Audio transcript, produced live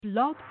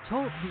Blog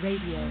Talk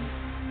Radio.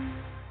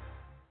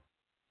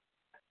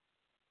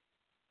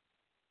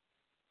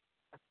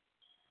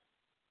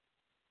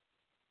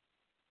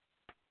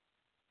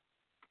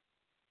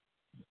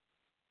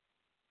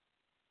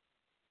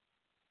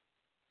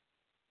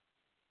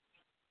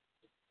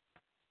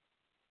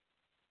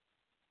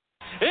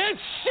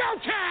 It's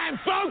showtime,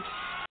 folks!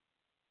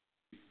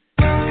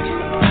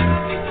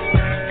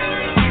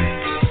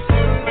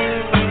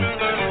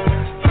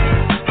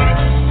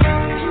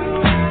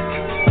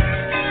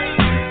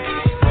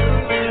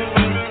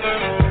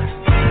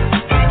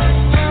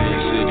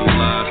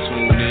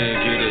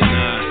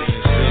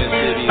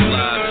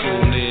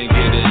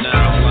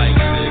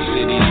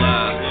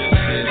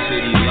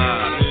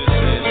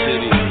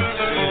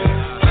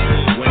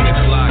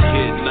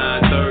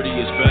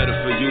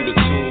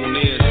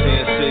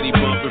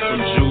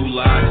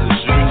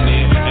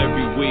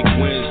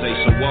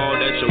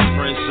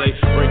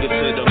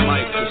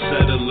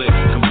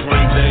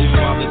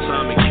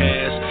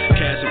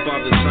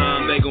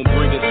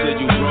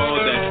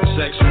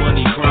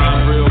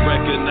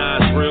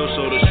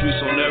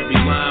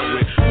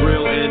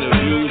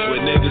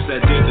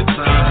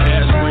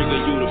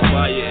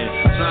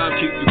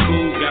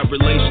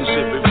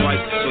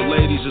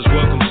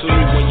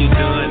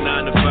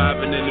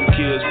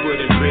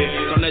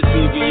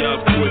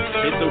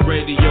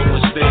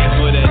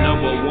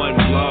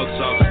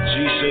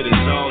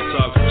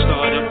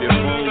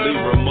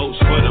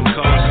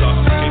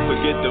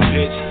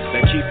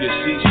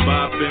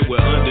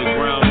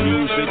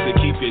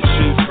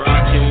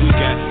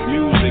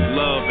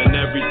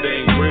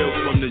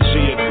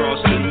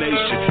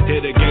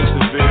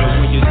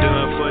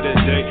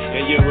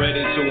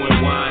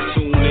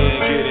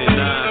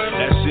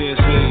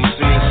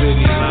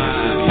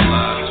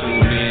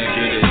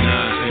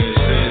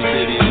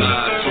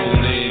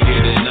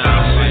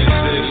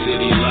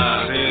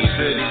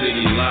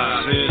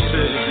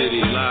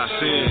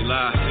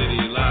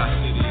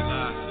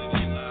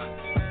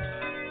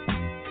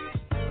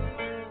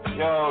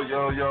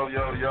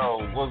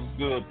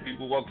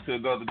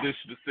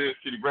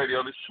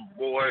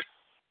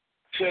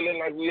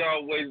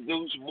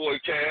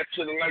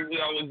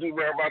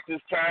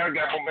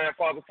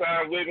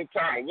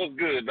 What's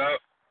good, Doc?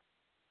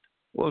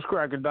 What's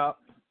cracking, Doc?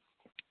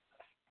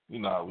 You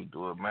know how we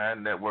do it,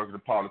 man. Networking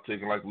and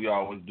politicking like we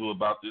always do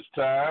about this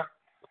time.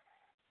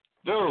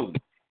 Dude,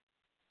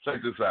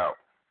 check this out.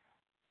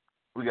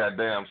 We got a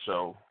damn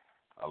show,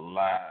 a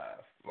live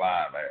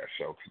ass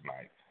show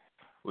tonight.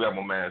 We got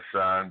my man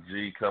Sean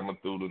G coming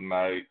through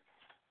tonight,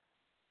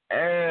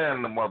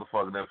 and the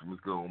motherfucking infamous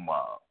Goon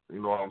Mob.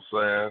 You know what I'm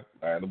saying?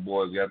 Man, the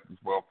boys got this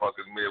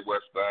motherfucking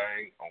Midwest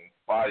thing on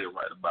fire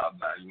right about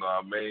now. You know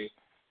what I mean?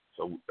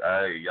 So,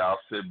 hey, y'all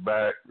sit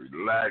back,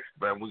 relax,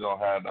 man. We're going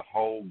to have the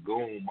whole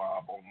Goon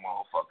Mob on the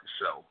motherfucking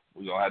show.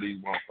 We're going to have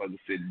these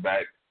motherfuckers sitting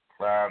back,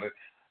 crowded,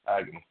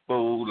 acting a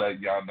fool,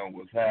 letting y'all know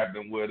what's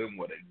happening with them,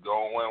 where they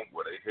going,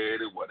 where they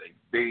headed, where they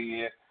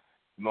been.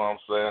 You know what I'm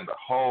saying? The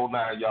whole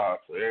 9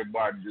 yards. So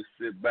everybody just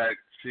sit back,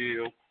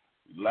 chill,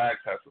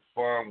 relax, have some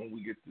fun when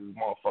we get this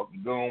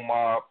motherfucking Goon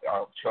Mob.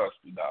 Trust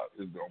me, dog.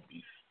 It's going to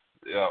be,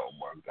 oh,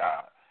 my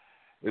God.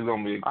 It's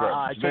going to be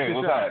incredible. Check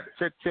this out.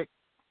 Check.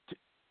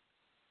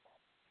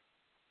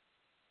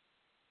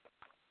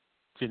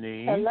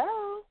 Janine.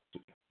 Hello.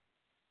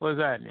 What's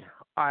happening?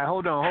 All right,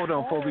 hold on.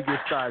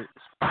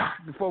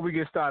 Before we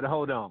get started,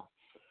 hold on.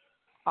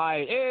 All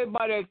right,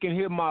 everybody that can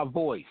hear my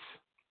voice,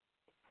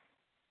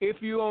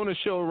 if you on the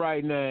show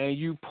right now and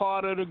you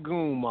part of the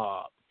Goon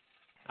Mob,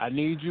 I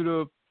need you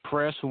to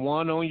press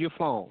 1 on your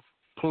phone,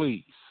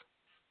 please.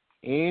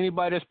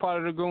 Anybody that's part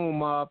of the Goon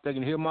Mob that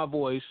can hear my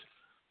voice,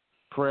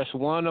 press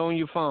 1 on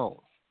your phone.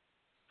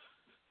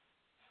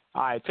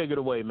 All right, take it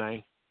away,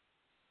 man.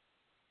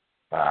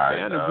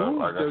 Man,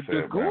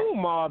 the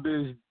Goon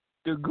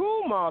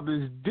Mob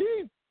is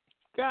deep.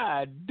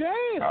 God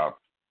damn. I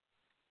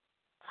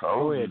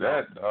told you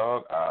that,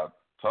 dog. I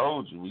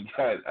told you. We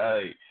got,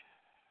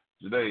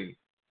 today,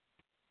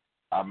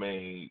 I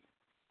mean,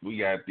 we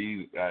got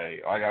these,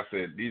 like I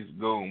said, these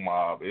Goon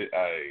Mob,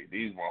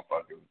 these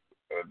motherfuckers,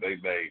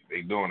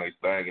 they doing their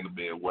thing in the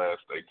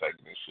Midwest. They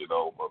taking this shit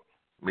over.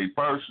 Me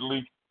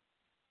personally,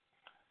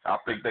 I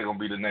think they're going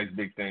to be the next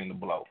big thing to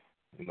blow.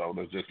 You know,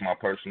 that's just my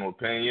personal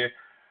opinion.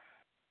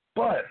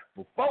 But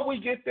before we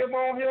get them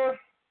on here,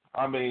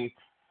 I mean,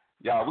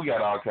 y'all, we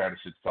got all kind of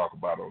shit to talk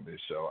about on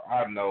this show.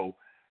 I know,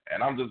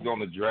 and I'm just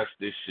gonna address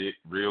this shit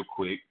real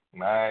quick.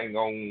 I ain't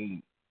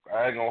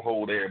gonna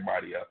hold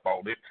everybody up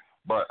on it,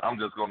 but I'm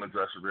just gonna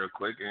address it real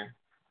quick and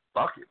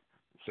fuck it.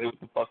 Say what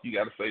the fuck you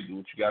gotta say, do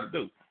what you gotta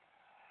do.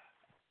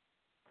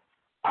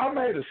 I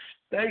made a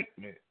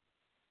statement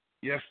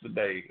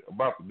yesterday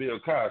about the Bill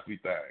Cosby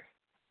thing.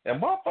 And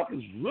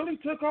motherfuckers really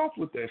took off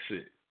with that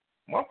shit.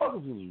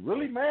 Motherfuckers was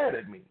really mad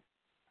at me.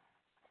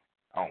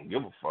 I don't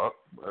give a fuck,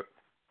 but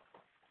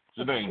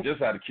Janine,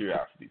 just out of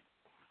curiosity,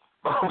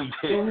 before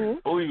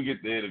we even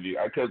get the interview,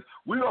 because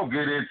we don't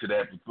get into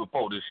that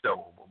before this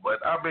show over.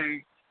 But I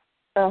mean,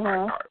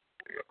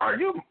 are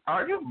you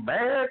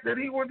mad that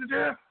he went to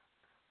jail?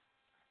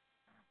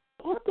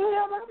 the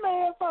hell that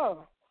man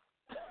for?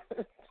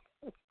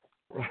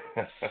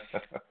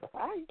 I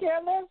can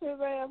care less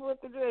his ass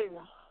with the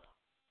jail.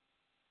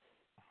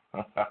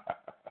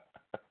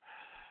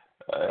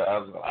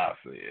 That's what I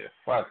said.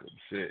 Fuck him,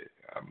 shit.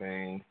 I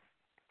mean,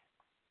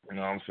 you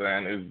know what I'm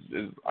saying?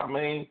 It's I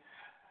mean,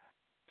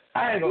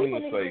 I ain't gonna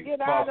even say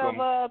fuck him.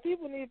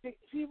 People need to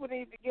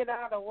get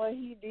out of what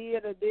he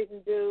did or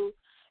didn't do,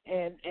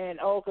 and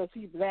because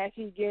he black,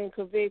 he getting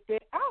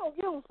convicted. I don't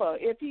give a fuck.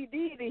 If he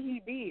did it, he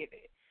did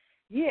it.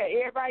 Yeah,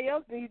 everybody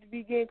else needs to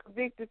be getting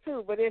convicted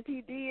too. But if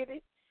he did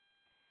it,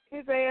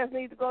 his ass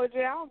needs to go to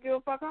jail. I don't give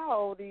a fuck how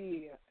old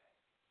he is.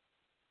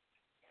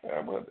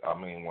 Yeah, but I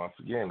mean, once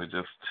again, it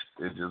just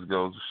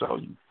goes to show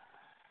you,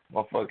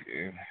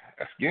 motherfucker,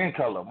 skin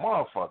color,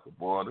 motherfucker,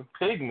 boy, the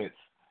pigments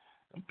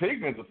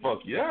will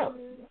fuck you up.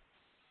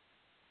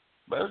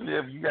 Especially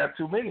if you got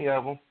too many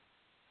of them.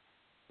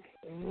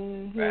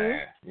 Mm-hmm.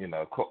 Man, you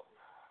know, of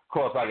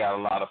course, I got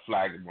a lot of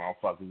flagging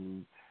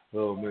motherfuckers.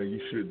 Oh man, you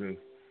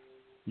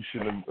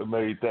shouldn't have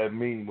made that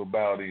meme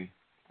about him.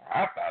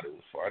 I thought it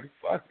was funny.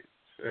 Fuck it,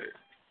 shit.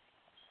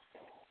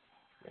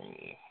 I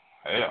mean,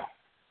 hell.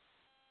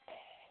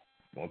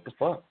 What the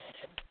fuck?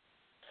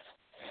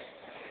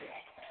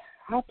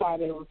 I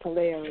thought it was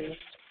hilarious.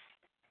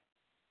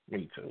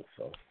 Me too,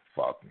 so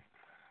fuck me.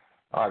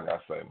 I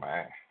gotta say,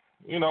 man.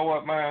 You know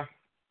what, man?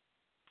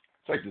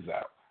 Check this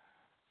out.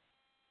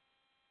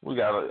 We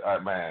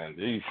got man,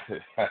 these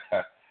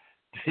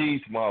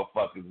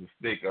motherfuckers will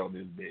stick on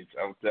this bitch.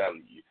 I'm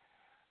telling you.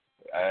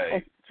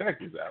 Hey, check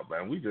this out,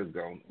 man. We gonna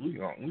do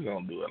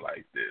it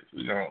like this.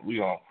 We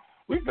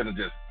finna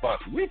just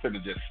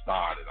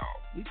start it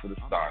off. We finna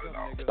start it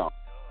off.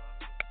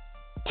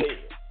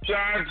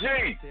 John G.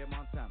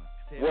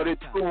 What it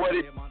do? What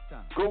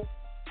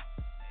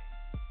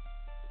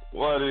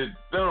it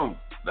do?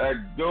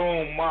 That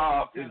goon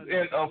mob is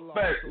in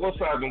effect. What's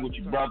happening with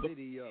you, brother?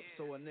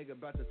 So a nigga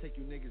about to take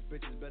you niggas,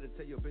 bitches. Better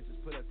tell your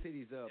bitches put her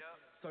titties up.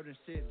 Certain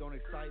shit don't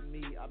excite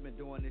me. I've been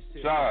doing this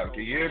shit. John,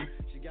 can you hear me?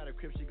 She got a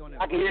crib, she gonna.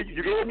 I can hear you.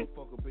 You can hear me?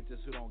 Fuck with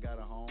bitches who don't got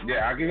a home.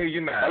 Yeah, I can hear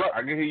you now. Hello? I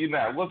can hear you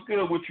now. What's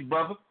good with you,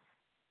 brother?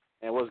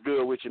 And what's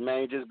good with you,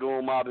 man? Just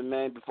going mobbing,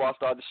 man. Before I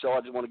start the show,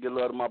 I just want to give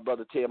love to my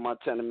brother Ted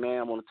Montana, man.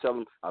 I want to tell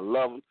him I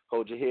love him.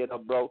 Hold your head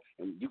up, bro.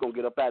 And you going to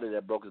get up out of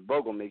there, bro, because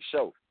bro going to make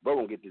show. Bro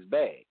going to get this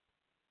bag.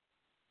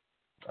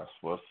 That's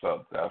what's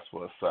up. All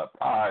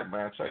right,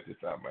 man. Check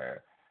this out,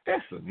 man.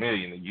 It's a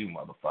million of you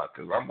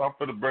motherfuckers. I'm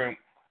finna bring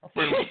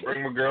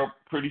my girl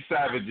Pretty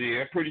Savage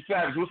in. Pretty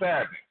Savage, what's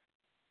happening?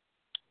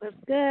 What's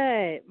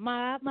good?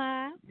 Mob.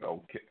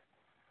 Okay.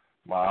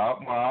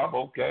 Mob.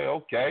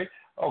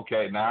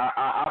 Okay, now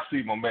I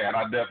see my man.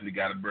 I definitely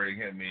got to bring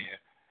him in.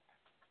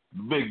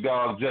 The big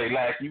dog, Jay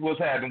Lackey. What's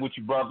happening with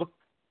you, brother?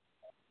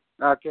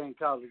 I can't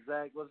call it,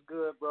 Zach. What's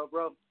good,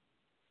 bro?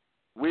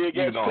 We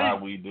against you know how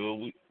we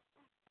do.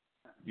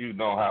 You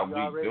know how we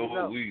do.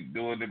 Know. We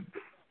doing it.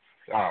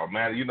 Oh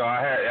man, you know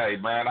I had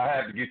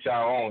to get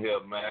y'all on here,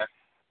 man.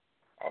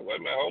 Oh wait,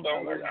 man, hold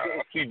on.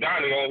 I see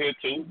Donnie on here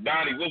too.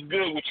 Donnie, what's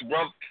good with you,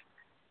 brother?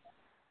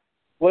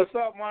 What's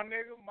up, my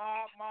nigga?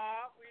 Mob.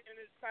 We in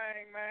this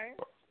thing, man.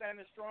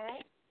 Standing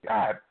strong.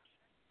 God.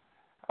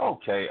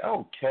 Okay.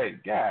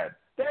 God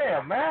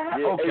damn, man.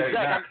 Yeah, okay,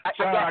 exactly.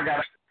 now, I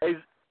got.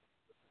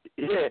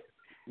 Yeah.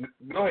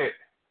 Go ahead.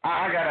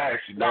 I gotta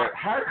ask you, man.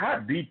 How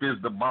deep is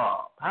the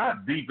mob? How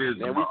deep is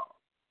the mob?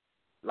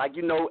 Like,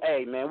 you know,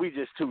 hey, man, we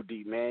just too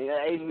deep, man.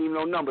 Ain't even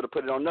no number to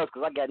put it on us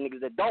because I got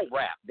niggas that don't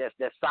rap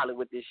that's solid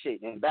with this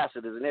shit,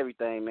 ambassadors and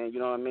everything, man. You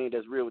know what I mean?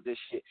 That's real with this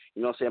shit.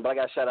 You know what I'm saying? But I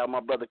got to shout out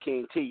my brother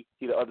King T.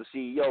 He the other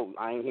CEO.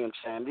 I ain't hear him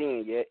chimed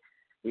in yet.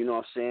 You know what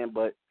I'm saying?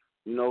 But,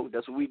 you know,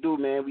 that's what we do,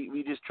 man.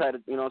 We just try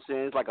to, you know what I'm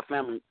saying? It's like a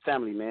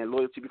family, man.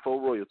 Loyalty before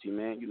royalty,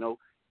 man. You know,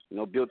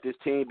 built this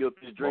team, built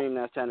this dream.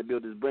 Now it's time to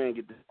build this brand,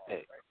 get this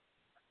bag.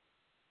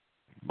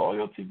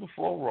 Loyalty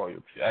before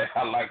royalty.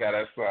 I like how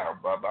that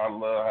sounds, brother. I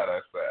love how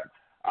that sounds.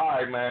 All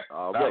right, man.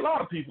 Now, a lot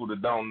of people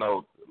that don't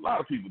know.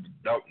 I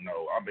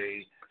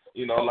mean,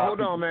 you know, a lot of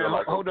people man. feel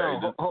like, hold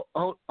on,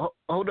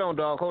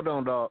 dog. Hold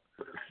on, dog.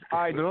 All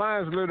right, the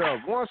line's lit up.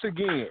 Once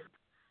again,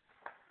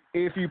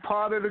 if you're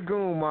part of the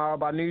Goon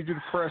Mob, I need you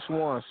to press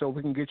 1 so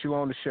we can get you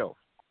on the show.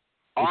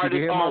 If you can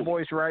hear my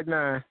voice right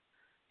now,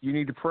 you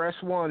need to press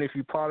 1 if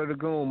you're part of the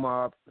Goon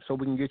Mob so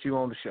we can get you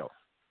on the show.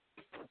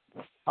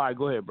 All right,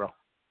 go ahead, bro.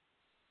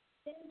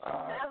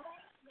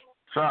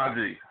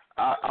 Sanji,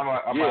 I'm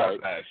out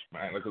of ask,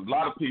 man, because a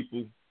lot of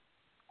people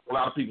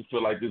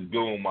feel like this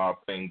Goon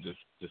Mob thing just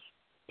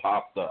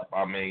popped up.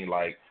 I mean,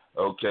 like,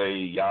 okay,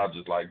 y'all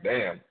just like,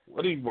 damn,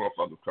 where these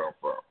motherfuckers come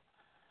from?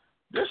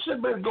 This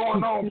shit been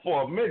going on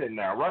for a minute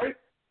now, right?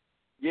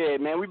 Yeah,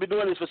 man, we've been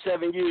doing this for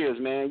 7 years,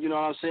 man. You know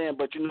what I'm saying?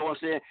 But you know what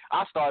I'm saying?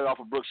 I started off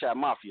with Brookshire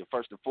Mafia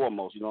first and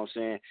foremost. You know what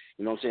I'm saying?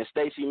 You know what I'm saying?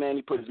 Stacy, man,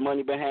 he put his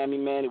money behind me,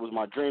 man. It was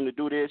my dream to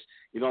do this.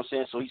 You know what I'm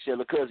saying? So he said,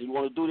 "Look, cousin, you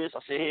want to do this?"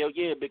 I said, "Hell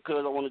yeah,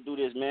 because I want to do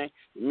this, man."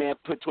 The man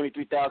put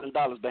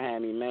 $23,000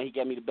 behind me, man. He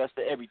got me the best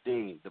of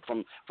everything,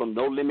 from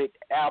No Limit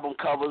album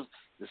covers.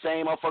 The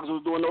same motherfuckers who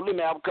was doing No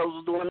Limit album covers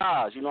was doing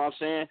Nas. You know what I'm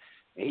saying?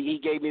 And he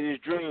gave me this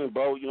dream,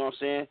 bro. You know what I'm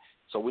saying?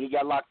 So when he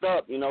got locked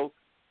up, you know,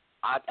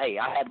 I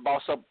had to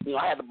boss up. You know,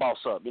 I had to boss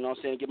up. You know what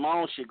I'm saying? Get my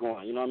own shit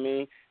going. You know what I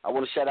mean? I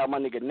want to shout out my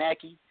nigga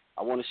Naki.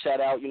 I want to shout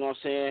out. You know what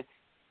I'm saying?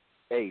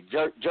 Hey,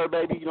 Jer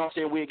baby. You know what I'm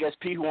saying? We against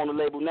P who on the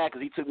label now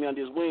because he took me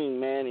under his wing,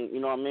 man. And you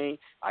know what I mean?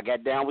 I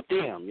got down with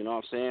them. You know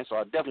what I'm saying? So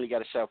I definitely got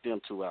to shout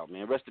them two out,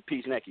 man. Rest in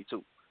peace, Naki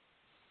too.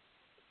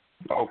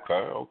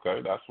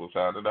 Okay, that's what's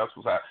happening.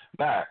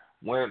 Now,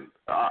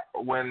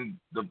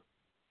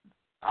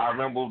 I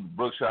remember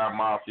Brookshire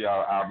Mafia.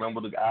 I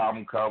remember the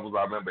album covers.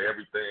 I remember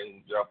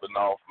everything jumping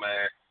off,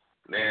 man.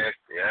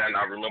 And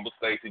I remember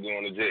Stacey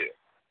going to jail.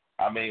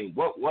 I mean,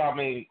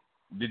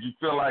 did you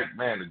feel like,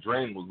 man, the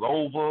dream was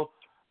over?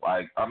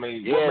 Like, I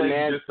mean, what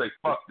made you just say,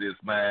 fuck this,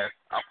 man?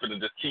 I'm finna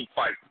just keep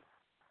fighting.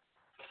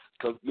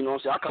 Because, you know what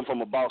I'm saying, I come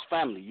from a boss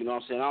family, you know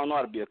what I'm saying? I don't know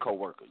how to be a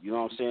coworker, you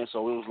know what I'm saying?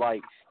 So it was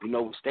like, you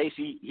know,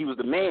 Stacey, he was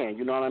the man,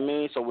 you know what I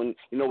mean? So when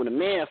the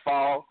man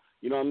fall,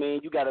 you know what I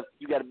mean, you gotta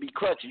be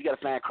crutches, you gotta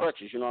find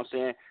crutches, you know what I'm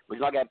saying? But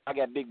you know, I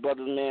got big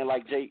brothers, man,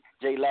 like Jay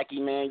Lackey,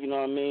 man, you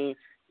know what I mean?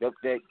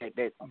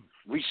 That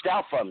reached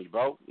out for me,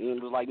 bro. And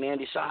it was like, man,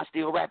 this Sean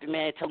still rapping,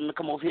 man. Tell him to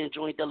come over here and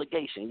join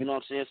delegation. You know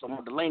what I'm saying? So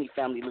my Delaney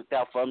family looked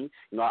out for me.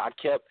 You know, I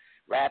kept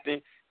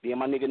rapping. Then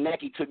my nigga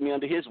Naki took me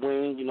under his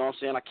wing. You know what I'm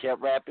saying? I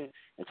kept rapping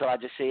until I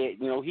just said,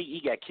 you know,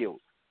 he got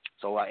killed.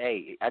 So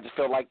I just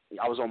felt like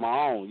I was on my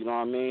own. You know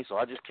what I mean? So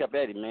I just kept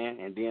at it, man.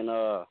 And then you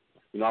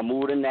know, I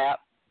moved to Nap.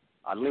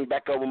 I linked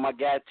back up with my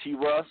guy T.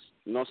 Russ.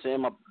 You know what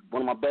I'm saying?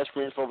 One of my best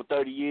friends for over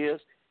 30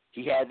 years.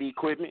 He had the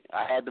equipment.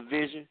 I had the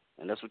vision.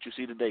 And that's what you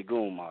see today,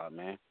 Goon Mob,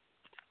 man.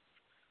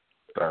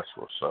 That's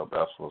what's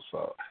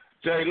up.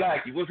 Jay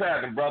Lackey, what's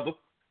happening, brother?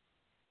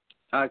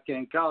 I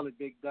can't call it,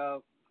 big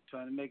dog.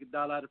 Trying to make $1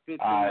 out of 50.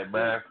 All right,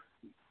 man.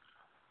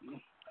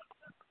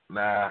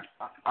 Nah,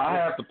 I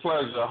had the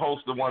pleasure of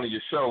hosting one of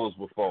your shows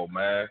before,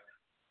 man.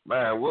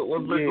 Man,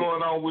 what's been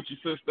going on with you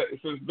since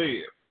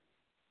then?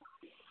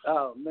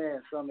 Oh,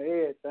 man, some of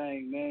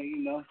everything, man,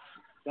 you know.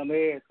 Some of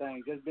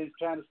everything. Just been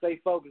trying to stay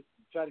focused,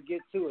 try to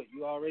get to it.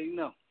 You already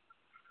know.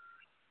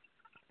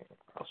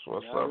 That's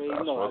what's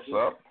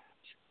up.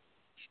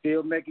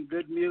 Still making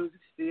good music,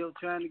 still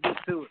trying to get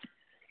to it.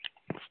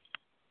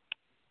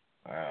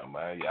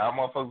 Man, y'all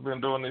motherfuckers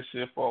been doing this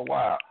shit for a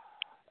while.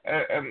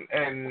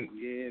 And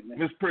yeah, man.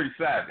 Miss Pretty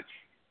Savage.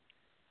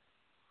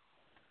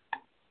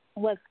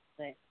 What's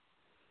that?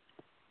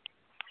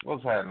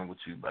 What's happening with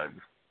you, baby?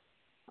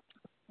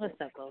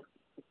 What's up, bro?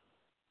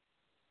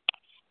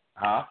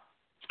 Huh?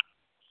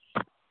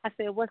 I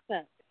said, what's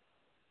up?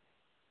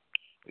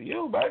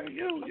 You, baby,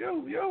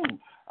 you.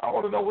 I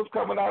want to know what's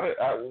coming out of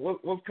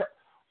well,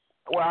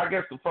 I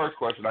guess the first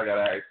question I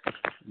gotta ask: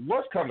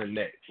 what's coming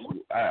next?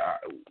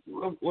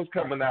 What's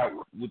coming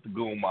out with the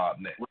Goon Mob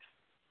next?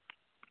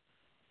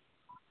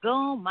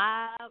 Goon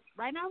Mob.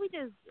 Right now, we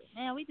just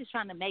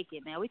trying to make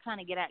it, man. We trying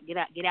to get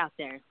out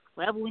there.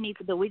 Whatever we need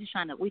to do, we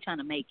trying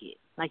to make it.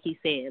 Like he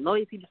said,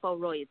 loyalty before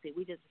royalty.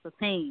 We just a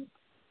team.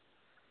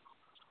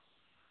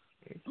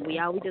 We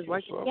just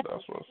working together.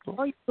 That's what's up.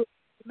 To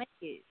make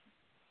it.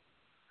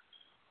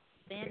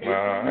 You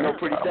know,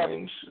 Pretty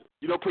Savage.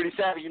 You know, Pretty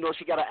Savage. You know,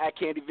 she got her Eye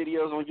Candy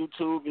videos on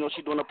YouTube. You know,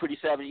 she doing a Pretty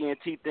Savage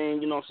ENT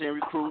thing. You know what I'm saying,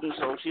 recruiting.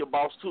 So she a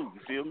boss too.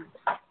 You feel me?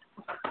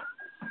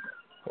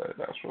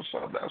 That's what's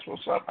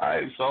up. All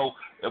right, so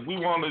if we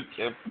want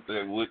to,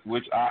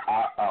 which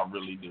I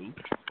really do,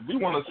 if we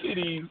want to see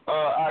these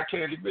Eye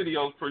Candy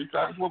videos, Pretty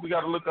Savage, what we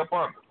got to look up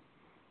under?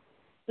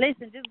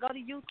 Listen, just go to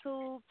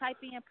YouTube, type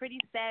in Pretty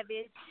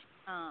Savage,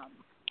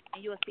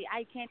 and you'll see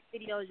Eye Candy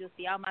videos. You'll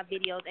see all my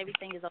videos.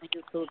 Everything is on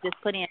YouTube.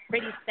 Just put in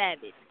Pretty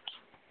Savage.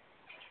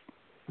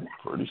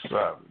 Pretty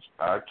Savage.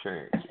 Eye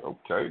Candy.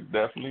 Okay,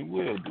 definitely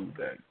will do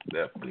that.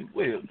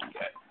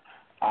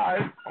 All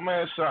right, my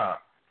man Sean.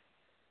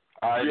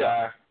 All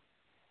right,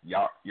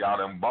 y'all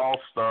done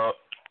bossed up.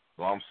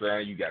 You know what I'm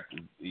saying? You got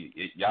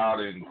y'all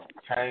done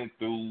came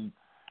through.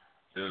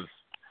 Just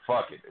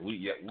fuck it.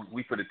 We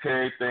finna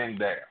tear everything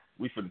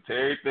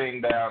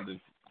down.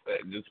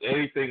 Just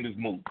everything that's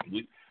moving.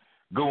 We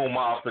Goon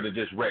Mob finna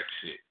just wreck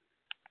shit.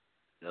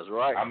 That's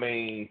right. I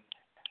mean,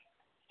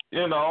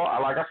 you know,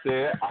 like I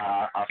said,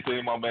 I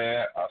seen my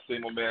man. I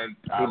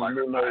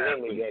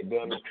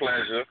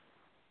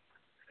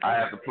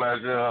had the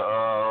pleasure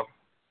of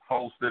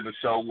hosting the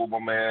show with my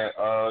man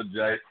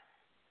Jay.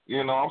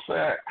 You know what I'm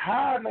saying?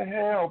 How in the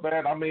hell,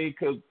 man? I mean,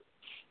 because,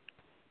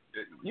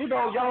 you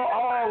know, y'all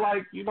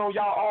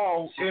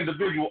all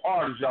individual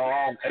artists. Y'all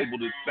all able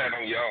to stand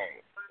on your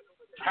own.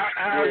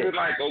 How is it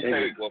like,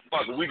 okay, well,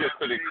 fuck it, we just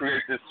finna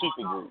create this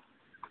super group?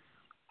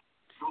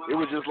 It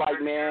was just like,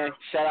 man,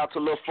 shout out to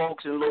Lil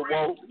Folks and Lil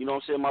Woe, you know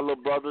what I'm saying, my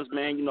little brothers,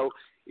 man, you know,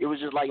 it was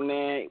just like,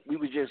 man, we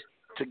was just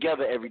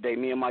together every day,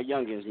 me and my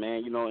youngins,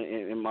 man, you know,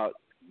 and my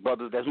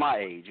brothers that's my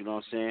age, you know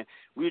what I'm saying.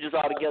 We were just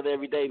all together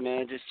every day,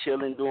 man, just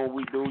chilling, doing what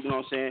we do, you know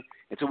what I'm saying,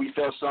 until we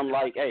felt something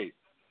like, hey,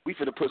 we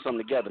finna put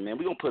something together, man.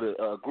 We gonna put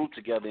a group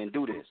together and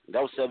do this.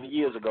 That was 7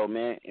 years ago,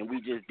 man, and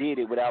we just did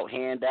it without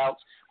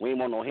handouts. We ain't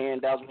want no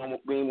handouts.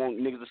 We ain't want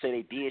niggas to say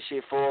they did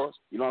shit for us.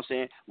 You know what I'm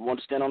saying? We want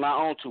to stand on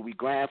our own too. We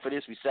grind for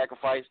this. We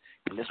sacrifice,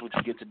 and that's what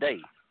you get today.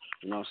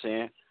 You know what I'm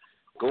saying?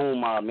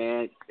 Goon Mob,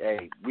 man.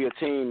 Hey, we a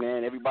team,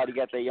 man. Everybody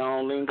got their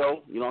own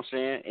lingo. You know what I'm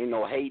saying? Ain't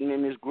no hating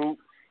in this group.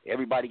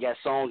 Everybody got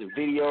songs and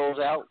videos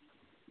out.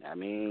 I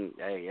mean,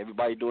 hey,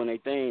 everybody doing their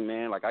thing,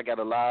 man. Like I got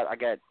a lot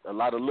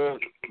of little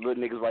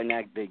niggas right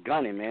now. They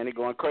gunning, man. They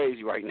going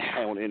crazy right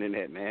now on the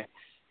internet, man.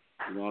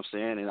 You know what I'm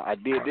saying? And I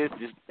did this,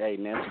 hey,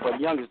 man, it's for the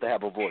youngest to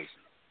have a voice.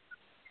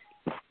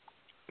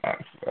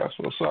 That's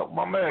what's up,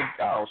 my man.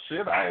 Oh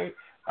shit, I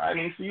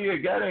didn't see you.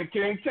 Got in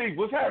King T.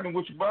 What's happening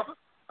with you, brother?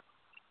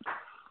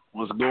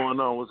 What's going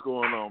on,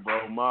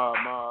 bro? Mob.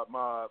 You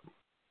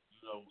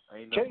know,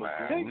 ain't nothing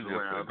but we just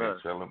around there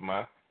us. chilling,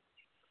 man.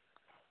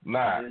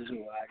 Nah.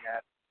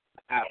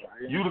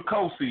 You the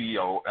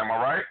co-CEO, am I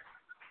right?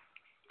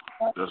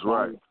 That's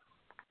right.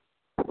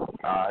 All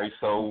right,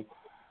 so,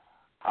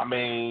 I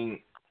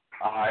mean,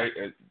 all right,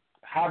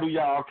 how do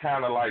y'all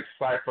kind of like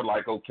cipher,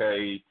 like,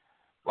 okay,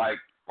 like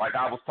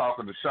I was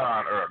talking to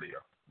Sean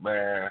earlier,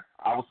 man,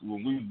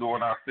 when we was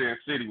doing our Sin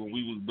City, when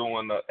we was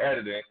doing the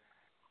editing,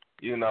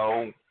 you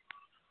know,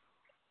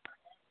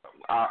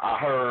 I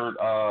heard,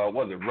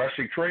 was it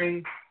Russian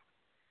Cream?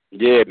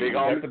 Yeah, big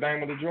on. That's the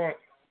name of the joint?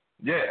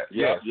 Yeah.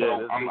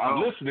 So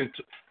I'm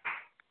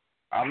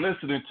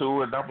listening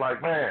to it, and I'm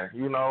like, man,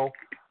 you know,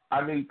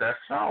 I need that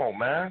song,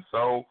 man.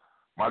 So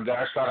my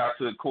guy, shout out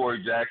to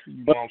Corey Jackson,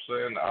 you know what I'm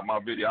saying, my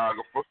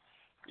videographer.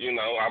 You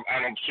know,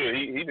 I'm sure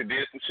he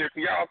did some shit for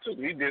y'all too.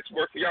 He did some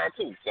work for y'all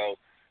too. So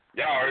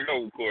y'all already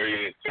know who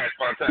Corey is, Cash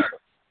Fontana.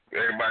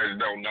 Everybody that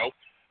don't know.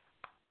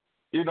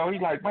 You know,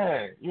 he's like,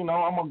 man, you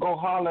know, I'm gonna go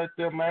holler at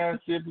them, man,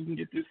 see if we can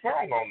get this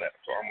song on that.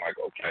 So I'm like,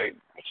 okay.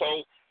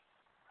 So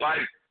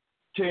like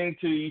King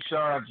T,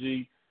 Sean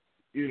G,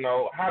 you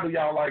know, how do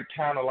y'all like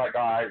kind of like,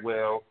 all right,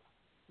 well,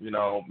 you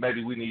know,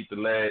 maybe we need to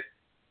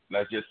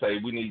let's just say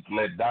we need to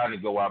let Donnie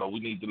go out, or we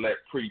need to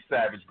let Pretty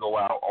Savage go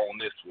out on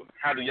this one.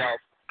 How do y'all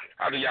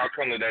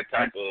come to that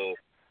type of,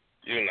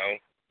 you know?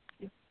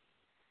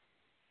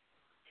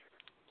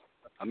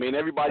 I mean,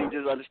 everybody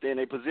just understand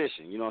their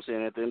position. You know what I'm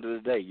saying? At the end of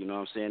the day, you know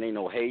what I'm saying? Ain't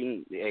no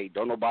hating. Hey,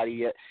 don't nobody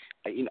yet.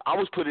 You know, I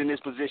was put in this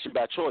position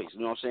by choice.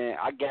 You know what I'm saying?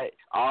 I got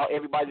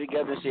everybody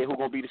together and said, who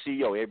gonna be the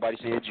CEO? Everybody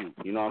said you.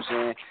 You know what I'm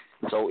saying?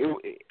 So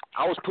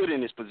I was put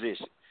in this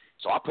position.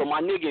 So I put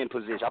my nigga in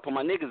position. I put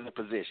my niggas in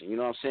position. You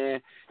know what I'm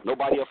saying?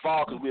 Nobody will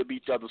fall because we'll be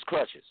each other's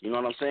crutches. You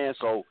know what I'm saying?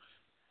 So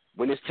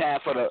when it's time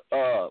for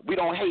we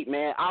don't hate,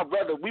 man.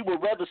 We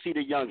would rather see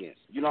the youngins.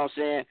 You know what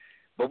I'm saying?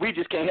 But we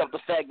just can't help the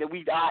fact that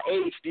our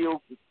age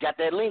still got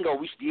that lingo.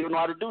 We still know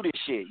how to do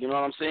this shit. You know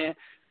what I'm saying?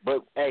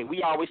 But, hey,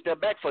 we always step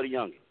back for the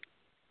youngins.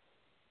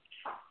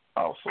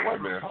 Oh, so wait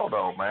a minute. Hold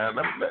on, man.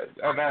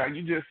 Now,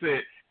 you just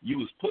said you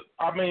was put –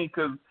 I mean,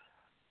 because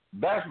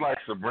that's like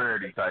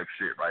sobriety type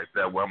shit right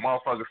there, where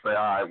motherfuckers say, all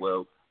right,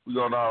 well, we're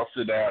going to all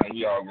sit down and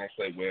we all going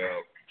to say,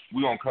 well,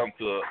 we're going to come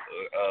to,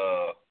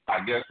 I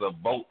guess, a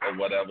vote or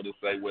whatever to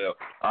say, well,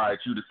 all right,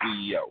 you the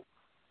CEO.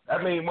 I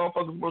mean,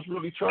 motherfuckers must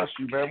really trust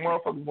you, man.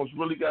 Motherfuckers must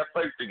really got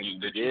faith in you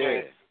that you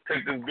can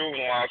take this Goon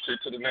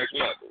shit to the next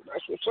level.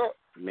 That's what's up.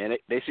 Man,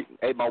 they see,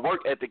 hey, my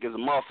work ethic is a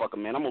motherfucker,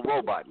 man. I'm a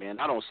robot, man.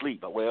 I don't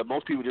sleep. Well,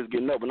 most people just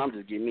getting up and I'm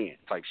just getting in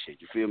type shit.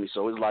 You feel me?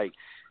 So it's like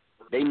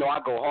they know I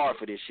go hard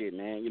for this shit,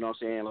 man. You know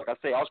what I'm saying? Like I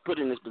say, I was put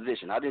in this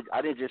position. I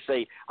didn't just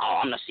say,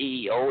 oh, I'm the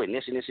CEO and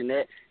this and this and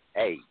that.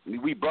 Hey,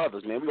 we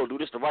brothers, man. We gonna do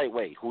this the right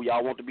way. Who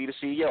y'all want to be the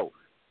CEO?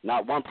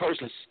 Not one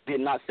person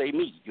did not say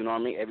me. You know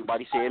what I mean?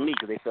 Everybody said me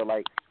because they felt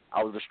like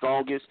I was the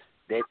strongest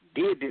that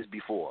did this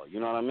before. You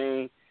know what I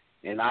mean?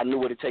 And I knew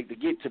what it take to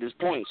get to this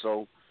point.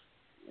 So,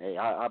 hey,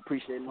 I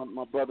appreciate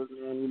my brothers,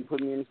 man,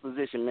 putting me in this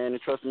position, man,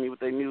 and trusting me with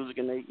their music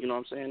and they, you know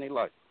what I'm saying, they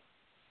like.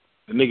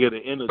 The nigga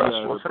the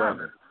energizer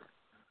brother.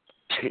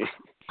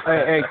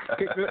 Hey,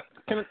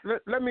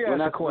 let me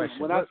ask a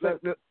question.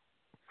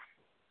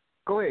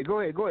 Go ahead.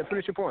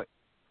 Finish your point.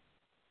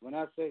 When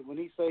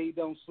he say he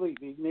don't sleep,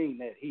 he mean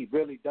that he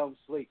really don't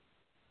sleep.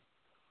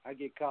 I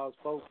get calls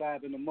 4,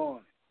 5 in the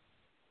morning.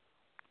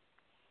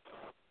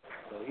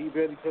 So he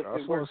really puts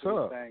in work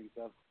for these things.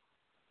 So,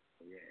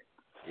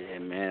 yeah,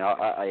 man.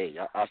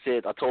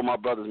 I told my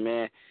brothers,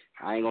 man,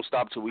 I ain't gonna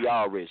stop till we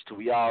all rich, till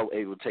we all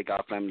able to take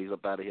our families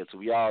up out of here, till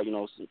we all, you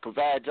know,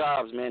 provide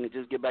jobs, man, and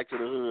just get back to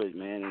the hood,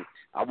 man. And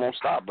I won't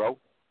stop, bro.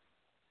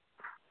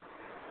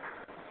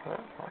 All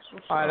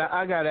right,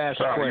 I gotta ask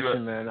a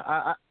question, man.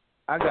 I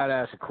gotta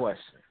ask a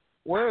question.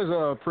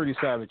 Where's Pretty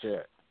Savage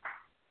at?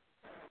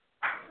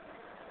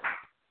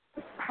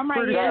 I'm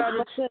right here.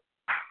 What's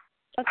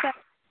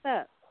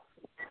up?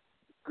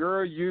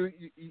 Girl, you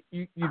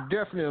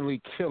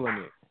definitely killing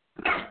it.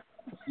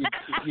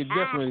 You're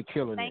definitely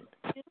killing it.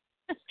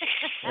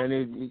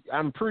 And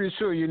I'm pretty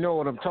sure you know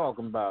what I'm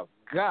talking about.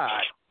 God.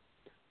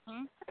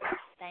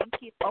 Thank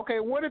you. Okay,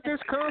 where did this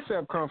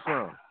concept come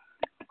from?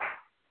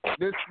 I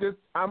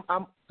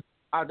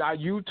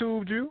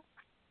YouTubed you.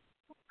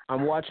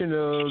 I'm watching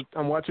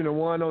the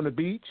one on the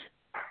beach.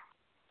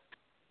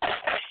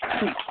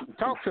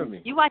 Talk to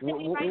me. You watching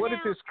me right what now?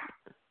 is this?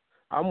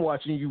 I'm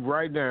watching you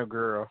right now,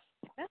 girl.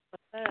 That's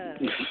what's up.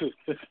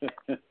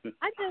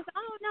 I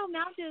don't know,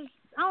 man.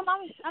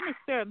 I'm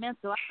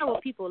experimental. I know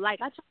what people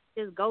like. I try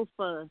to just go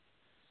for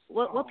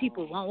what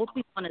people want, what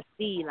people want to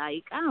see.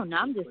 Like, I don't know.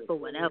 I'm just for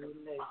whatever.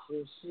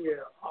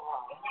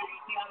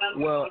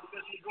 Well,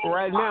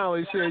 right now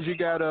it says you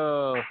got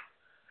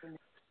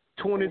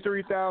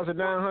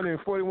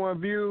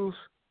 23,941 views.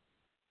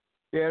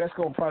 Yeah, that's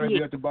gonna probably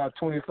be up to about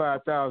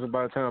 25,000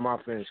 by the time I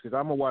finish, because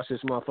I'm gonna watch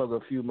this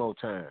motherfucker a few more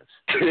times.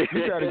 You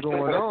got it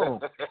going on.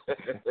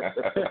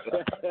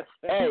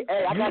 hey,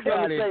 I got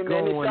something to say,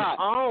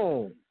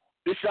 man.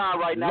 This shine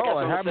right now.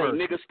 Lord, I got something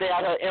to say. Nigga, stay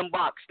out of her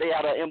inbox. Stay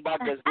out of her inbox.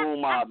 That's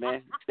Goon Mob,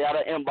 man. Stay out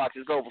of her inbox.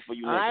 It's over for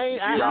you,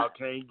 nigga. Y'all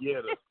can't get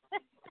her.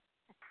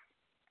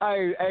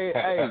 Hey,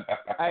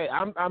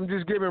 I'm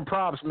just giving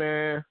props,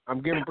 man. I'm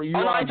giving you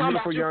are a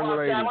beautiful young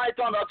lady. I ain't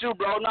talking about you,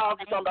 bro. No, I'm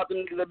just talking about the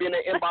niggas that be in the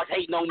inbox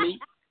hating on me.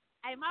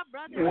 Hey, my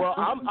brother. Well,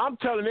 I'm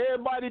telling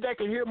everybody that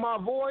can hear my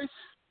voice,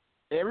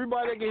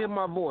 everybody that can hear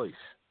my voice,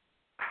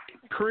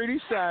 Pretty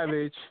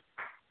Savage,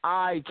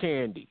 eye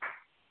candy.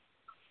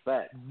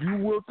 Fact. You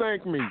will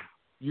thank me.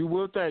 You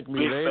will thank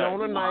me. Later on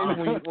the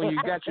night when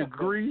you got your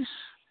grease,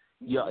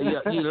 you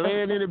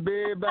laying in the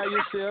bed by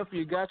yourself,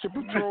 you got your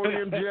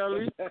petroleum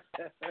jelly,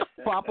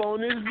 pop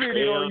on this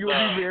video and you'll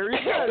be very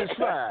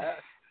satisfied.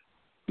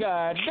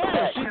 God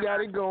damn, she got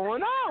it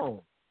going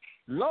on.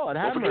 Lord,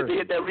 have mercy. Don't forget to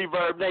hit that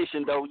Reverb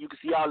Nation, though. You can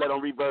see all that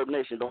on Reverb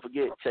Nation. Don't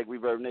forget, check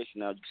Reverb Nation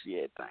now. You can see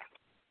everything.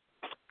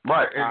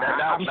 Right. And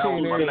I'm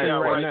seeing everything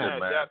right now.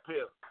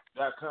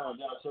 .com.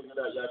 Y'all check it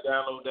out. Y'all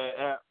download that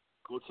app.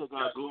 Go check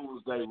out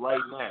Goons Day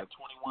right now.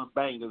 21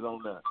 bangers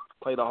on there.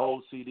 Play the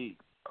whole CD.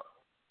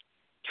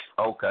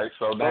 Okay,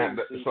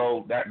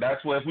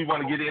 that's where if we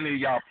want to get any of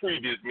y'all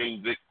previous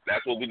music,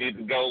 that's where we need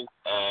to go.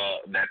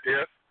 That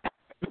Pip.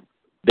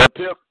 That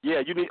Pip, yeah,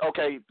 you need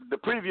the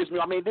previous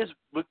music. I mean, this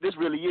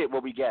really it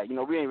what we got. You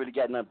know, we ain't really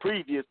got nothing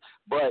previous,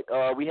 but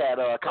we had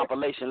a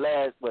compilation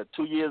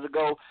 2 years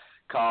ago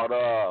called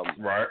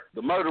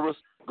The Murderers.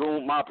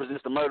 Goon Mob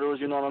presents The Murderers.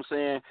 You know what I'm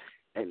saying?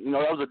 And you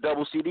know that was a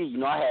double CD. You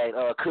know, I had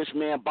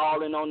Cushman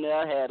Ballin' on there.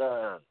 I had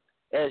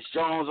S.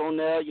 Jones on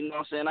there, you know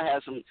what I'm saying? I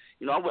had some,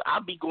 you know,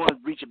 I'll be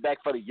reaching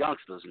back for the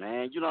youngsters,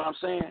 man. You know what I'm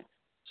saying?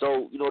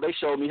 So, you know, they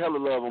showed me hella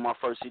love on my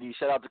first CD.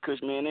 Shout out to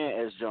Cushman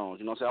and S. Jones.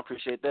 You know what I'm saying? I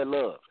appreciate that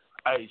love.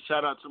 Hey,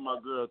 shout out to my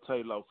girl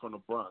Taylor from the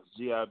Bronx,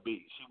 GIB.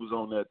 She was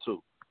on there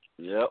too.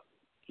 Yep.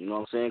 You know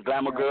what I'm saying?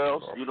 Glamour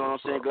girls. You know what I'm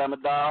saying? Glamour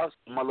dolls.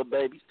 My little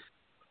babies.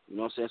 You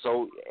know what I'm saying?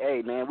 So,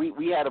 hey, man,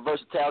 we had a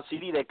versatile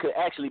CD that could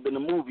actually been a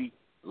movie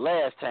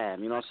last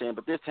time. You know what I'm saying?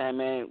 But this time,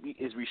 man,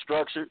 it's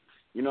restructured.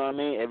 You know what I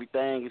mean?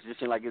 Everything is just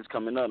seem like it's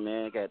coming up,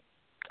 man.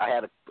 I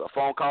had a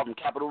phone call from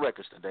Capitol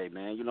Records today,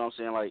 man. You know what I'm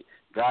saying? Like,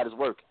 God is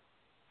working.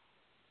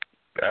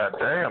 God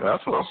damn,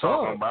 that's what I'm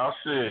talking about.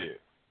 Shit.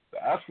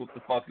 That's what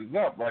the fuck is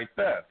up right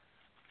there.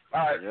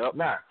 All right,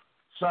 Now,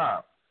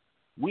 Sean,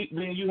 me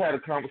and you had a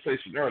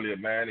conversation earlier,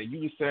 man, and you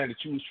were saying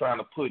that you was trying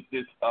to put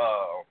this,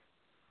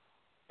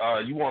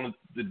 you wanted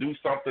to do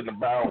something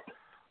about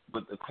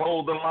with the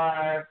clothing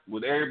line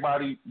with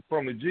everybody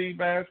from the G,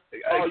 man.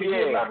 Can you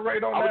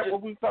elaborate on that?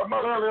 What we were talking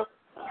about earlier?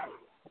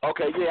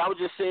 Okay, I was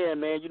just saying,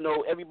 man, you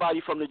know,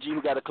 everybody from the G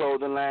who got a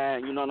clothing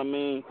line, you know what I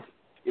mean?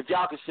 If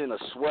y'all can send a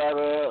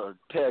sweater, a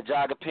pair of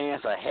jogger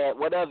pants, a hat,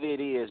 whatever it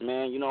is,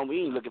 man, you know,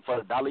 we ain't looking for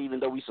a dollar even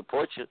though we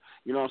support you,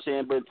 you know what I'm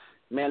saying? But,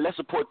 man, let's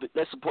support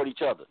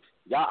each other.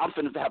 Y'all, I'm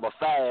finna have a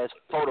fast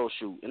photo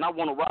shoot, and I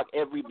want to rock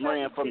every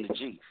brand from the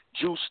G.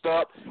 Juiced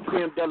Up,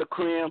 Creme de la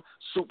Creme,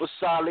 Super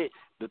Solid,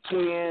 the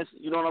Twins,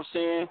 you know what I'm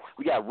saying?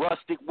 We got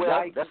Rustic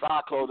Wealth, that's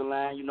our clothing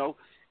line, you know.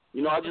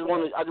 You know, I just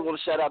want to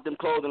shout out them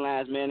clothing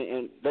lines, man,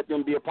 and let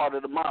them be a part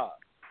of the mob.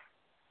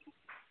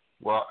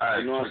 Well, all right,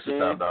 you know what I'm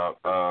saying? Out,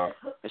 dog.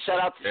 And shout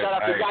out to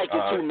Yike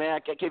too, man. I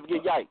can't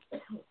forget Yike.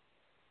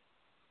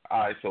 All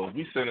right, so if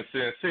we send a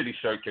Sin City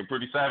shirt, can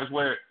Pretty Savage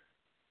wear it?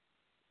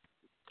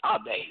 Oh,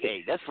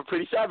 hey, that's for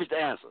Pretty Savage to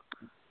answer.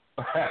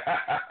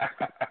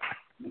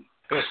 You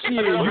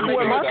can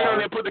wear my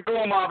shirt and put the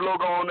Goon Mob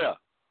logo on there.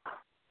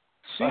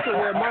 She can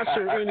wear my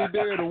shirt any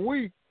day of the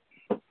week.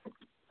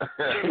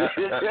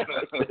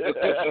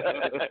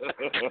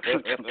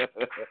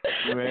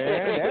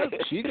 Man,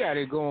 she got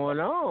it going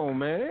on,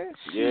 man.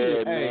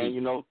 Yeah, man, you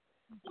know.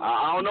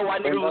 I don't know why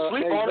niggas was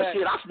asleep on this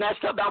shit. I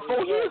snatched up about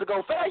 5 years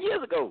ago.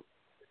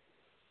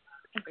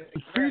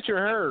 Feature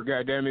her,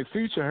 goddammit.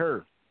 Feature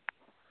her.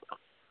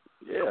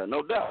 Yeah,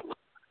 no doubt.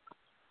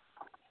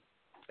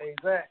 Hey,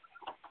 Zach.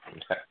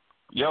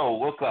 Yo,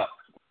 what's up?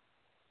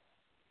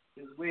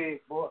 It's weird,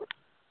 boy.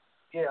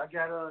 Yeah, I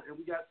got and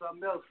we got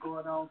something else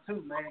going on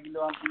too, man. You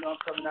know, I'm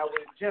coming out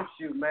with a gym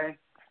shoot, man.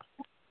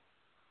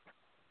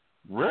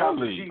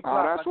 Really?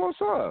 Oh, that's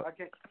what's up.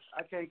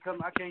 I can't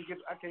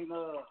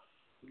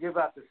give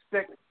out the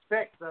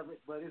specs of it,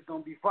 but it's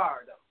gonna be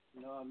fire though.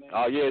 You know what I mean?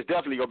 Oh yeah, it's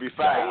definitely gonna be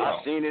fire.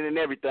 I've seen it and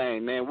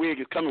everything, man. Wig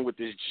is coming with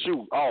this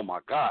shoot. Oh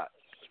my God.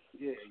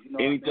 Yeah, you know.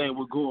 Anything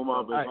with Goon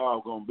Mob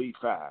involved gonna be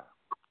fire.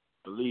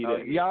 Believe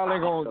that. Y'all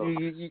ain't gonna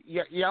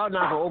y'all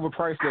not gonna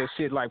overprice that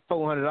shit like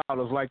 $400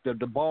 like the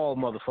bald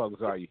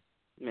motherfuckers, are you?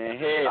 Man,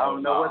 hell, I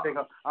don't know what they.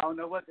 I don't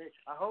know what they.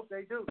 I hope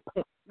they do.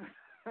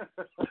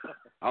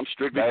 I'm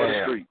strictly for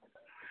the street.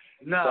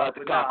 No, I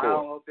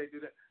don't hope they do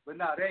that. But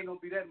no, they ain't gonna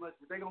be that much.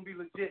 But they gonna be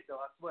legit though.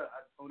 I swear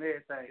on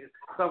everything. It's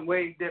some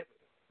way different.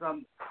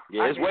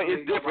 It's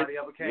different.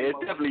 Yeah, it's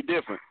definitely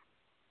different.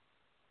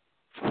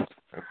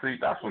 See,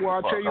 that's what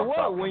I'll tell you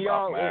what,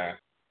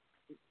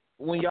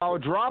 when y'all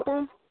drop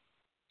them,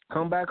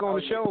 come back on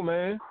the show,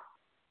 man.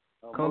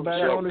 Come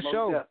back on the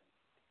show.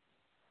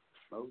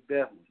 Most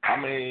definitely. I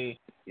mean,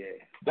 yeah,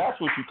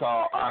 that's what you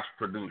call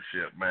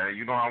entrepreneurship, man.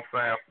 You know what I'm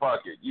saying?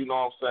 Fuck it. You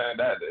know what I'm saying?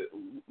 That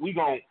we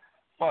gon'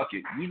 fuck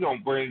it. We gonna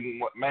bring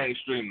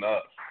mainstream to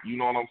us. You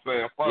know what I'm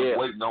saying? Fuck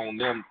waiting on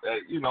them.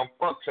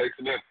 Fuck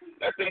chasing them.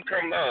 Let them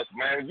come to us,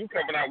 man. You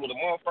coming out with a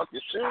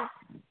motherfucking shoe?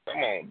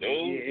 Come on,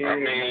 dude. Yeah. I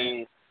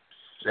mean,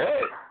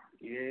 shit.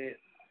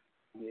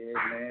 Yeah,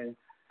 man.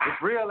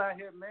 It's real out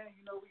here, man.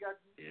 You know, we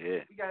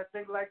got to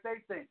think like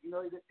they think. You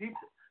know, the people,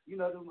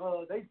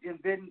 they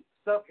inventing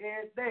stuff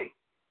every day.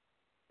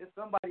 If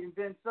somebody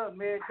invents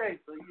something every day,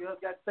 so you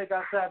got to think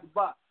outside the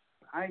box.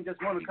 I ain't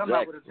just want to come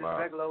out with a just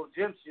regular old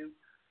gym shoe,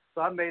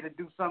 so I made it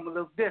do something a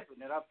little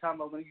different. And I'm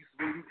talking about when you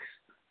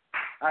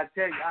I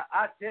tell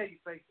you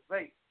face to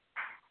face.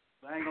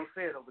 I ain't gonna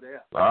say it over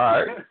there. All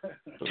right,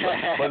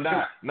 but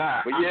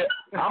But yeah,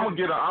 I'm gonna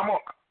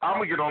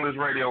get on this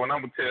radio and I'm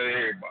gonna tell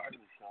everybody.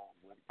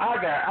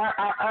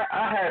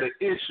 I had an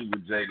issue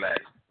with Jay Lash.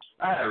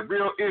 I had a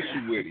real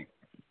issue with him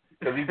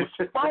because he was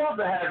supposed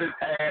to have his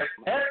ass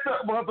at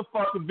the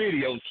motherfucking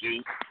video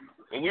shoot,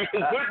 and we were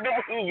putting the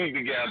movie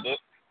together,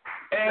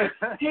 and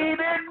he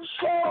didn't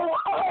show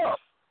up.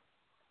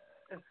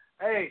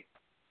 Hey.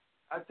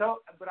 I told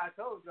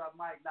you I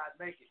might not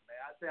make it,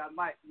 man. I said I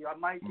might.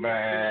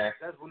 Man,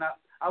 that's when I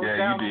was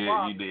down on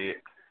Bob. You did.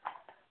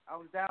 I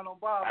was down on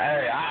Bob.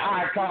 Hey,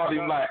 I called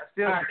him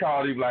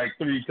like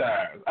 3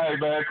 times. Hey,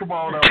 man, come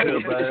on up here,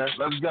 man.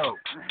 Let's go.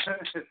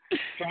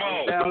 Come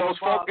on. The most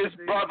focused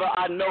brother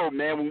I know,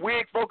 man. When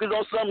Wig focus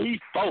on something, he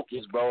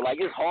focused, bro.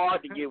 Like, it's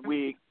hard to get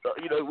Wig.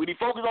 When he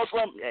focus on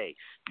something, hey,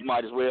 you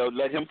might as well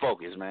let him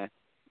focus, man.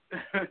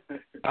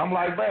 I'm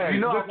like, man,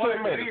 just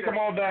 10 minutes. Come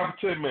on down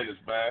for 10 minutes,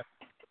 man.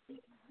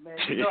 Man,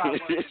 you know I wanted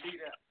to be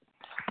there.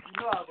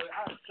 I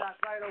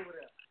shot right over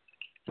there.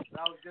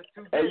 I was just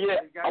too busy.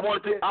 Hey, I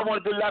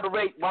wanted to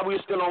elaborate while we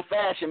were still on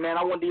fashion, man.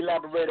 I wanted to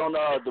elaborate on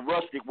the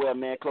Rustic Wear,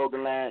 man,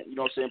 clothing line. You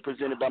know what I'm saying?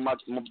 Presented by my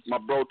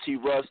bro T.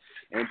 Russ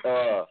and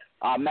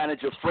our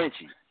manager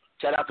Frenchie.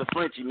 Shout out to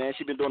Frenchie, man.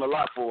 She been doing a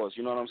lot for us.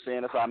 You know what I'm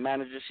saying? That's our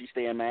manager. She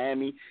stay in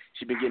Miami.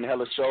 She been getting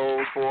hella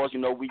shows for us. You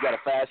know, we got a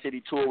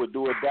 5-city tour with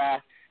Do or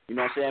Die. You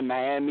know what I'm saying?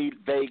 Miami,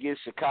 Vegas,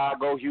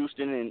 Chicago,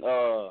 Houston, and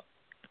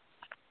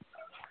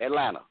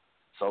Atlanta.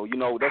 So, you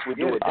know, that's what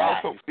Do or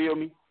Die. You feel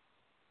me?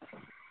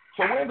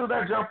 So when do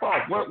that jump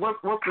off? What's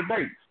the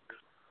date?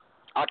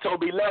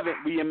 October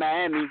 11th, we in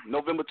Miami.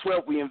 November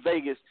 12th, we in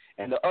Vegas.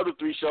 And the other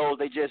 3 shows,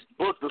 they just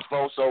booked us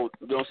for, so,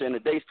 you know what I'm saying, the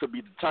dates could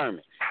be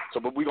determined. So,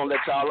 but we going to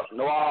let y'all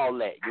know all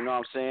that. You know what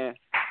I'm saying?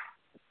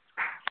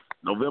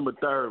 November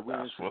 3rd, we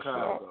in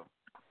Chicago.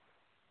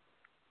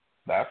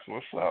 That's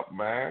what's up,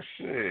 man.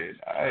 Shit.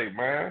 Hey,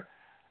 man.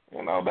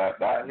 You know, that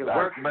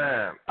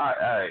man.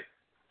 Hey,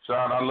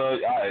 Sean, I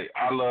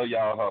love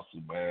y'all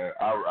hustle, man.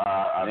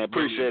 I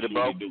appreciate it,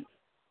 bro. Do.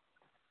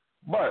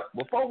 But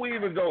before we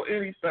even go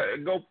any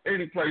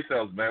place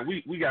else, man,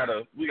 we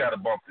gotta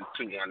bump this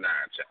 219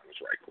 challenge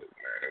right quick,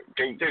 man.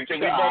 Can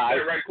we bump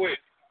that right quick?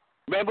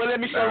 Man, but let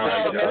me show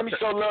love, man. Let me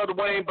show love to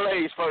Wayne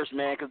Blaze first,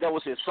 man, because that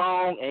was his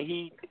song, and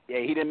he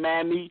didn't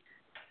mind me.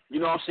 You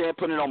know what I'm saying?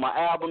 Putting it on my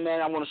album,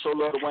 man. I want to show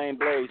love to Wayne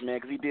Blaze, man,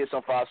 because he did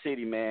something for our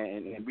city,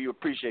 man, and we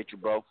appreciate you,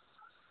 bro.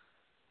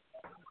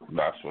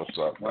 That's what's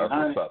up. That's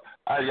what's up.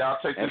 Hey, y'all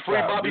take this. And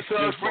free Bobby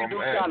Suggs, free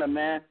Duke China,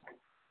 man.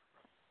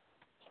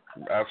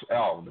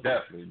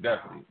 Definitely.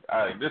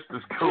 Hey, this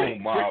is cool,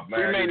 mob,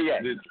 man.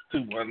 This is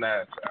 219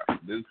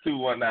 challenge. This is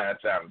 219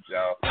 challenge,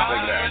 y'all. Check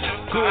it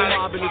out. Cool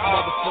mob in this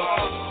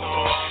motherfucker.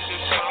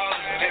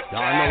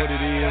 Y'all know what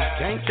it is.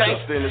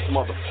 Gangsta in this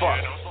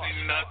motherfucker.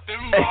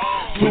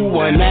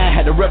 219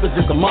 had to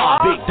represent the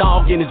mob. Big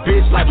dog in his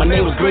bitch like my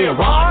name was Glenn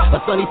Rock. A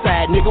sunny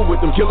side nigga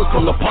with them killers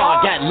from the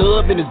park. Got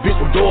love in his bitch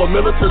from Dora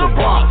Miller to the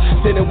bar.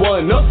 Sending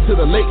one up to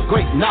the late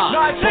great knob.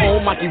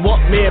 Home Mikey Walk,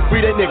 man,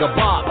 free that nigga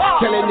Bob.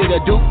 Tell that nigga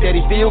Duke that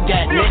he still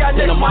got next.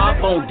 Send him off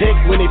on deck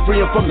when they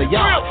free him from the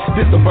yard.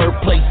 This the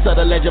birthplace of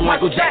the legend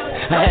Michael Jackson.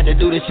 I had to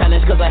do this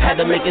challenge cause I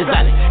had to make it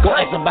valid. Go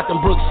ask about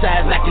them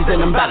Brookside lackeys and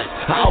them balance.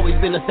 I always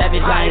been a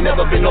savage, I ain't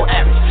never been no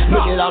average.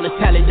 Look at all this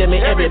talent, that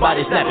made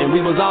everybody snapping. We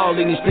was all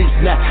in these streets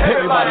now,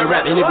 everybody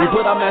rapping. If we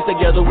put our minds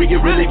together, we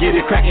can really get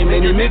it cracking.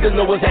 Many niggas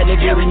know what's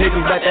happening, Gary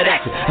niggas got that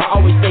action. I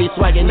always stay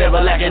swagging, never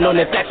lacking on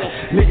that faction.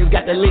 Niggas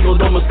got the lingo,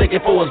 don't mistake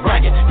it for us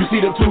bragging. You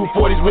see them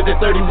 240s with the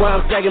 30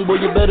 rounds sagging,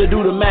 boy, you better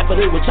do the math or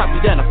they will chop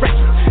you down a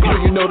fraction.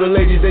 Sure you know the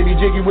ladies, they be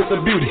jiggy with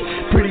the beauty.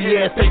 Pretty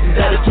ass faces,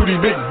 attitude,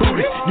 big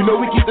booty. You know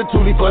we keep the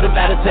toolie for the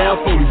out of town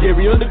foodies.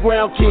 Gary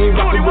Underground King,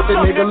 rockin' with the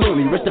nigga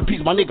Looney. Rest in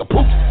peace, my nigga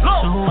Pooh.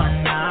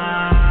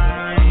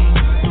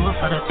 219, do it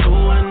for the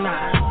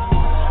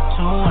 219.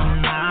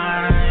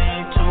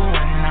 219,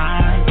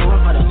 219, do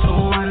it for the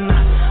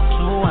 219.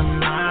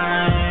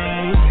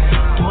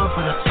 219, do it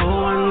for the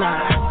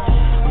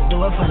 219.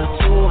 Do it for the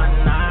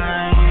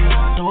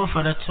 219. Do it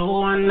for the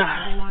 219.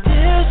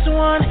 This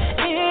one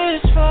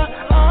is for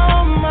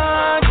all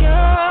my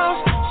girls.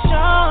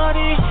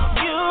 Shawty,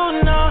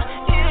 you know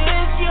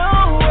it's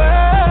your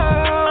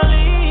world.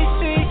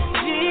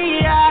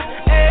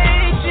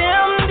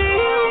 ECGIHMD,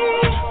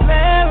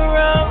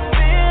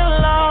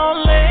 Maryville,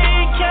 on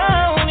Lake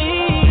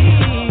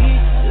County.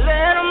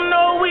 Let them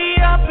know we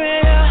up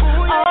here.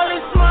 All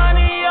this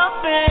money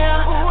up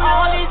here.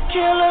 All these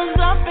killers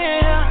up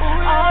here.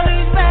 All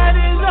these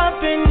baddies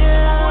up in here.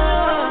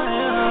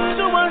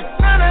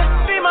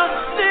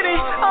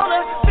 All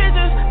the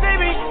bitches, they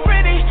be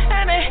pretty,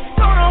 and they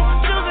don't know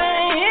choose any.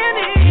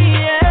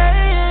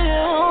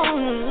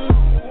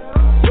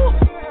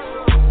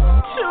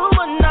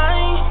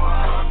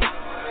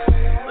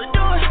 219, but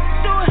do it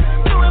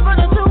for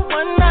the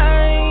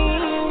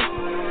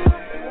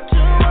 219.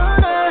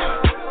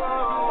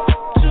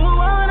 219,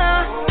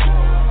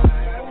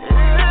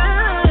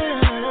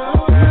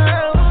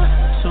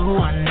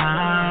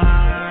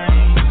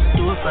 219,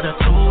 do it for the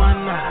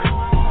 219.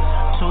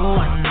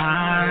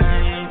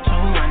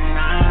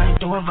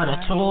 219. Do it for the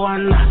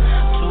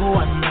 219,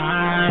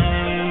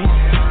 219.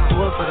 Do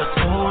it for the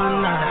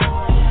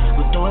 219.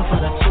 We do it for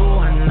the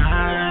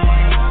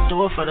 219.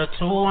 Do it for the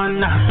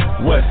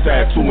 219.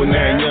 Westside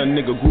 219, young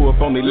nigga grew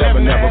up on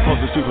 11, never across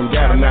the street from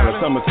Gavin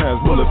Island. Summertime's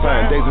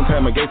boulevard, days and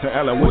time, Gates and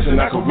Allen, wishing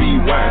I could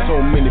rewind.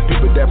 So many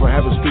people that will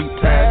have a street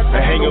ties,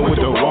 and hanging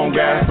with the wrong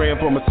guys, praying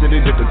for my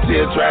city that the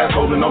tears dries,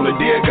 holding on the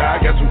dead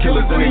guy. Got some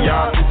killers in the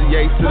yard,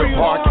 68 to the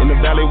park, in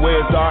the valley where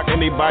it's dark, and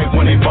they bite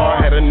when they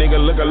bar. Had a nigga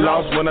looking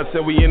lost when I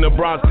said we in the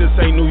Bronx, this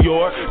ain't New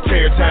York.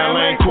 Tarrytown,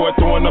 Lane Court,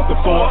 throwing up the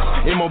forks.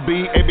 MOB,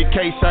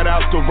 ABK, shout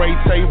out to Ray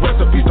Tay,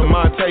 rest in peace to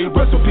Monte,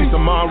 rest in peace to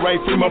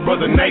Monray, free my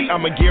brother Nate.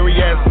 I'm a Gary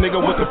ass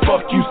nigga, what the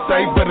fuck you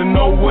say? Better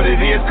know what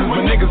it is, cause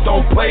when niggas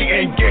don't play,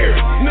 ain't Gary,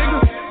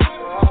 nigga.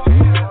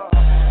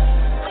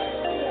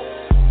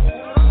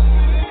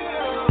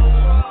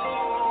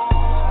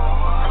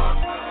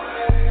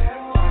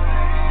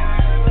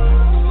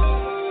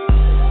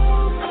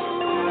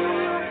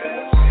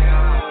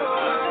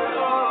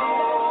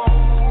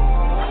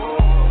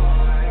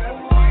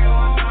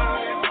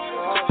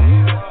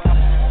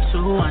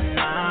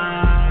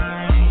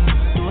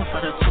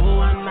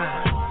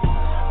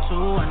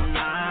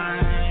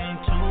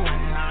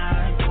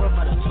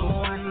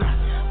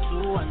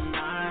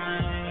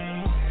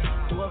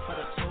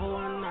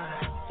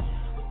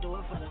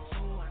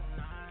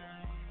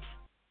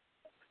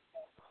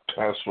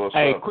 That's what's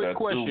hey, up. Quick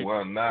question.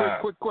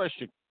 Quick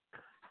question.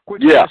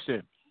 Yeah.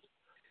 Question.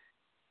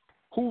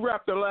 Who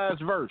rapped the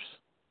last verse?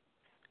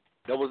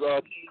 That was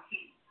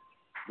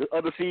the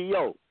other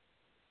CEO.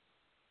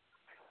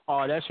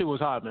 Oh, that shit was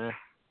hot, man.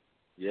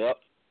 Yep.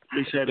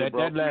 Appreciate it,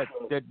 bro.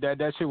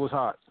 That shit was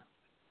hot.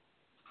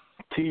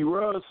 T.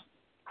 Russ.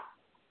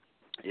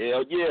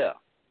 Hell yeah.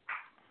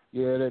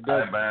 Yeah,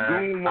 Hey,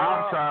 man,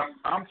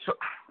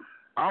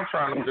 I'm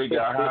trying to figure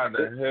out how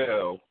the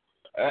hell.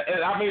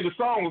 And I mean, the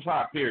song was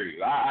hot.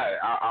 Period.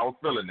 I was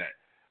feeling that.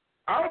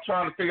 I'm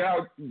trying to figure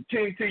out.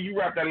 King T, you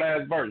rapped that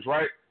last verse,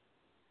 right?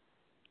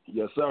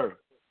 Yes, sir.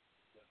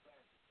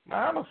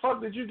 Now, how the fuck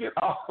did you get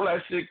all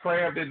that shit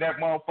crammed in that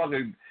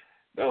motherfucking?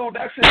 Dude,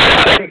 that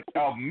shit took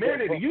a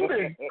minute. You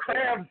didn't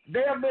cram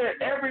damn near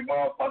every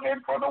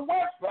motherfucker from the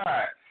west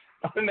side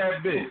on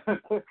that bitch.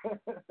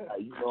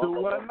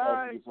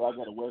 219. So I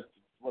got to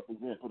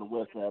represent for the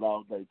west side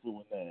all day.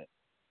 219.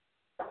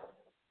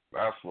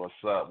 That's what's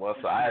up. What's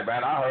up? Hey,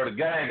 man, I heard a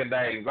gang of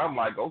names. I'm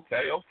like,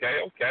 okay. I'm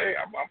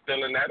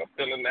feeling that.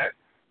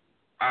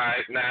 All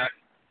right, now,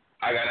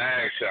 I got to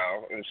ask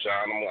y'all. And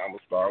Sean, I'm going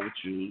to start with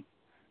you.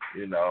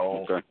 You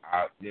know, okay.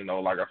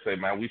 Like I said,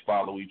 man, we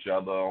follow each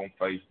other on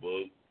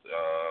Facebook,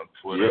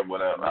 Twitter,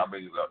 whatever. I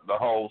mean, the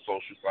whole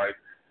social site.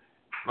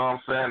 You know what I'm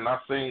saying?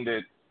 I've seen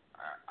that,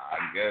 I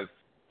guess,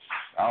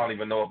 I don't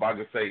even know if I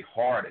could say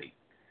heartache.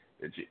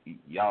 That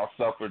y'all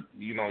suffered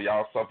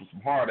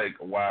some heartache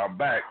a while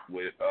back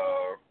with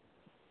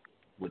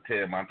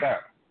Ted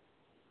Montana.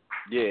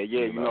 Yeah,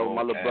 you know,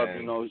 my little brother,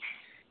 you know,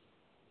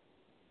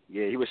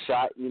 yeah, he was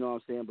shot, you know what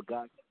I'm saying, but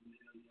God.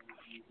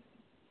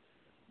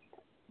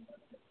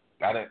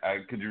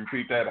 Could you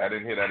repeat that? I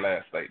didn't hear that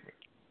last statement.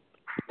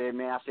 Yeah,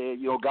 man, I said,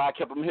 you know, God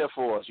kept him here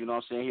for us, you know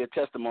what I'm saying? He a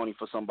testimony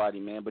for somebody,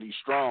 man, but he's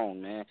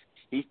strong, man.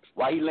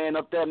 While he laying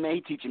up there, man,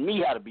 he teaching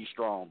me how to be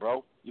strong,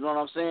 bro. You know what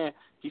I'm saying?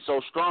 He's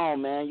so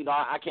strong, man. You know,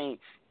 I can't.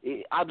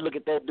 I'd look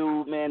at that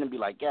dude, man, and be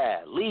like,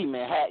 "God, Lee,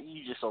 man,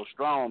 you just so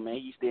strong, man.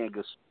 He's staying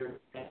good spirit,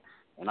 man.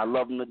 And I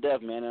love him to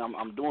death, man. And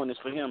I'm doing this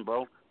for him,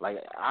 bro. Like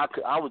I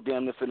was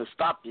damn near finna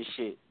stop this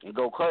shit and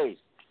go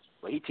crazy,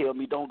 but he tell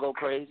me don't go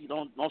crazy,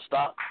 don't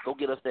stop, go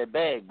get us that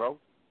bag, bro.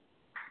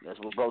 That's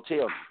what bro tell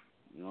me.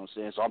 You know what I'm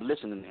saying? So I'm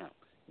listening to him.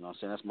 You know what I'm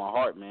saying? That's my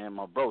heart, man.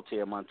 My bro,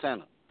 Terry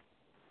Montana.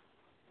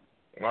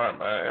 Right,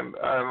 man.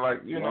 And like,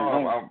 you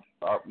know,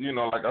 you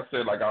know, like I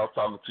said, like I was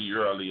talking to you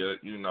earlier,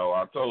 you know,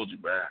 I told you,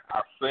 man,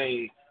 I've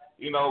seen,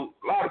 you know,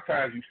 a lot of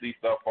times you see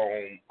stuff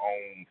on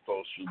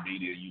social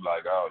media, you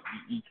like, oh,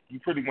 you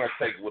pretty much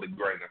take it with a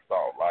grain of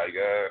salt, like,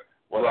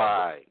 whatever.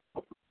 Right.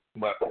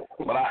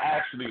 But I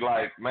actually,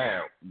 like,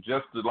 man,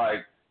 just to,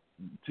 like,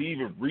 to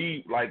even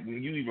read, like,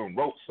 when you even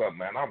wrote something,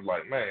 man, I was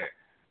like, man,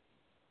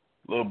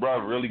 little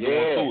brother really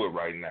going through it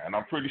right now, and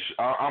I'm pretty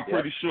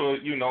sure,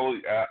 you know,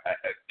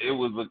 it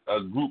was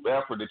a group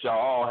effort that y'all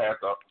all had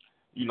to,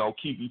 you know,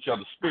 keep each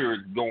other's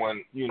spirits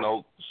going, you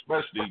know,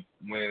 especially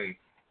when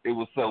it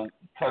was so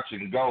touch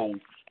and go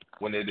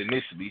when it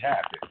initially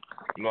happened.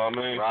 You know what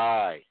I mean?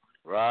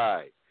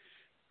 Right.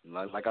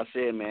 Like I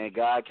said, man,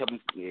 God kept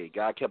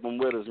him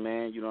with us,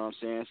 man. You know what I'm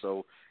saying?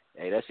 So,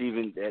 hey,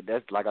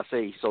 that's like I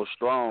say, he's so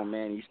strong,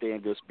 man. He stay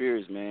in good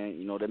spirits, man.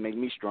 You know, that make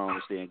me strong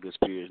to stay in good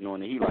spirits,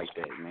 knowing that he like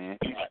that, man.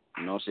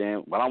 You know what I'm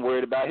saying? While I'm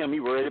worried about him, he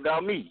worried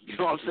about me. You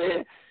know what I'm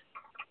saying?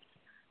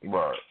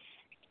 Right.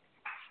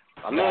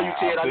 I know you,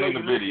 Ted. I know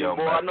you video,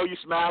 boy. man. I know you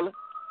smiling.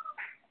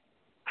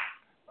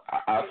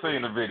 I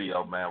seen the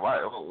video, man. Why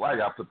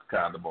y'all put the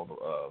condom on the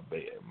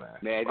bed, man?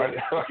 Man,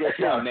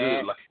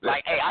 man.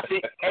 Like, hey, I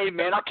said, hey,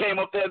 man, I came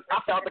up there, I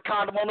found the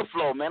condom on the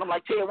floor, man. I'm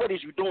like, Ted, what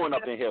is you doing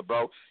up in here,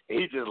 bro? And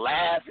he just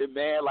laughing,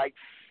 man. Like,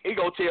 he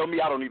gonna tell me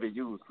I don't even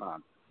use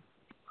condoms.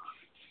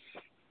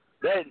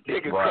 That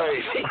nigga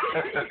crazy.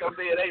 He gonna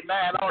say, hey,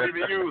 man, I don't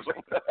even use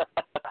them.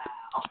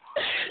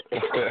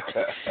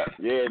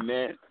 Yeah,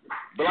 man.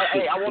 But like,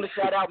 hey, I want to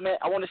shout out, man.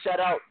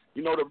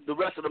 You know, the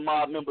rest of the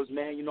mob members,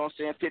 man. You know what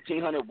I'm saying?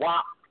 1500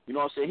 WAP. You know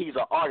what I'm saying? He's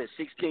an artist,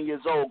 16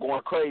 years old,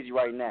 going crazy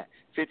right now.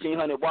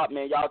 1500 WAP,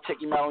 man. Y'all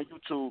check him out on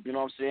YouTube. You know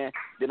what I'm saying?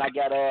 Then I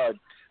got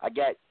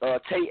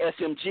Tay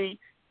SMG.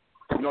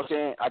 You know what I'm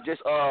saying? I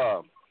just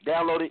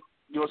downloaded.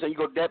 You know what I'm saying? You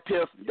go to that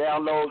piff,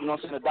 download. You know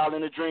what I'm saying? $1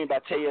 in a Dream by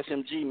Tay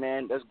SMG,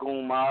 man. That's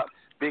Goon Mob.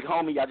 Big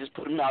homie, I just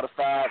put him out of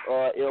 5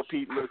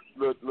 LP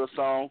little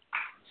song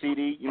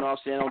CD. You know what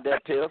I'm saying? On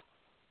that piff.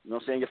 You know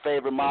what I'm saying? Your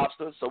favorite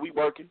mobster. So we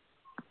working.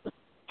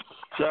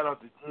 Shout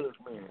out to Judge,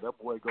 man. That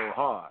boy go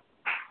hard.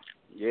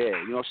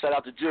 Yeah, you know, shout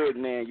out to Judge,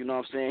 man. You know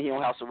what I'm saying? He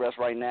on house arrest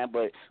right now,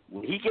 but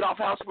when he get off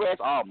house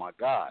arrest, oh, my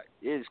God.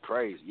 It is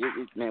crazy.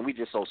 Man, we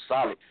just so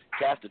solid.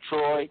 Castor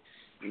Troy,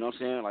 you know what I'm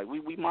saying? Like,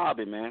 we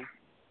mobbing, man.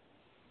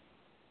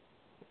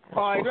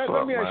 All right,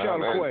 let me ask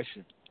y'all a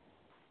question.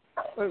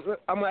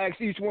 I'm going to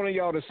ask each one of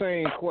y'all the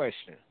same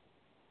question.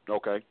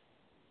 Okay.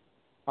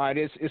 All right,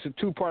 it's a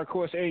two-part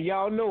question, and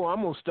y'all know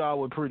I'm going to start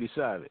with Pretty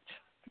Savage.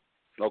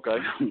 Okay.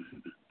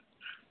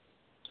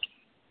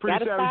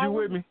 Pretty Savage, you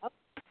with me?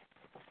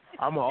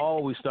 I'm going to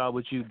always start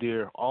with you,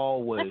 dear.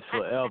 Always,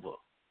 forever.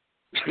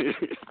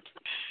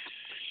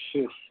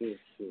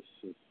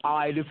 All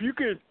right, if you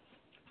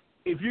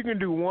can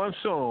do one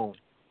song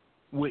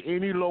with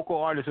any local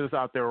artist that's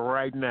out there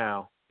right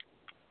now,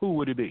 who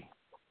would it be?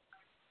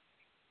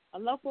 A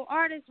local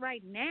artist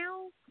right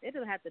now?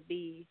 It'll have to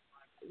be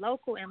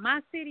local in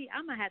my city.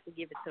 I'm going to have to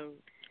give it to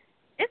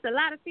It's a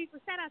lot of people.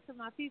 Shout out to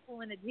my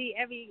people in the G,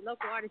 every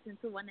local artist in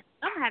 219.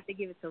 I'm going to have to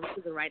give it to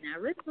Rizzle right now.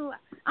 Rizzle,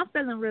 I'm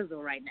feeling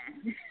Rizzle right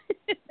now.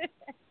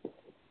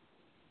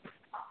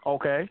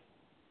 Okay.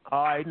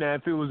 All right, now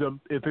if it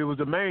was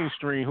a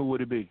mainstream, who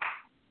would it be?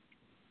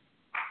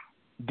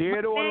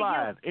 Dead or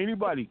alive?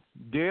 Anybody,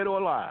 dead or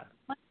alive?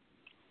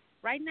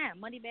 Right now,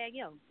 Moneybag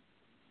Yo.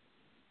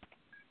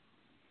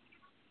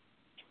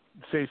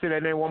 Say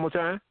that name one more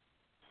time.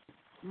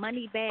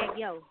 Moneybag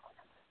Yo.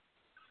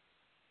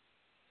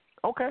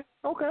 Okay.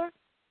 Yeah,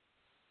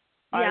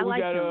 right, I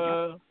like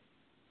him.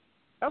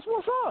 That's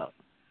what's up.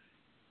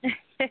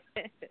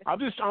 I'm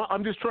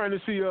just trying to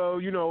see,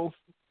 you know,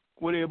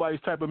 what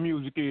everybody's type of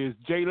music is.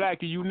 Jay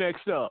Lackey, you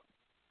next up.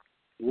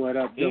 What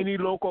up, Joe?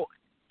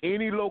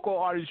 Any local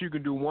artist you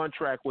can do one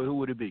track with, who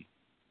would it be?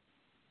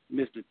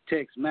 Mr.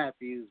 Tex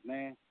Matthews,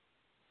 man.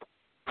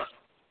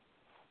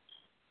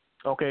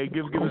 Okay,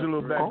 give us a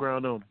little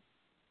background on him.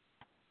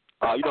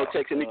 You know,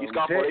 Tex and Nicky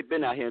Scarfo, they've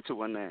been out here in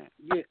 219.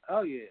 Yeah.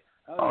 Oh yeah.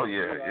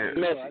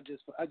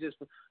 I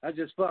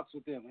just fucks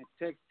with them. And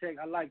Tex,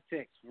 I like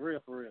Tex for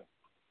real.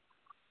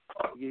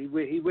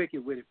 Yeah, he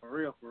wicked with it for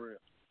real.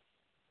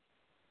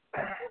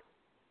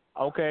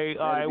 Okay,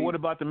 all right. What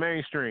about the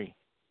mainstream?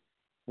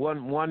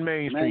 One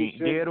mainstream,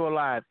 dead or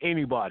alive,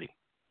 anybody.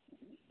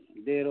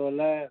 Dead or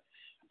alive.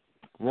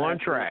 One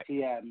track.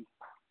 I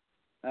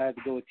have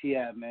to go with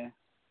T.I., man.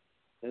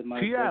 That's my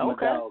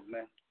okay. dog,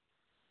 man.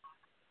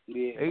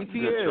 Yeah.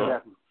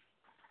 ATL.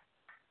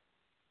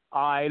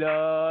 All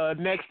right,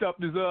 next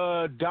up is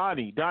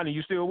Donnie. Donnie,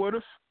 you still with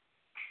us?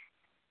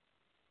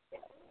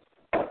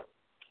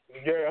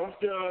 Yeah, I'm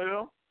still here.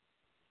 All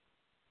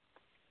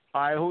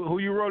right, who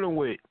you rolling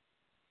with?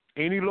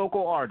 Any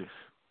local artist?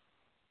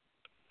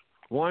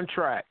 One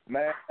track.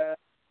 Man,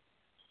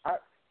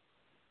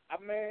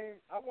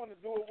 I want to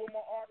do it with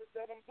my artist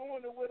that I'm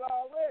doing it with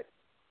already.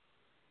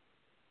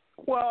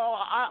 Well,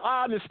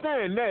 I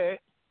understand that.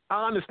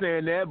 I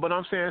understand that, but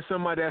I'm saying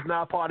somebody that's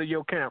not part of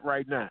your camp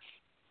right now.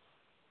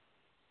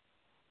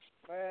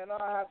 Man,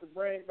 I have to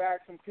bring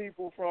back some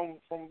people from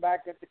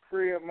back at the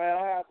crib, man.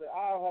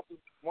 I'll have to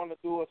want to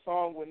do a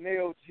song with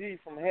Neil G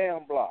from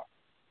Ham Block.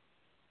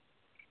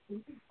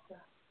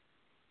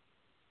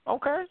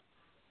 Okay.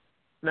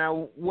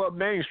 Now, what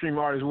mainstream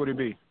artist would it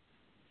be?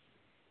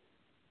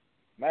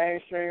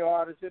 Mainstream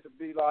artist, it would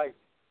be like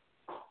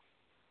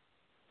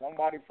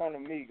somebody from the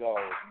Migos,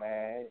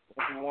 man.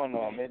 Every one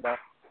of them, it don't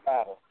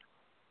matter.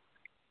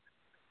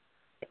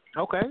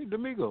 Okay, the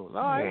Migos.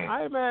 All right,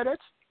 I ain't mad at you.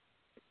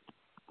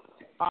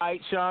 All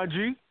right, Sean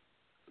G.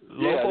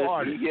 Local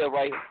artist. Yeah,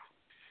 right.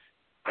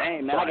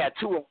 Dang, man, I got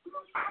two of them.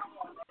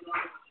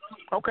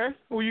 Okay,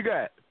 who you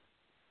got?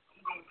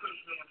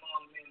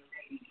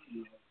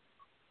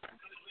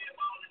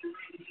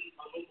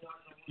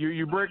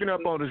 You breaking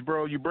up on us,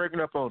 bro. You breaking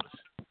up on us.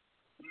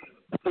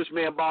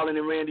 Pushman Ballin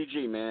and Randy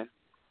G, man.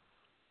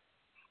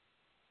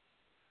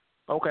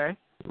 Okay.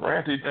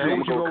 Randy G. Who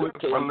you go with?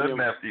 My little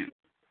nephew.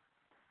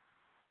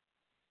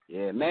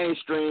 Yeah,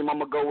 mainstream, I'm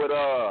going to go with,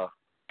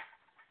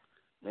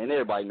 man,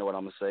 everybody know what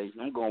I'm going to say.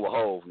 I'm going with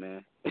Hove,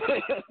 man.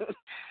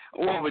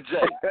 I'm going with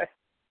Jay.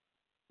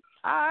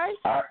 All right.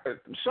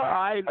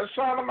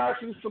 Sean, I'm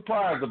actually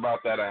surprised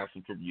about that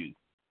answer from you.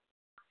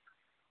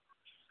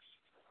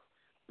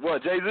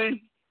 What,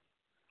 Jay-Z?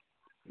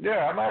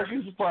 Yeah, I'm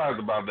actually surprised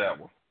about that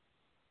one.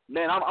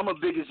 Man, I'm a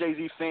biggest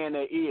Jay-Z fan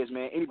there is,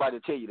 man. Anybody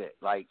tell you that.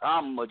 Like,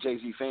 I'm a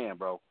Jay-Z fan,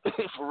 bro.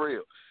 For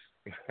real.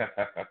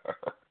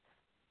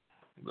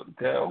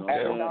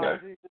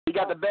 Okay. He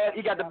got the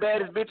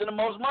baddest bitch and the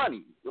most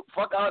money.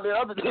 Fuck all the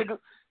other niggas.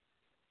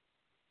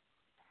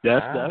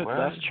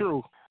 That's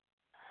true.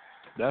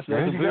 That's a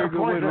very good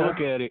way to look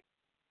at it.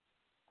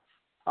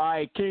 All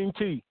right, King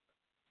T.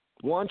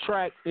 One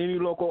track, any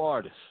local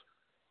artist.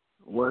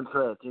 One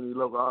track, any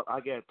local.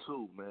 I got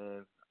two,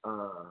 man.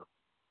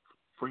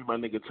 Free my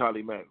nigga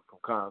Charlie Mack from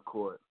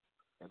Concord,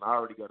 and I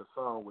already got a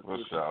song with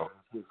his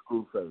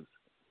Screwface.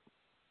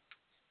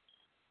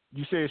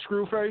 You said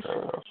Screwface?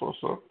 That's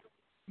what's up.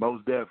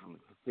 Most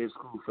definitely, his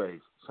Screwface.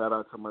 Shout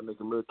out to my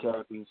nigga Lil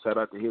Cappy. Shout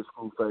out to his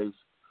Screwface.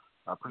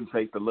 I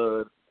appreciate the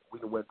love. We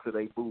done went to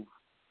their booth,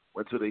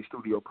 went to their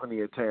studio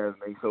plenty of times,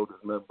 and they showed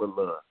us nothing but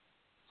love.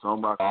 So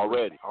I'm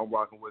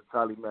rocking with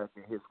Charlie Mack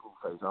and his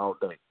Screwface all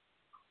day.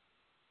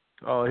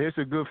 Oh, here's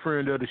a good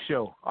friend of the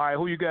show. All right,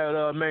 who you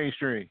got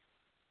mainstream?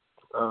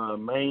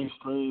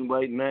 Mainstream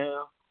right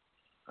now,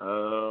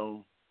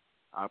 I'll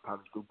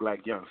probably do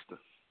Black Youngster.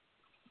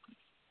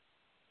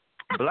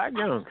 Black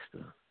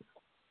Youngster.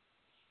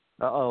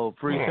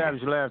 Free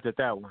Savage laughed at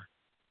that one.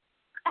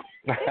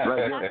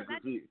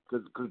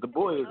 Because the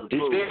boy is a He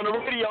stay on the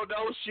radio,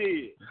 though,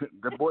 shit.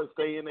 The boy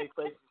stay in their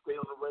face, he stay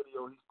on the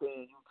radio, he stay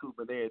on YouTube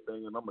and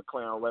everything, and I'm a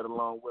clown right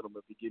along with him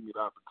if he give me the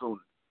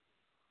opportunity.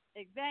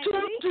 Exactly.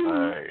 All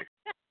right.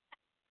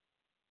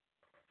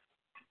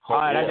 All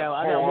right, I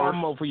got one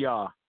more for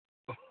y'all.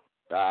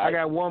 Right. I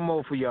got one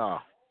more for y'all.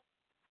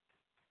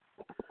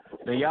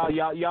 Now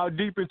y'all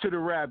deep into the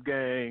rap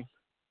game.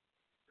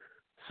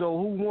 So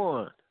who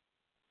won?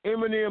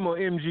 Eminem or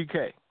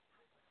MGK?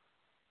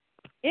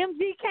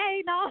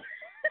 MGK, no.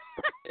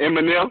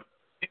 Eminem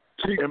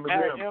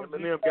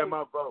got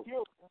my vote.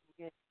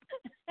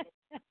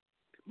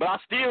 But I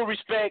still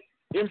respect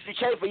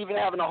MGK for even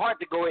having the heart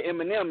to go with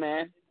Eminem,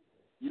 man.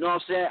 You know what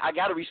I'm saying? I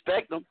gotta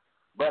respect him,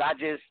 but I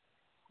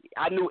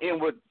knew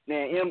M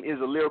is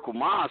a lyrical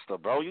monster,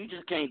 bro. You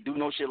just can't do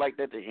no shit like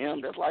that to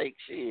him. That's like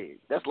shit.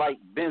 That's like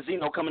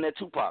Benzino coming at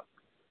Tupac.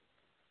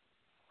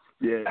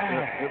 Yeah,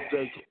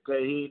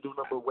 MJK, he ain't do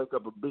nothing but wake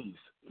up a beast.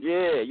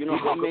 Yeah, you know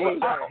what I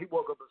mean? He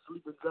woke up a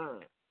sleeping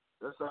giant.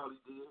 That's all he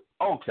did.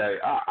 Okay,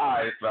 all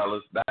right,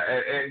 fellas.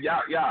 And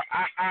y'all,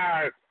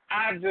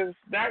 I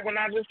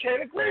just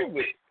can't agree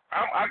with.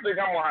 I think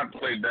I'm gonna have to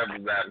play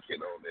devil's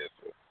advocate on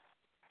this.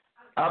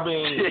 I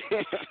mean,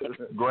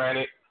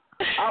 granted,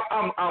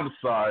 I'm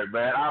sorry,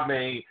 man. I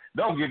mean,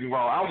 don't get me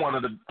wrong.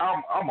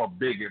 I'm a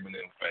big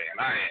Eminem fan.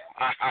 I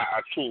am.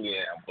 I truly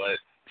am. But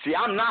see,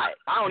 I'm not.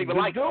 I don't even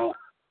like him.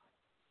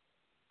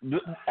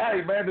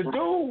 Hey, man, the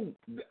dude.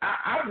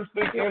 I just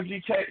think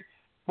MGK,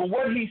 for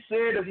what he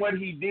said and what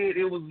he did,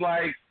 it was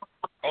like,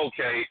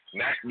 okay,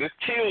 now this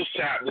kill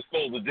shot was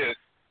supposed to just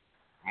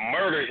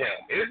murder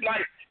him. It's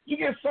like you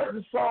get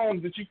certain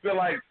songs that you feel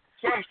like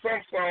some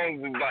songs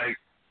is like,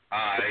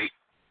 all right,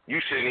 you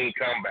shouldn't even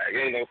come back.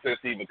 Ain't no sense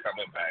even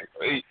coming back.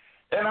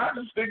 And I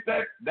just think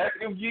that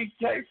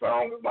MGK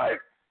song was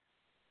like,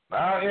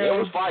 it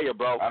was fire,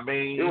 bro. I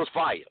mean, it was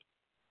fire.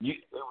 It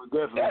was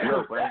definitely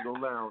dope. I ain't gonna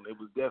lie on it. It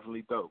was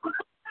definitely dope.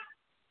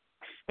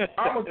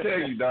 I'm gonna tell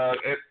you, dog,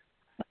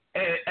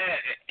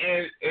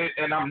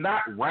 and I'm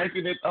not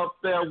ranking it up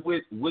there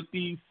with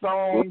these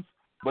songs,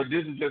 but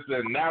this is just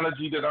an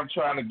analogy that I'm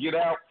trying to get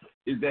out.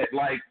 Is that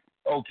like,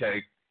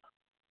 okay,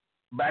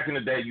 back in the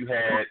day you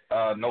had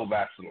no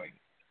Vaseline.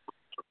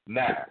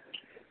 Now,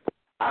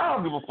 I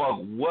don't give a fuck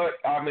what.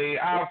 I mean,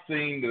 I've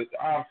seen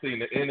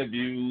the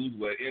interviews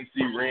with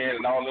MC Ren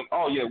and all them.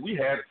 Oh yeah, we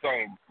had a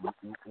song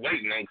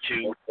waiting on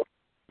Q.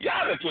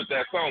 Y'all done put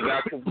that song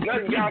out because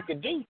nothing y'all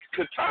could do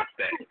could top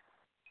that.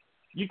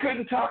 You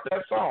couldn't top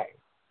that song.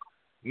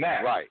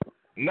 Now, right.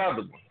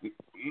 Another one.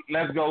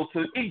 Let's go to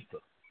Ether.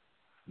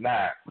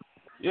 Now,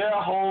 yeah,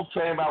 Hov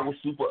came out was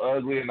super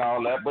ugly and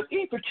all that, but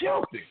Ether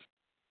killed him.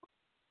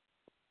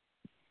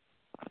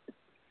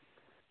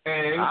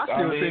 And I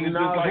still think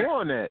Nas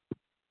won that.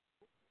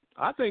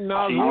 I think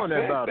Nas won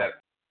that battle.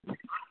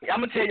 I'm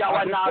going to tell y'all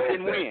why Nas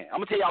didn't win. Let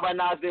me tell y'all why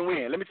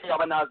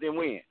Nas didn't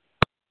win.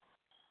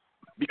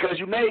 Because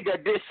you made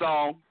that diss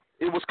song,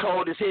 it was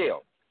cold as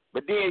hell.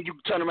 But then you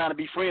turn around and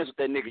be friends with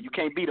that nigga. You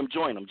can't beat him,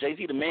 join him.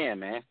 Jay-Z the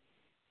man.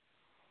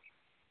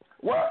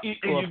 Well,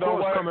 of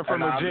course, coming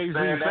from a Jay-Z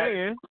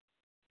fan.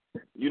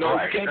 You know,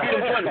 you can't beat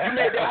him, join him. You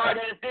made that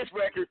hard-ass diss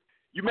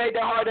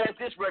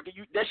record.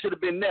 That should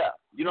have been there.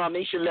 You know what I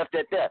mean? You should have left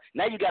that there.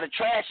 Now you got to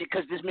trash it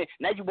because this man,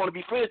 now you want to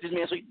be friends with this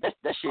man. So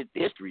that shit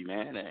history,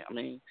 man. I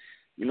mean,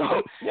 you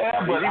know.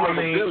 Yeah, but I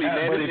mean, Billy,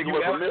 man. But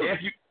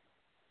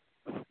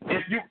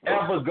if you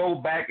ever go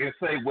back and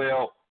say,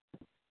 well,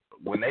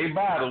 when they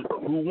battled,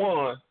 who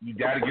won, you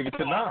got to give it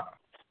to Nas.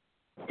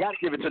 You got to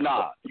give it to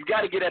Nas. You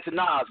got to get that to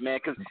Nas, man,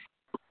 because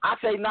I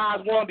say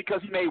Nas won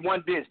because he made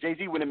one diss.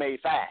 Jay-Z would have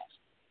made 5.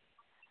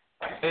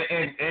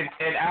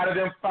 And out of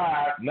them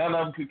 5, none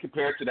of them could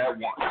compare to that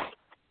one.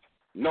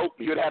 Nope,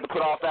 you'd have to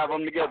put all 5 of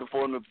them together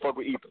for him to fuck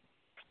with Ether.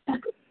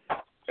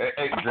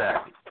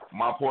 Exactly.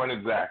 My point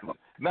exactly.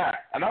 Now,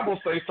 and I'm going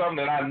to say something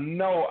that I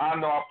know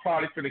I'm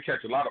probably going to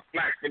catch a lot of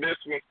flack for this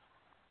one,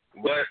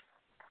 but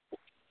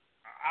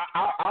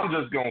I'm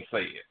just going to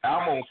say it.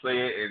 I'm going to say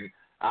it, and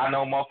I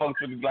know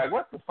motherfuckers will be like,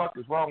 what the fuck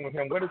is wrong with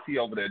him? What is he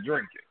over there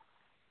drinking?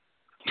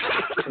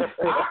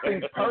 I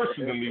think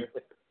personally,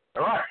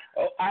 all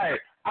right,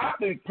 I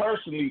think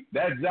personally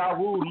that Ja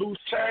Rule Loose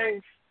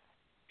Change,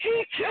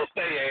 he killed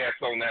their ass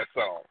on that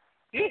song.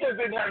 He just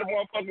didn't have the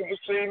motherfucking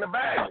machine to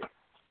bag it.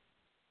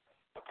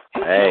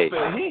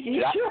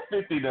 He killed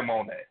 50 of them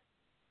on that.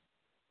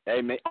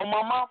 Hey, man, on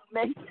my mom,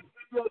 man, he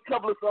killed a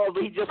couple of songs,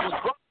 but he just was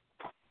broke.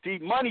 See,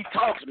 money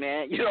talks,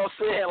 man. You know what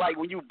I'm saying? Like,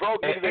 when you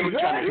broke, niggas ain't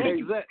trying to hear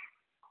you.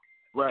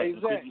 Right.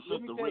 Exactly.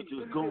 He's the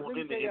richest goon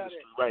in the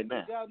industry right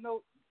now.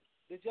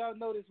 Did y'all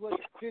notice what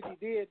 50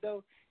 did,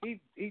 though? He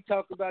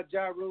talked about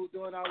Ja Rule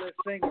doing all that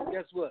singing.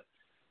 Guess what?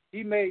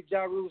 He made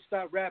Ja Rule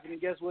stop rapping,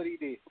 and guess what he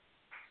did?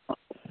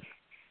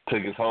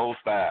 Took his whole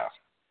style.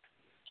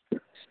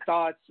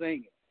 Start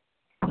singing.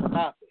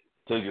 Stop it.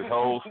 Took his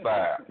whole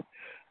style.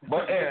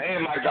 But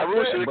and like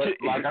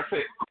I said,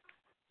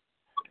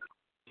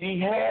 he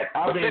had.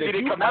 But 50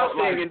 didn't come out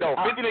singing though.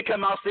 50 didn't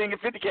come out singing.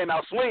 50 came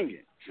out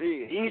swinging.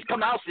 See, he's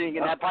come out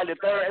singing. That probably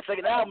the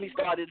second album he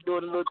started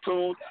doing a little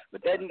tunes.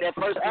 But that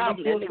first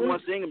album, that nigga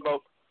wasn't singing,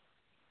 bro.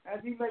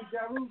 After he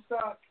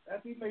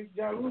made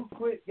Ja Rule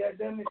quit,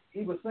 goddammit,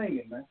 he was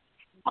singing, man.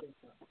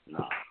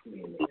 Nah.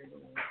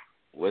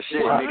 Well,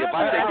 shit, nigga. If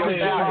I take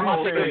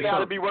your style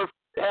to be worth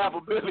half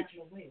a billion.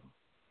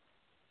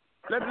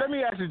 Let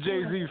me ask the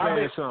Jay-Z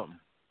fan something.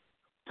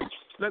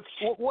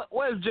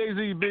 What is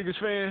Jay-Z's biggest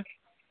fan?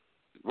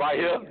 Right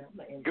here.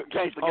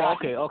 Gangsta guy.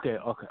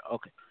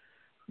 Okay.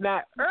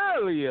 Now,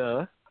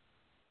 earlier,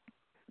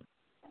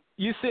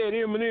 you said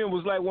Eminem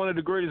was like one of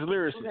the greatest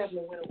lyricists.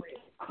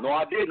 No,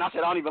 I didn't. I said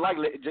I don't even like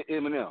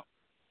Eminem.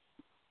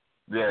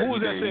 Yeah, who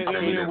was that saying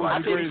Eminem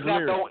was the greatest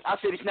lyricist? I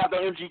said he snapped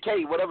on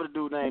MGK, whatever the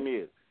dude's name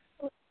is.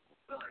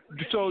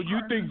 So you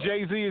think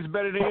Jay-Z is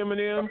better than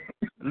Eminem,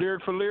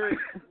 lyric for lyric?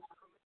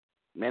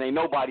 Man, ain't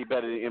nobody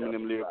better than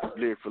Eminem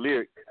lyric for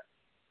lyric.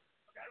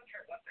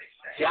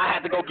 See, I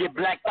had to go get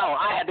Black Thought.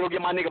 I had to go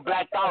get my nigga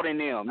Black Thought in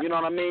them. You know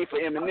what I mean? For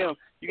Eminem,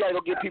 you gotta go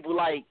get people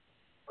like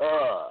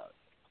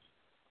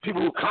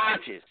people who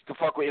conscious to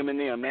fuck with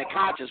Eminem, man.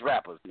 Conscious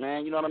rappers,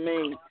 man. You know what I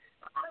mean?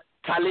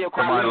 Talib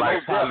Kweli,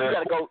 like Talib, you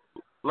gotta go.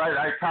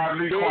 Like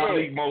Talib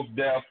Kweli, Mos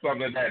Def,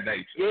 something of that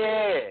nature.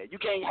 Yeah, you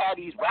can't have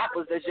these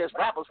rappers that's just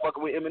rappers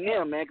fucking with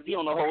Eminem, man, because he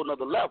on a whole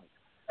nother level.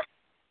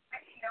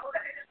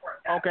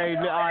 Okay,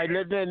 all right.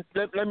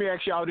 Let me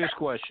ask y'all this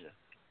question.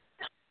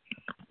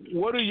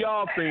 What do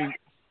y'all think,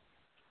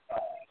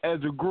 as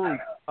a group,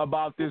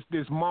 about this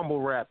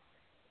mumble rap?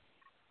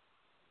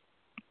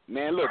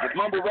 Man, look, if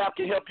mumble rap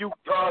can help you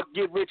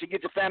get rich and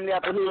get your family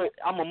out the hood,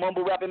 I'm a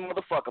mumble rapping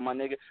motherfucker, my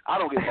nigga. I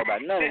don't give a fuck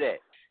about none of that.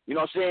 You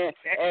know what I'm saying?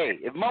 Hey,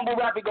 if mumble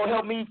rapping gonna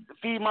help me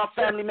feed my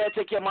family, man,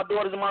 take care of my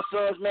daughters and my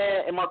sons,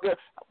 man, and my girl,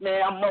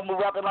 man, I'm mumble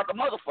rapping like a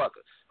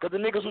motherfucker. Because the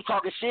niggas who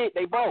talking shit,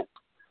 they broke.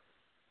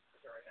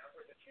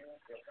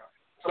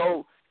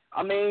 So,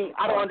 I mean,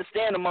 I don't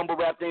understand the mumble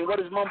rap thing. What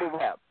is mumble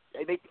rap?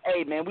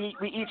 Hey, man, we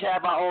each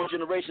have our own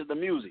generation of the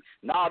music.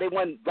 Nah, they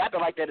wasn't rapping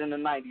like that in the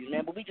 90s,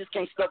 man, but we just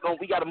can't stuck on,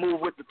 we got to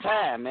move with the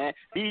time, man.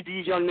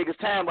 These young niggas'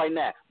 time right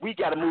now. We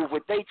got to move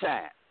with their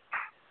time.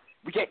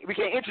 We can't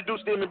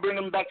introduce them and bring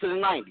them back to the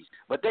 90s,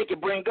 but they can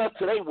bring us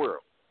to their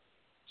world.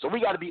 So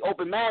we got to be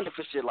open-minded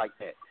for shit like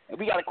that. And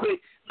we got to quit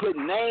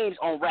putting names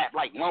on rap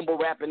like mumble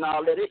rap and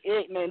all that.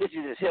 Man, this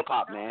is just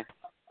hip-hop, man.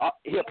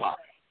 Hip-hop.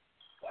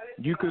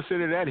 You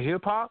consider that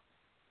hip-hop?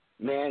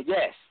 Man,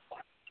 yes.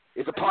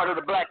 It's a part of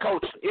the black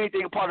culture.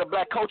 Anything a part of the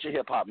black culture,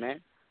 hip-hop,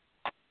 man.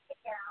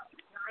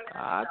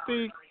 I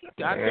think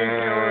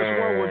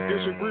KRS-One would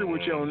disagree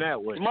with you on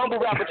that one. Mumble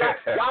rapper,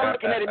 y'all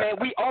looking at it, man.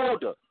 We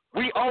older.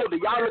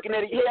 Y'all looking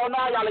at it. Hell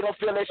no, y'all ain't gonna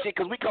feel that shit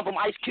because we come from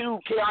Ice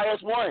Cube,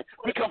 KRS-One.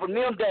 We come from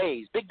them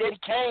days. Big Daddy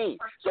Kane.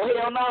 So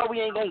hell no,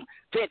 we ain't gonna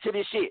fit to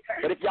this shit.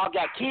 But if y'all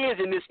got kids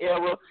in this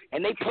era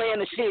and they playing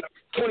the shit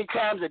 20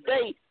 times a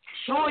day,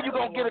 sure you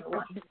gonna get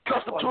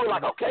accustomed to it.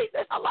 Like, okay,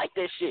 I like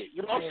that shit.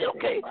 You know what I'm saying?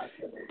 Okay,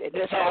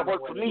 that's how it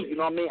worked for me. You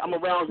know what I mean? I'm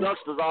around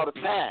youngsters all the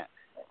time.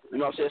 You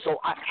know what I'm saying? So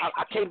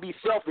I can't be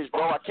selfish,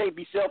 bro. I can't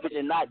be selfish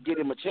and not give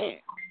him a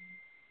chance.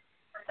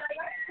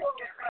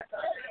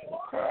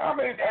 I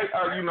mean,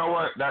 you know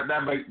what? That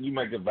you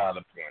make a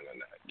valid point on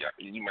that. Yeah,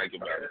 you make a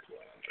valid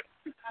point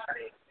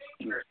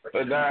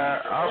on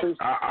that.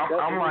 But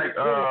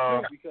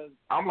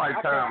I'm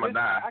like Tom and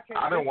I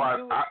didn't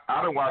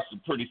watch the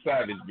Pretty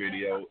Savage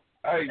video.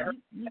 Hey,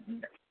 you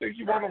think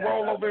you want to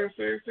roll over there in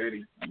Sin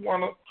City? You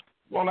want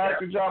to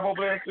act a job over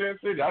there in Sin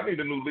City? I need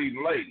a new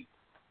leading lady.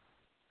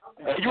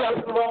 You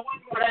have to roll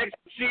for the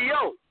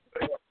CEO.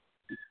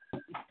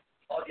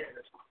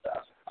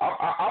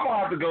 I'm gonna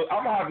have to go.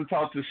 I'm gonna have to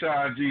talk to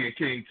Sean G and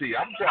King T.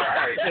 I'm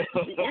sorry.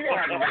 We gonna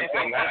have to make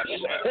something happen.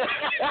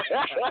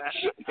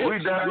 We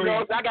definitely. You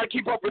know, I gotta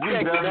keep up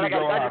protected.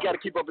 I just gotta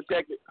keep up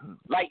protected.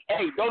 Like,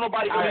 hey, don't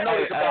nobody really know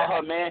this about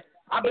her, man.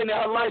 I've been in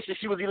her life since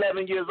she was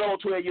 11 years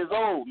old, 12 years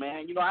old,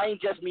 man. You know, I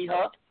ain't just meet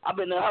her. I've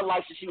been in her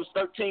life since she was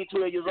 13,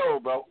 12 years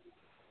old, bro.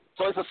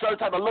 So it's a certain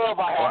type of love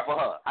I have for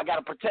her. I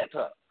gotta protect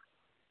her.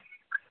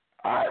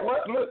 All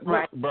right, look,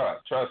 bro.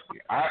 Trust me,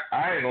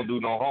 I ain't gonna do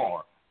no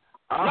harm.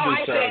 I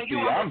ain't saying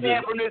you. I'm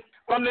saying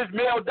from this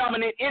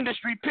male-dominant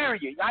industry,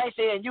 period. I ain't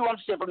saying you. I'm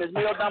just saying from this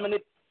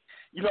male-dominant,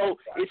 you know,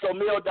 it's a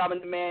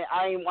male-dominant, man.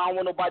 I don't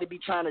want nobody to be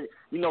trying to,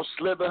 you know,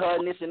 slither her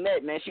and this and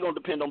that, man. She going to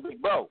depend on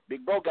Big Bro.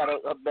 Big Bro got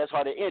her best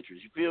heart of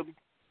interest. You feel me?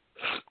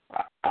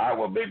 All right,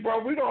 well, Big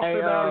Bro, we're going to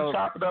sit down and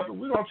chop it up, and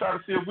we're going to try to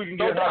see if we can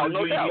get her to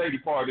lead lady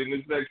part in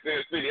this next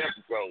Sin City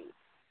episode.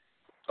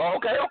 Oh,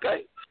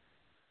 okay.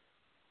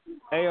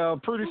 Hey,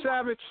 Pretty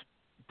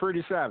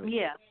Savage?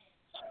 Yeah.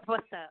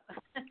 What's up?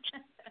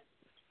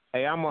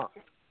 Hey, I'm a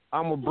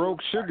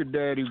broke sugar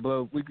daddy,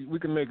 but we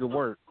can make it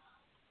work.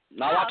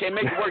 No, I can't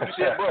make it work. You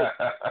said broke.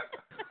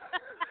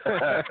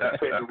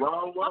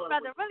 My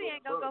brother really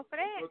ain't gonna go for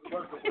that.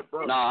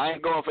 No, I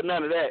ain't going for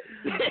none of that.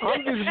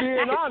 I'm just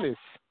being honest.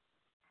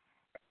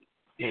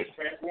 He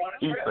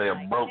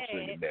said broke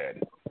sugar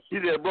daddy. He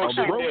said broke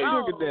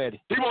sugar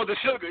daddy. He wants the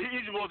sugar. He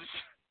just wants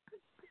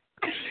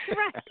the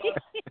sugar.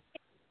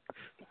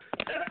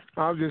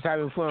 I'm just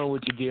having fun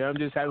with you, dear. I'm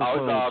just having fun.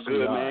 It's all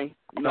good, man.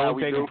 You know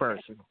don't take it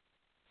personal.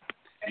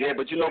 Yeah,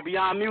 but you know,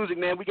 beyond music,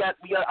 man,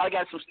 I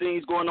got some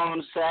things going on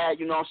the side.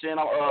 You know what I'm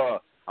saying?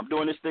 I'm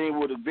doing this thing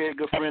with a very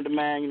good friend of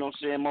mine. You know what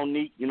I'm saying,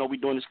 Monique. You know, we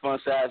doing this Fun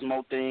Size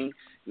Mo thing.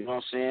 You know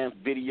what I'm saying?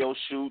 Video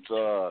shoots,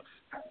 you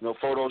know,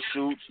 photo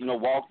shoots. You know,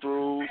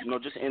 walkthroughs. You know,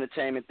 just an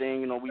entertainment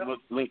thing. You know, we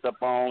linked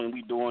up on and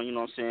we doing. You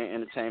know what I'm saying?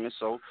 Entertainment.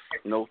 So,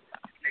 you know.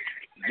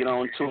 Get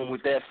on tune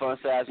with that Fun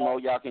Size Mo.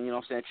 Y'all can, you know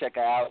what I'm saying, check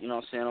her out, you know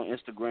what I'm saying, on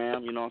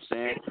Instagram, you know what I'm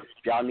saying.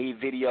 If y'all need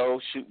video,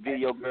 shoot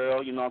video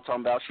girl, you know what I'm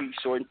talking about, shoot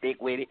short and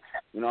thick with it.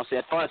 You know what I'm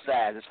saying? Fun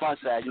size. It's fun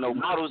size. You know,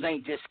 models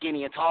ain't just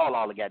skinny and tall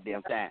all the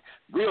goddamn time.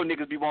 Real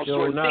niggas be wanting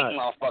short and thick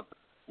motherfuckers.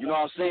 You know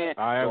what I'm saying?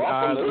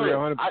 I'm from the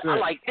hood. I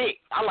like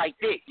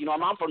thick. You know,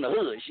 I'm from the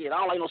hood. Shit, I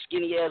don't like no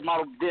skinny ass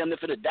model damn near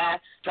finna die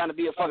trying to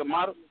be a fucking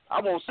model.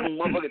 I want some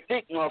motherfucking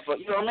thick motherfucker.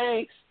 You know what I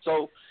mean?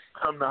 So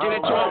get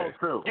into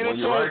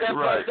that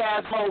Fun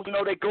Size Mo. You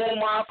know, they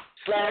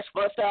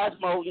Goomop/Fun Size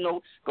Mo. You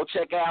know, go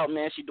check her out,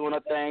 man. She doing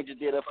her thing. Just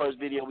did her first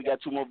video. We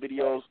got 2 more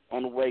videos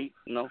on the way.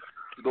 You know,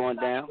 it's going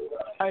down.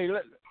 Hey,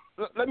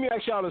 let me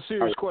ask y'all a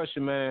serious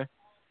question, man.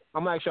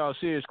 I'm gonna ask y'all a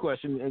serious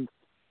question, and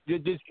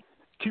just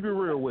keep it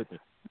real with me.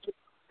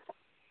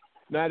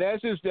 Now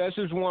that's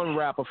just one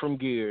rapper from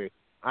Gary.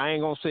 I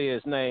ain't gonna say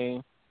his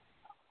name,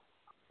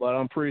 but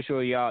I'm pretty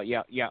sure y'all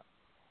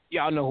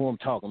know who I'm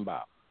talking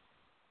about.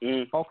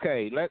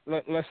 Okay,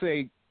 let's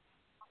say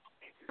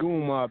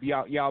Goom Up,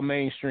 y'all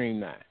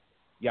mainstream now.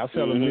 Y'all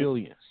selling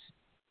millions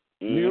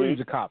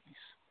of copies.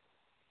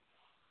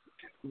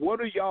 What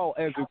are y'all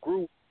as a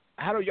group?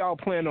 How do y'all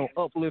plan on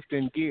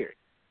uplifting Gary?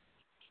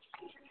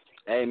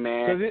 Hey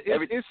man,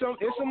 because it's some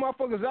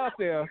motherfuckers out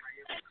there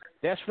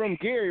that's from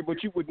Gary,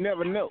 but you would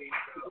never know.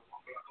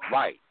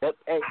 Right.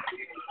 Hey.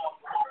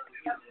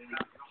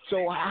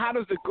 So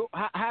how's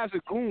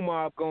the Goom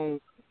Mob gonna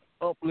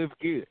uplift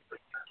Gary?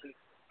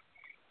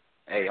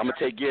 Hey, I'm gonna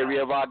take Gary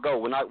wherever I go.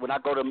 When I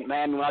go to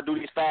Miami, when I do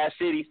these 5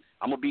 cities,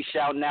 I'm gonna be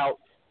shouting out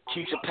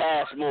Keisha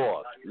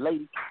Passmore,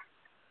 lady.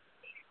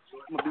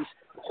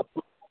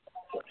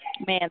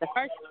 Man, the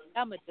first thing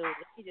I'm gonna do,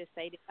 let me just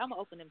say this: I'm gonna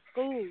open them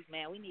schools,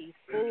 man. We need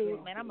schools,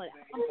 man. I'm gonna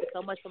do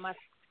so much for my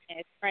man.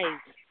 It's crazy.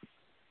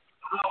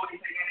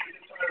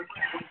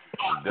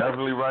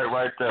 Definitely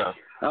right there.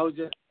 I was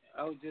just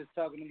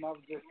talking to my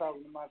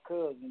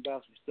cousin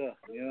about some stuff.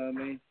 You know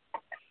what I mean?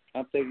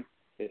 I'm thinking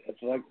if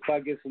I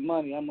get some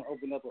money, I'm gonna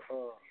open up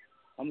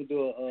I'm gonna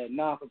do a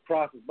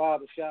non-for-profit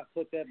barber shop.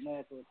 Put that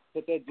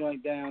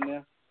joint down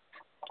there.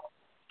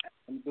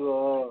 I'm gonna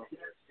do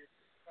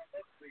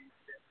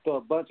for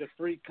a bunch of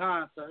free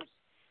concerts.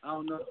 I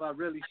don't know if I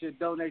really should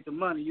donate the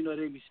money. You know,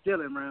 they be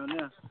stealing around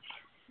there.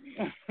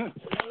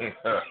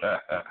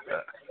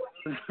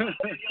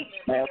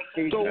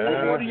 So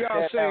what do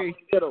y'all say?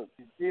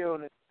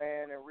 Build it,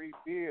 man, and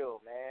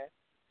rebuild, man.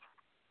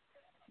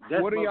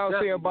 What do y'all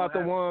say about the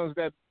ones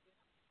that?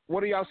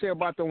 What do y'all say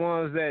about the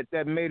ones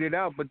that made it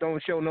out but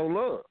don't show no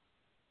love?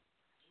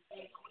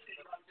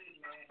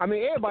 I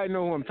mean, everybody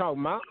know who I'm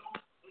talking about.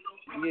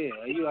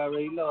 Yeah, you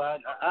already know.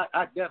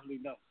 I definitely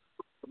know.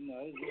 You know,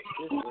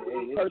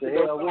 it's the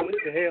hell with it.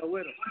 It's the hell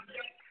with them.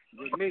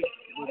 With me,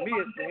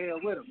 it's the hell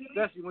with them.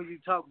 Especially when you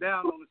talk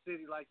down on the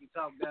city like you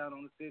talk down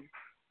on the city.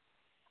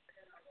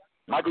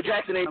 Michael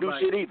Jackson ain't do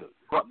shit either.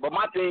 But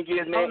my thing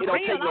is, man, it don't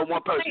take no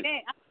one person.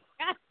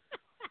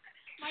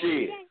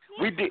 Shit,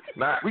 we did.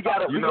 We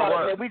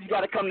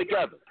gotta come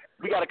together.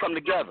 We gotta come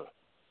together.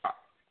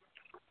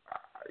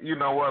 You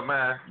know what,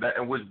 man?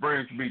 And which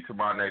brings me to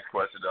my next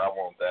question that I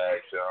want to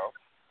ask y'all.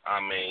 I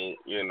mean,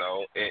 you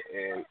know,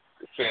 and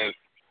since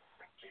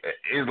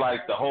it's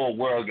like the whole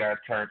world got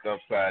turned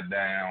upside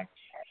down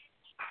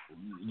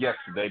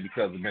yesterday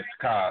because of Mr.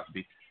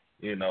 Cosby.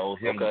 You know,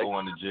 him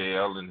going to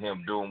jail and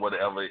him doing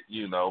whatever,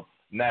 you know.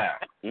 Now,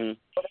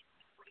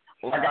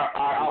 like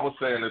I was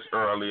saying this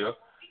earlier,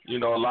 you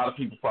know, a lot of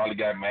people probably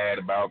got mad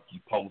about the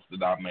post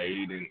that I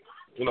made, and,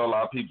 you know, a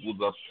lot of people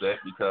was upset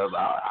because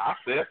I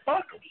said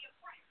fuck him.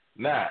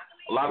 Now,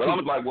 a lot of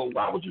people like, well,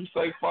 why would you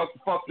say fuck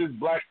this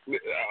black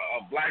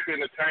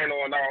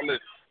entertainer and all this?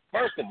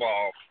 First of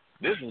all,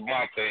 this is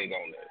my thing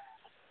on this.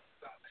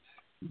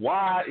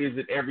 Why is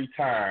it every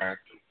time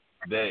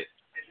that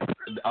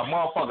a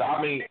motherfucker,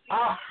 I mean,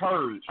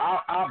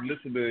 I've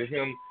listened to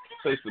him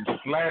say some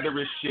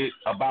slanderous shit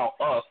about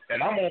us,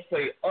 and I'm going to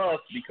say us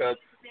because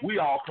we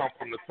all come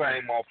from the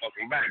same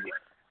motherfucking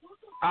background.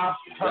 I've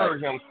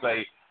heard him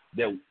say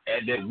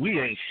that we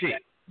ain't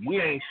shit. We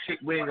ain't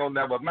shit. We ain't gonna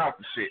never amount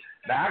to shit.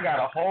 Now I got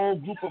a whole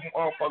group of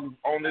motherfuckers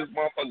on this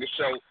motherfucking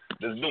show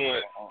that's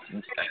doing.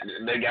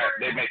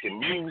 They making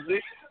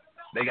music.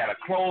 They got a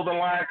clothing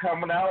line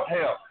coming out.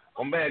 Hell,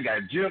 my man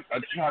got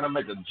trying to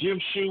make a gym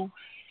shoe.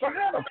 So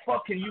how the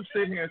fuck can you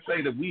sit here and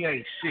say that we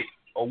ain't shit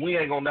or we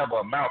ain't gonna never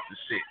amount to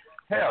shit?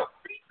 Hell,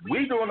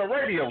 we doing a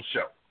radio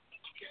show,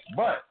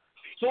 but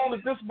as soon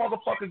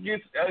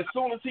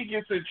as he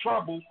gets in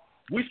trouble,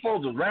 we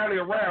supposed to rally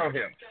around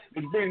him.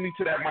 Which brings me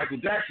to that Michael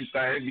Jackson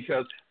thing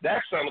because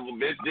that son of a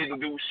bitch didn't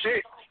do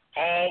shit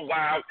all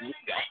while you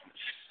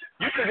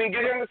couldn't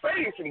get him to say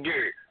anything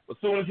good. As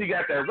soon as he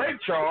got that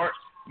rape charge,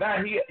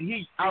 now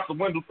he out the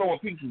window throwing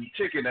pieces of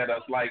chicken at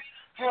us like,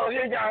 oh,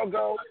 here y'all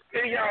go.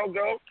 As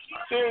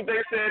soon as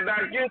they said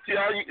not guilty,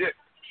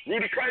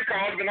 Rudy Clay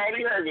called and all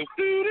he heard was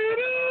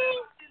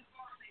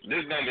doo-doo-doo.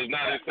 This number's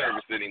not in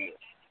service anymore.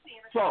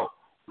 So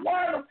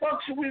why the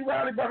fuck should we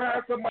rally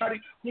behind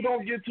somebody who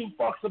don't give two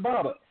fucks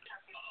about us?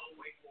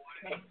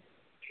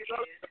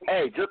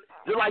 Hey, just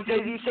like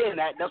Jay-Z said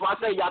that. That's why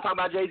I say y'all talking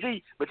about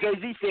Jay-Z. But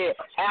Jay-Z said,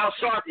 Al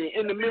Sharpton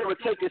in the mirror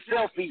taking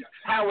selfies.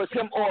 How is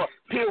him or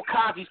Bill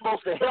Cosby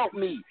supposed to help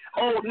me?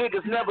 Old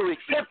niggas never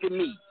accepted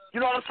me.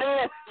 You know what I'm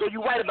saying? So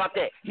you right about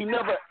that. He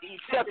never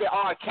accepted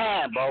our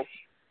kind, bro.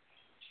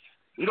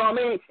 You know what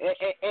I mean?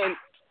 And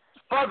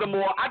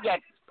furthermore, I got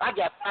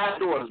 5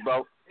 daughters,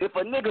 bro. If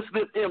a nigga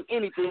slip them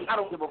anything, I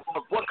don't give a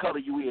fuck what color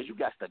you is. You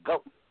got to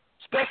go.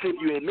 Especially if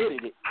you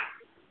admitted it.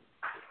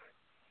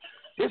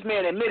 This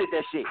man admitted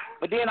that shit.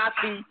 But then I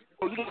see,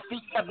 you can see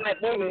that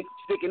black woman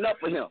sticking up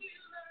for him.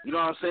 You know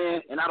what I'm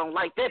saying? And I don't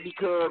like that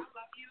because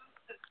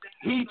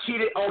he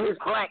cheated on his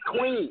black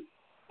queen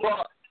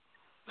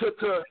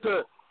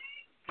to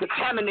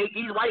contaminate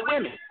these white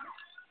women.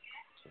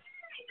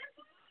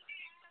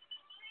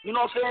 You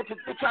know what I'm saying?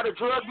 To try to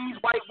drug these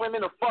white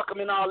women or fuck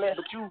them and all that,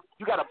 but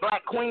you got a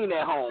black queen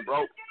at home,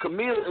 bro.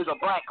 Camille is a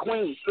black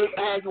queen. Stood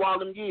behind you all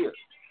them years.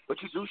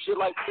 But you do shit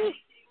like this?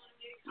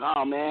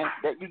 No, man.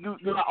 That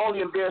you're not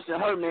only embarrassing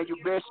her, man. You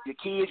embarrass your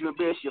kids, you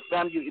embarrass your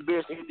family, you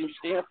embarrass everything you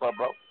stand for,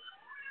 bro.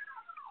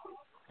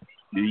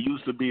 You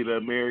used to be the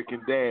American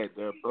dad,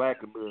 the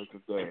black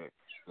American dad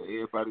that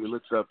everybody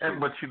looks up to.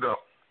 But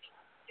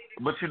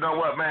you know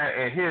what, man?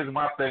 And here's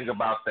my thing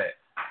about that.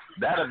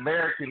 That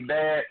American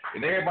dad,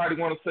 and everybody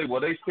want to say,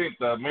 well, they sent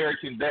the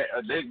American dad,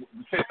 they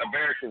sent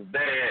America's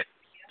dad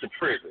to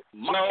prison.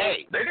 No,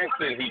 they didn't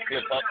send They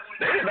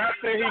did not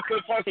send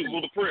Cliff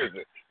Huxtable to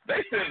prison.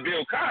 They sent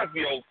Bill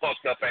Cosby old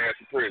fucked up ass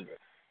to prison.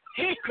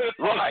 Cliff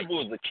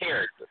Huxtable was a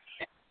character.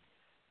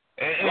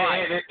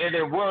 And in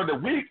the world that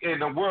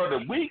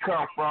we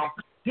come from,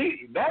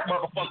 that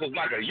motherfucker's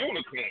like a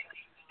unicorn.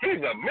 He's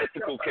a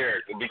mythical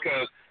character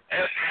because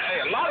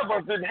a lot of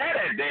us didn't have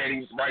that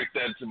daddy right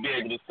there to be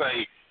able to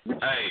say,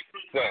 hey,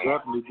 son,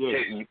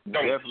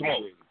 don't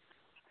smoke.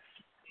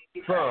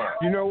 Son,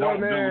 you know what,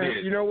 man?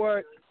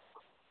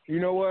 You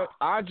know what?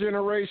 Our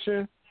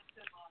generation,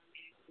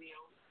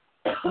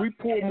 we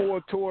pull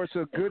more towards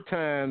the good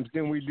times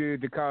than we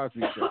did the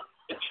Cosby Show.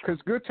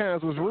 Because good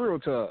times was real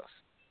to us.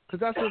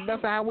 Because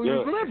that's how we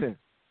was living.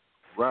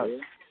 Right.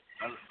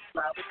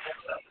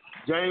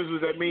 James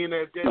was that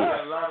millionaire daddy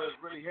that a lot of us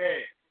really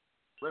had.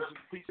 Rest in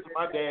peace to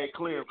my dad,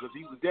 Clem, because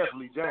he was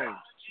definitely James.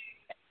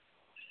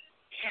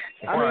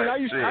 I mean,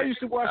 I used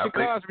to watch the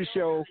Cosby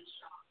Show.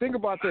 Think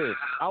about this.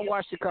 I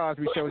watched the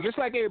Cosby Show, just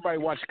like everybody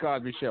watched the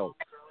Cosby Show.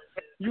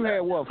 You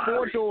had, what,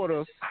 4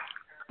 daughters?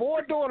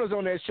 4 daughters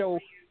on that show.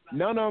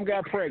 None of them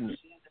got pregnant.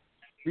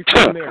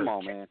 Come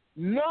on, man.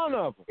 None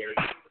of them.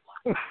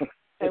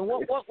 And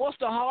what's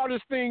the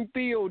hardest thing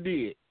Theo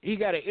did? He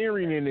got an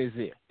earring in his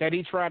ear that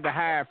he tried to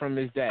hide from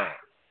his dad.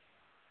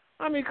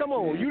 I mean, come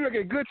on. You look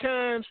at Good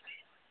Times,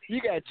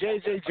 you got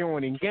JJ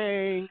joining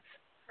gangs,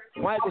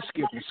 Michael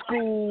skipping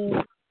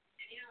school.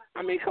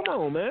 I mean, come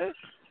on, man.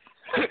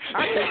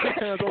 I take Good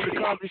Times over the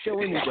Cosby Show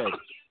any day.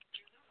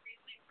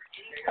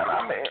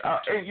 I mean,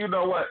 and you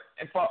know what?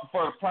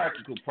 For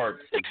practical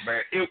purposes,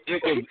 man, it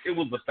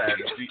was a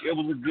fantasy. It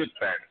was a good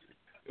fantasy.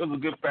 It was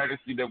a good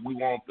fantasy that we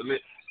wanted to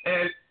live.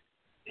 And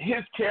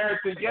his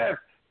character, yes,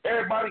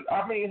 everybody.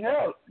 I mean,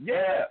 hell,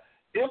 yeah.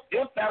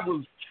 If that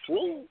was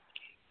true,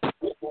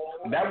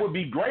 that would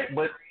be great.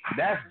 But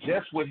that's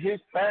just what his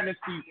fantasy.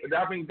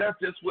 I mean, that's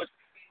just what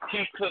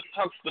Keith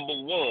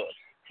Huxtable was.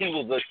 He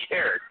was a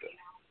character.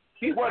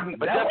 He wasn't.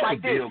 But just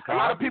like this,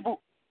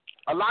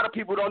 a lot of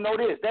people don't know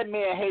this. That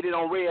man hated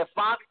on Red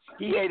Fox.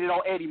 He hated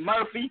on Eddie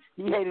Murphy.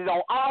 He hated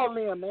on all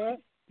them, man.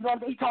 You know what I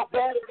mean? He talked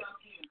bad about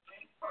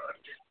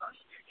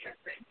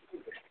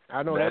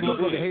I know that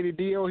motherfucker hated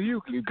D.L.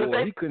 Hughley,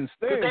 boy. He couldn't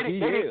stand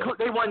D.L.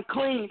 They weren't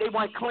clean. They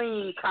weren't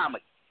clean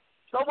comedy.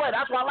 So what?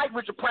 That's why I like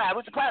Richard Pryor.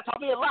 Richard Pryor taught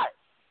me a lot.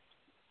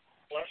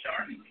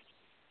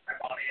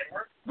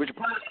 Richard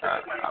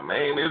Pryor. I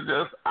mean, it's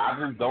just I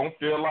just don't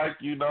feel like,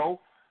 you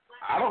know,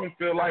 I don't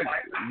feel like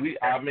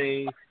I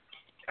mean,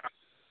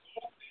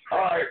 all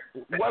right,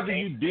 whether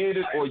you did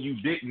it or you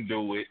didn't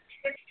do it,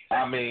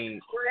 I mean,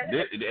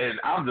 and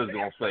I'm just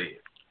gonna say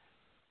it.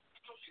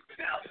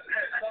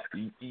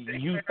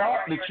 You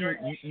thought that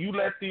you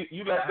let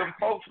them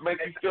folks make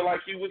you feel like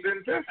you was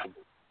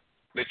invincible,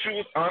 that you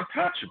was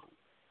untouchable.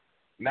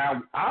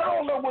 Now I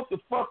don't know what the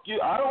fuck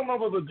I don't know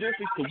the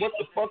logistics to what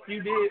the fuck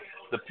you did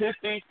to piss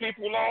these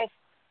people off,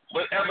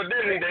 but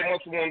evidently they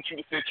must have wanted you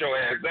to sit your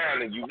ass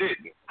down and you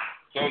didn't.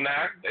 So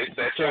now they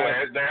set your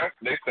ass down.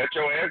 They set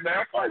your ass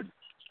down first.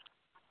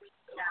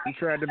 He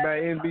tried to buy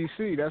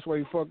NBC. That's where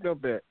he fucked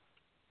up at.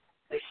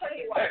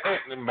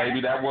 And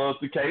maybe that was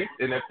the case,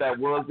 and if that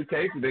was the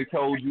case, and they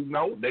told you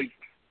no,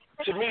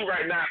 to me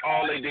right now,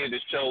 all they did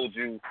is showed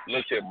you,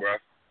 look here, bro,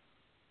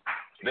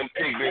 them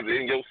pigments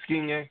in your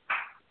skin,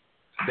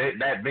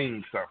 that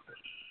means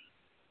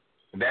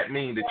something. That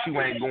means that you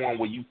ain't going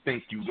where you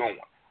think you going,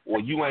 or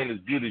you ain't as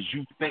good as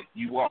you think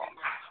you are.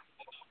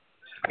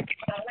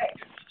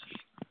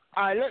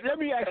 All right, let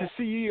me ask the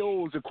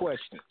CEOs a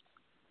question.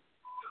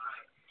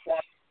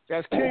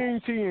 That's King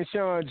T and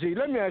Sean G.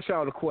 Let me ask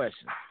y'all a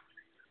question.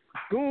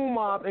 Goon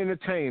Mob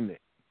Entertainment.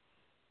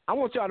 I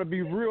want y'all to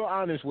be real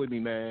honest with me,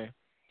 man.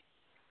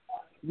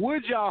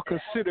 Would y'all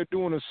consider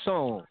doing a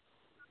song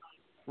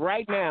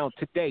right now,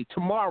 today,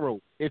 tomorrow,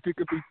 if it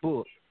could be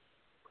booked,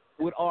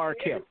 with R.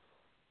 Kelly?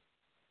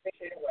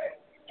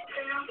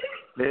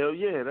 Hell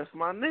yeah, that's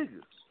my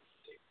nigga.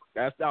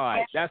 That's all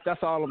right.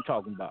 That's all I'm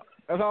talking about.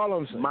 That's all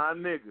I'm saying. My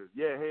nigga.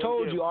 Yeah, hell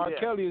Told yeah, you, R.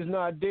 Kelly is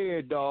not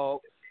dead,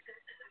 dog.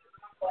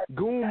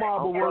 Goon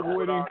Mob will work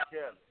with him.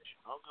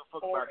 I don't give a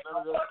fuck about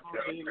none of that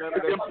scrutiny, none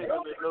of that shit in the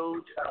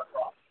news.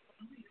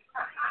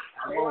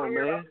 Come on,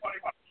 man.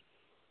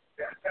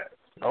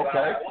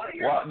 Okay.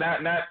 Well,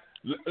 now,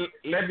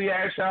 let me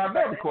ask y'all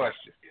another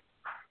question.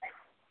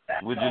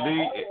 Would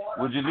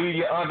you leave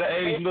your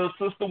underage little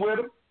sister with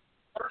him?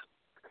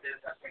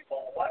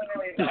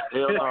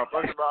 Hell no.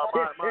 First of all,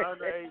 my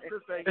underage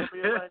sister ain't gonna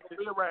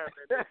be around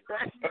that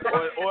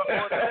nigga. Or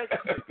the next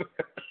nigga.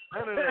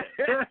 None of that.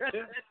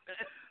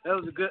 That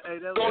was a good. Hey,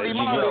 that was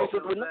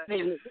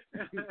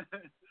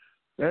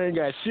That ain't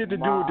got shit to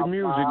do with the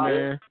music,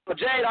 man. But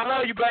Jade, I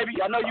love you,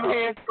 baby. I know you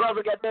here,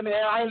 brother. Goddamn it,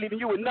 I ain't leaving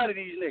you with none of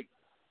these niggas.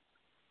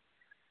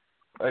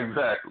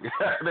 Exactly.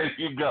 There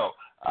you go.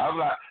 I'm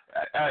like,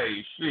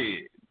 hey,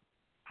 shit.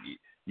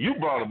 You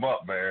brought him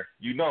up, man.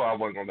 You know I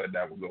wasn't gonna let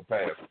that one go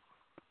past.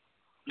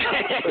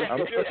 I'm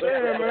just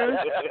saying, man.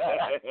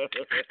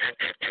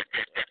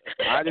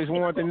 I just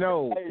want to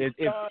know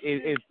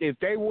if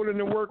they willing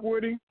to work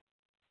with him.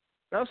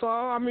 That's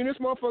all. I mean, there's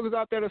motherfuckers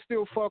out there that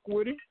still fuck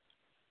with him.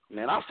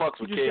 Man, I fucks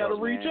with You Kels, just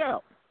gotta reach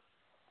out.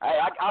 Hey,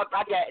 I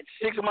got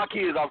 6 of my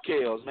kids off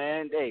Kels,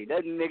 man. Hey,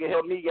 that nigga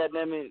helped me,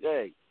 goddamn it.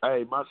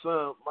 Hey, my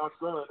son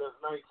that's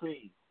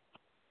 19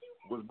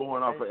 was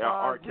born off of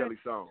R. Kelly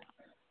song.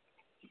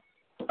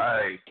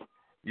 Hey,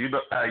 you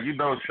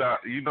know Sean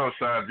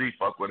G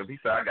fuck with him. He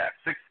said I got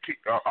 6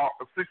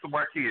 of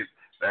my kids.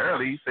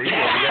 Early, he said he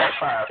only got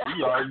 5. So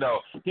you already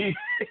know he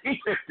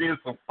did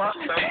some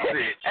fucked up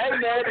shit. Hey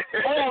man,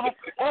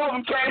 all of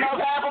them came out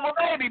half of a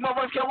baby.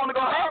 Motherfuckers kept wanting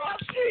to go half my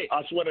shit.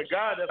 I swear to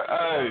God, that's what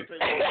I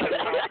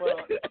swear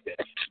to God.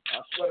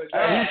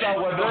 Hey, you thought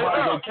wasn't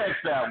nobody gonna catch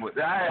that one.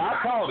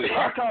 I called it,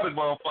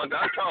 motherfucker.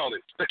 I called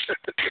it.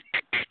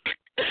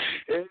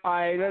 All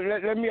right,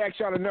 let me ask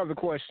y'all another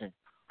question.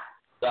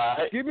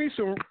 Right. Give me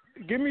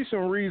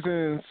some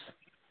reasons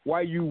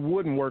why you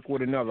wouldn't work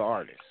with another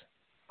artist.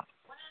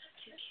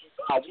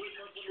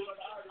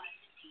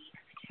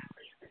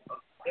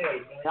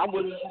 I'm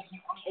with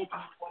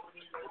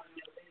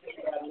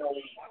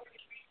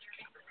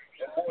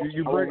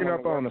You breaking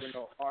up on us.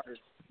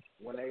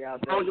 When they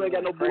out there, you ain't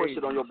got no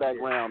bullshit on your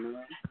background,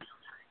 man.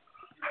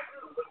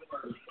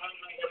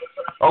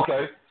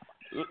 Okay.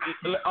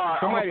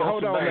 Somebody,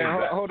 hold on,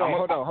 man. Hold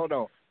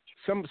on.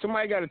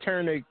 Somebody got to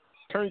turn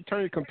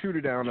your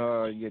computer down,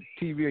 your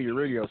TV or your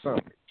radio or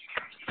something.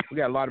 We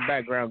got a lot of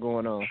background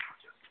going on.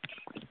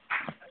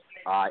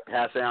 All right,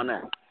 how's sound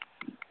now?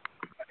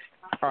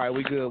 All right,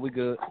 we good.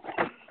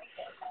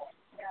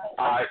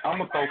 All right, I'm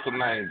gonna throw some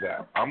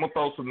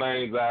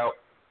names out,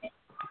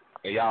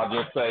 and y'all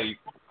just say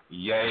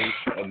yay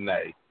or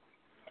nay.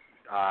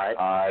 All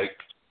right.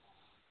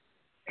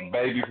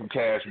 Baby from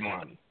Cash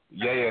Money,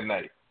 yay or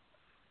nay?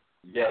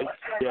 Yay.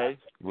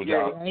 Would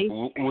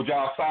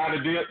y'all sign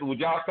the deal? Would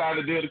y'all sign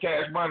the deal to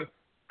Cash Money?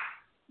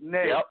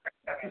 Nay. Yep.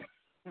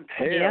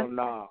 Hell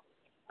no.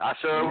 I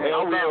sure will.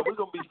 Hell no. We're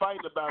gonna be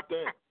fighting about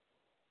that.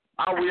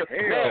 I will.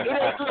 Man,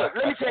 look,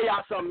 let me tell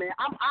y'all something, man.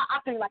 I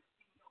think like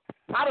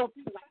I don't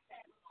think like that.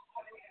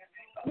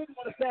 Niggas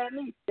understand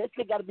me. That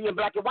shit got to be in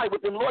black and white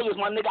with them lawyers,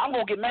 my nigga. I'm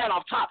gonna get mad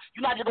off top.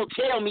 You're not just gonna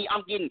tell me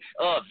I'm getting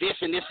this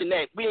and this and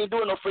that. We ain't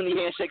doing no friendly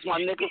handshakes, my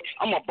nigga.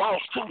 I'm a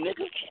boss too,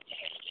 nigga.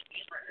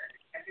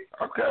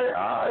 Okay,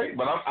 all right,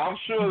 but I'm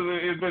sure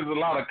there's a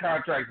lot of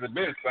contracts that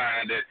been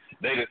signed that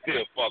they just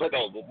still fucked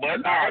over.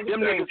 But I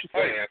understand what you're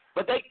saying.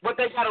 But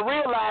they gotta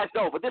realize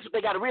though. But this is what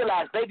they gotta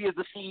realize. Baby is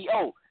the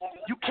CEO.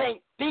 You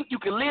can't think you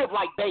can live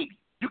like Baby.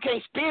 You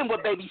can't spend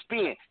what Baby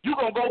spend. You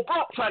gonna go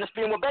broke trying to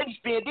spend what Baby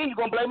spend. Then you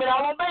gonna blame it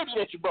all on Baby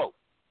that you broke.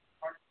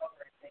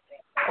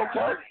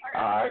 Okay,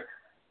 all right.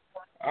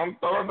 I'm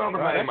throwing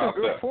another name out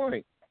there.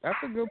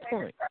 That's a good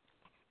point.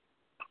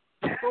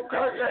 Okay,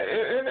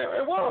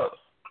 it was.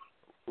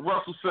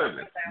 Russell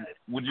Simmons,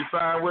 would you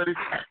sign with him?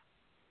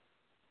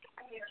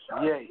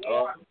 Yeah.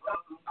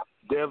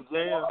 Def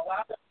Jam.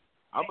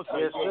 I'm a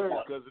say serious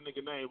because the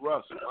nigga named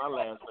Russell. My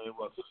last name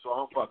Russell, so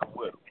I'm fucking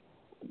with him.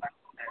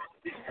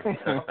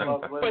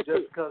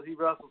 Just because he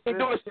Russell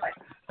Simmons.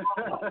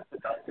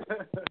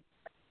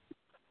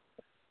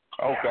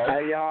 Okay.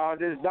 Hey y'all,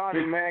 this is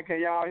Donnie, man. Can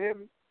y'all hear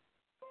me?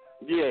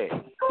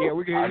 Yeah,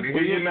 we can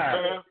hear you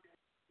now.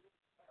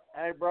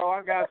 Hey, bro,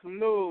 I got some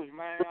news,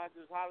 man. I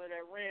just hollered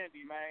at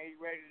Randy, man. He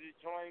ready to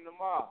join the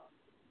mob.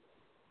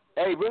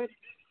 Hey, Randy.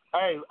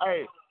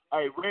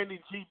 Hey, Randy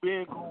G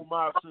been cool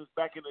mob since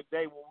back in the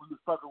day when we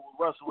was fucking with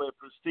Russell at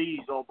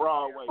Prestige on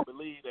Broadway.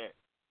 Believe that.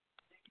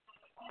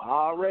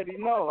 I already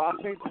know. I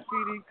seen the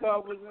CD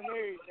covers and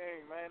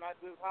everything, man. I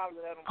just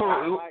hollered at him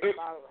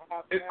about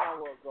half an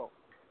hour ago.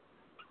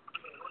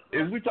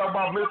 Is we talking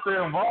about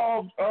Mr.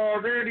 Involved,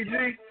 Randy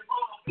G?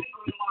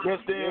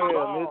 Mr.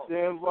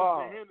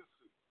 Involved.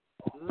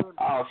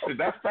 Oh shit,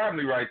 that's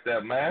family right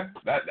there, man.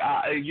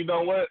 You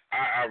know what?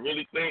 I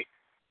really think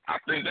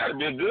that'd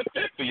be a good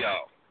fit for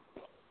y'all.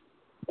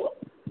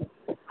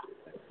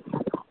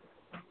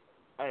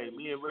 Hey,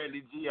 me and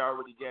Randy G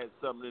already got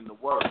something in the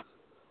works.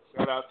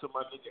 Shout out to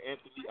my nigga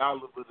Anthony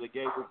Oliver that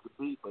gave us the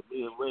beat, but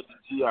me and Randy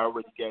G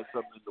already got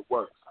something in the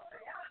works.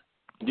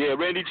 Yeah,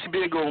 Randy G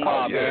been going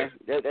mob, man.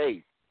 That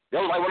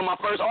was like one of my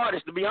first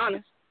artists, to be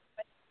honest.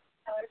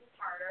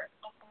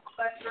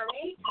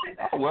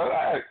 Well,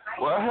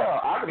 hell,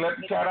 I can let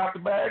the cat out the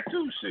bag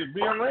too. Shit,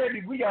 me and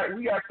Randy, we got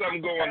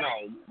something going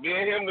on. Me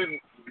and him,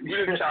 we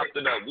done chopped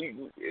it up.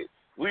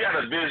 We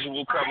got a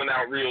visual coming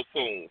out real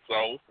soon.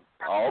 So,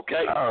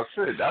 okay. Oh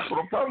shit, that's what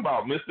I'm talking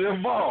about, Mr.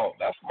 Involved.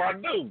 That's my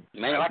dude.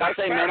 Man, like I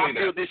say, man, I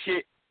built this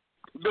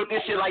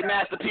shit like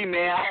Master P,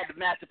 man. I had the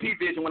Master P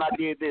vision when I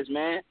did this,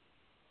 man.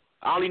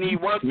 I only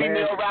need one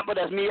female rapper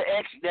that's me or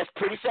X that's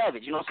pretty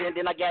savage, you know what I'm saying?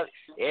 Then I got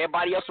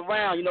everybody else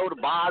around, you know, the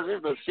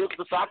Bozes, the Silks,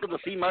 the Sockers, the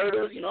C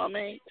Murders, you know what I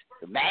mean?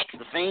 The Max,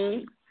 the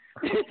Fiend.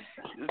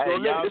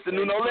 It's the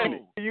new No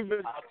Limit. You've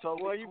been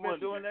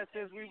doing that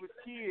since we was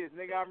kids,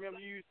 nigga. I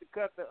remember you used to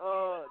cut the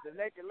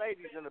naked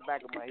ladies in the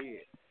back of my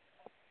head.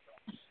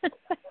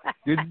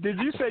 Did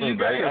you say you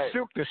got the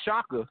Silk the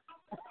Shocker?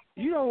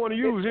 You don't want to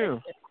use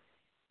him.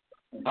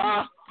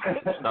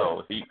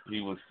 No,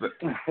 he was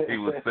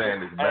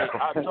saying his back.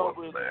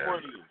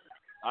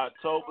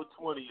 October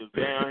 20th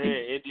down here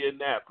in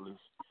Indianapolis.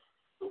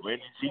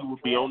 Randy G will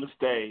be on the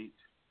stage.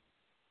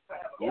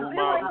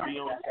 Umar will be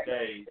on the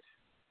stage.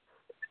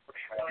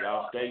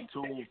 Y'all stay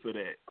tuned for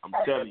that. I'm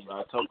telling you,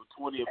 October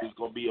 20th is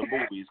gonna be a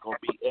movie. It's gonna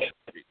be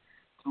epic.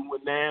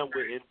 219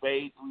 will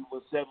invade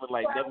 317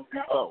 like never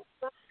before.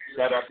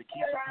 Shout out to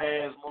Keisha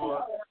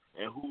Passmore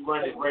and Who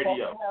Run It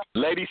Radio.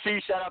 Lady C,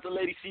 shout out to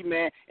Lady C,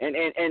 man. And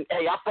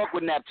hey, I fuck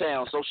with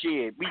Naptown, so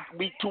shit.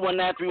 We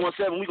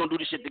 219-317, we gonna do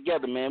this shit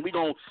together, man. We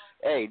gonna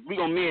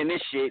me and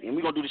this shit, and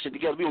we gonna do this shit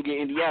together. We gonna get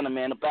Indiana,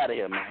 man, up out of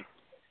here, man.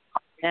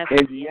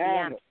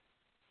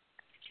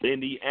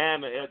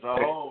 Indiana as a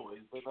whole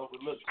has been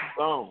overlooked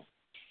too long.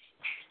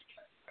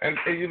 And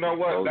you know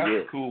what? That's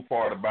the cool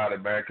part about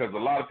it, man, because a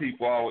lot of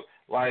people always,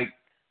 like,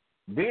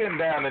 being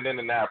down in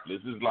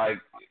Indianapolis is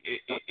like,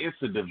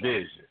 it's a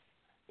division.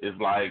 it's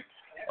like,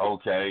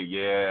 okay,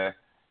 yeah,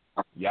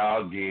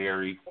 y'all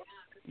Gary,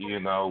 you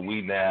know,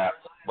 we Nap.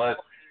 But,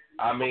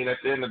 I mean, at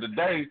the end of the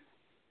day,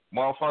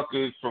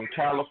 motherfuckers from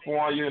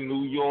California,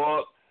 New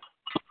York,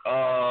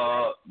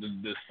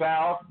 the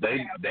South,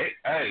 they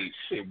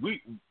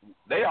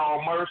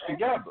all merged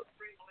together.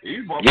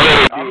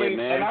 I mean,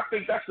 and I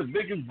think that's the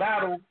biggest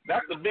battle.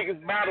 That's the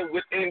biggest battle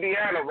with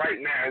Indiana right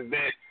now. Is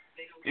that,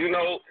 you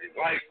know,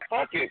 like,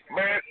 fuck it,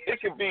 man.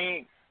 It could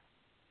be,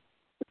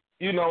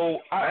 you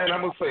know. And I'm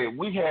gonna say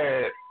we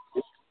had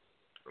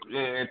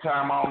in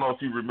time. I don't know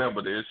if you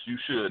remember this. You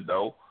should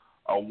though.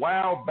 A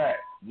while back,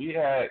 we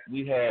had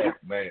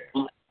man.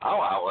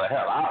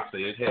 I'll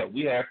say it. Hell,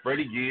 we had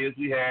Freddie Gibbs.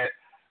 We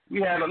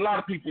had a lot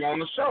of people on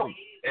the show,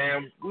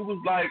 and we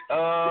was like,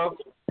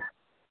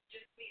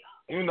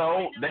 you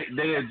know,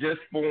 they had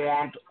just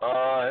formed,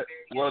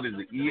 what is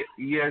it,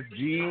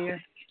 ESGN?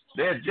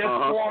 They had just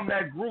formed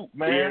that group,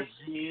 man.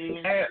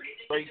 ESGN,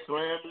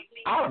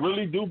 I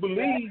really do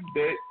believe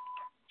that.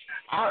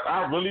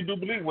 I really do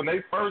believe when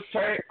they first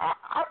came,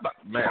 I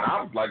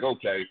was like,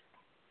 okay.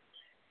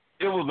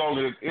 It was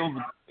only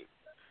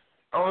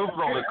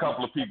a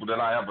couple of people that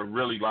I ever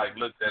really like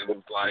looked at and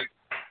was like,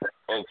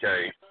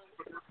 okay,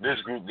 this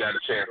group got a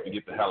chance to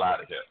get the hell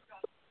out of here.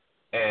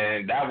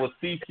 And that was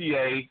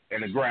CCA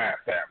and the Grind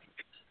Family.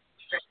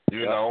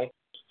 You know?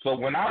 So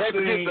when I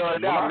see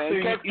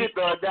Can't get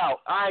thugged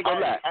out. I ain't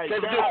gonna lie. Can't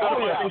get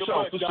thugged out.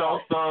 For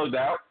sure, thugged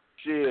out.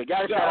 Shit,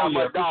 gotta shout out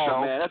my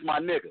dog, man. That's my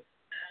nigga.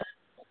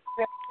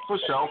 For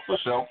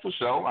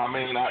sure. I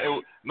mean,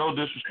 no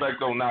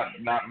disrespect on not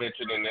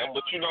mentioning them,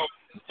 but you know,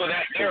 for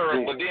that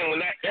era. But then when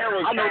that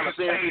era kind of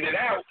faded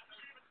out,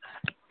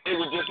 it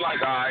was just like,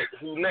 all right,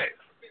 who next?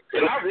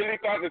 And I really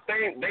thought that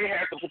they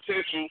had the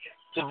potential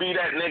to be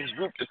that next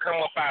group to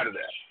come up out of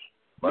that.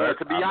 But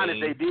to be honest,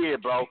 they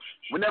did, bro.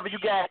 Whenever you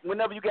got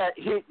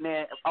hit,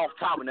 man, off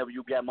top, whenever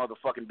you got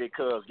motherfucking Big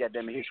Cuz,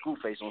 goddamn it, hit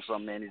Screwface on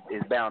something, man,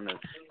 it's bound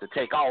to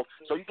take off.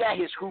 So you got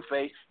hit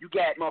Screwface, you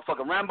got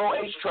motherfucking Rambo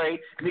H Trey,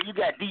 nigga, you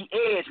got D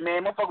Edge,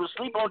 man. Motherfuckers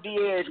sleep on D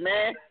Edge,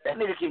 man. That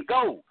nigga can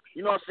go.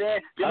 You know what I'm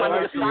saying? Then my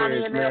nigga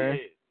Sonny and them,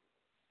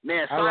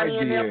 man, Sonny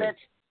and them, man.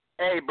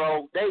 Hey,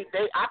 bro,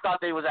 I thought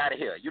they was out of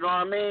here. You know what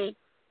I mean?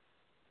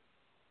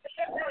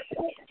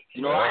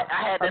 You know, I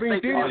had that. I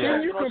mean,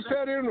 didn't you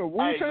compare them to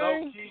Wu-Tang? Hey,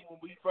 low-key, when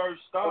we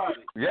first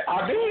started, yeah,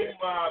 I did.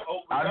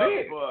 I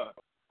did.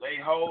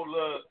 They whole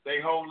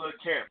little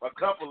camp a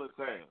couple of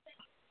times.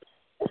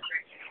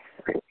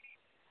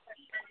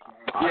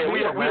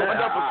 We opened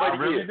up for Freddie. I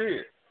really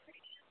did.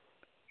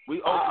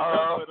 We opened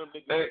up for them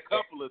niggas a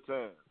couple of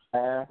times.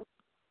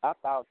 I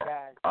thought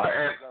guys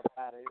was up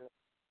out of here.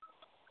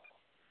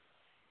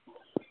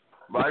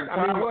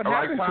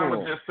 Like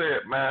Thomas just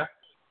said, man.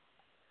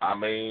 I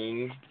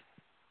mean,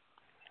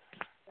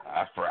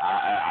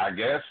 I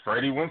guess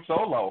Freddie went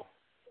solo.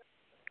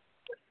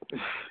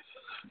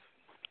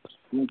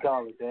 You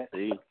call it that.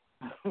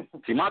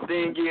 See, my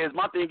thing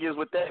is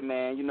with that,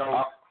 man. You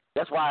know,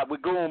 that's why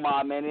with Goon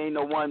Mob, man, there ain't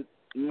no one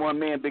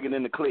man bigger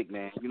than the clique,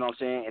 man. You know what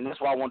I'm saying? And that's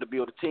why I wanted to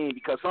build a team,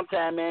 because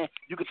sometimes, man,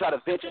 you can try to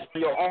venture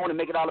on your own and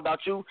make it all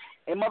about you,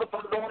 and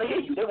motherfuckers don't want to hear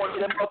you. They want to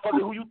hear that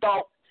motherfucker who you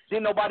thought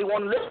didn't nobody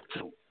want to listen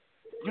to.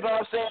 You know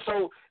what I'm saying?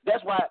 So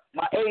that's why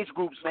my age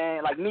groups,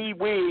 man, like me,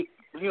 Wig,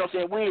 you know what I'm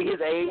saying? Wig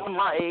his age, I'm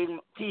my age,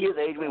 T his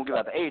age, we don't give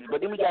out the age. But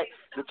then we got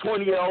the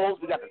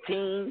 20-year-olds, we got the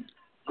teens,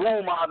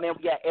 Goon Mob, man,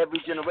 we got every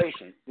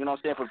generation. You know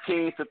what I'm saying? From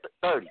teens to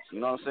 30s. You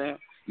know what I'm saying?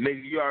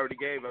 Nigga, you already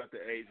gave out the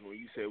age when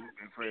you said we've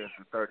been friends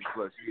for 30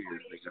 plus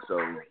years, nigga.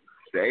 So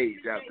the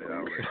age out there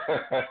already.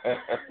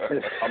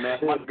 Oh man,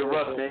 my nigga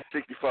Russ, man,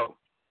 64.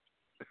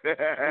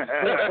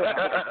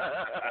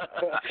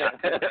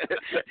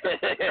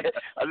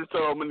 I just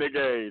told my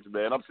nigga age,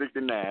 man. I'm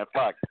 69.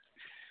 Fuck.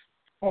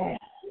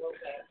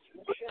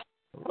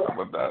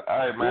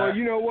 Well,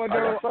 you know what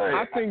though?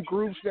 I think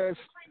groups that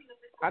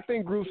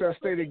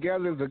stay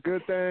together is a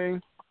good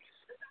thing,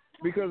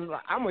 because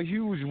I'm a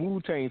huge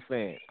Wu-Tang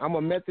fan. I'm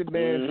a Method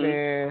Man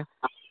fan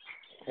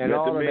and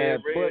all of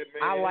that. But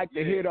I like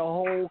to hear the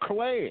whole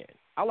clan.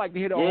 I like to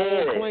hear the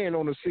whole clan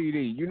on the CD.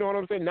 You know what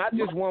I'm saying? Not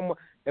just one.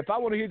 If I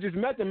want to hear just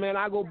Method Man,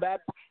 I go back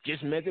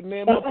just Method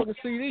Man motherfucking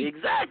CD.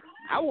 Exactly.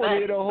 I want to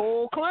hear the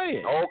whole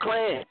clan. Whole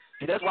clan.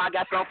 See, that's why I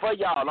got something for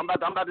y'all. I'm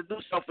about to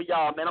do something for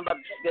y'all, man. I'm about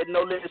to let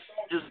No Limit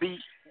just be.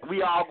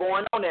 We all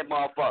going on that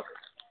motherfucker.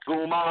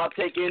 Goon Mob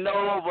taking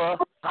over.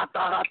 I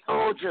thought I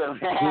told you.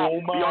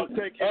 Goon Mob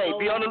taking over.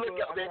 Be on the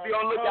lookout, man. Be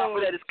on the lookout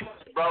for that. It's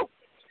coming, bro.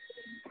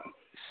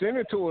 Send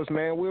it to us,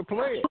 man. We'll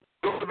play it.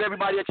 Give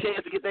everybody a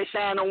chance to get their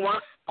shine on one.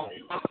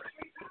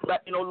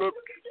 Like, you know, look,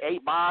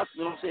 8 bars,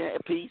 you know what I'm saying,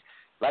 a piece.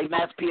 Like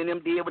Master P and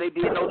them did what they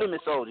did, No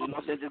Limit Soldiers. You know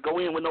what I'm saying? Just go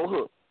in with no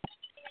hook.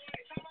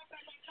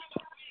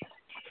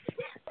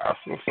 That's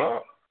what's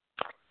up.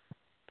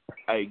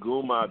 Hey,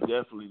 Goon Mob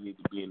definitely need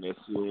to be in that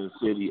Sin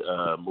City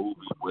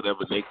movie. Whatever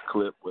next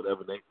clip,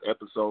 whatever next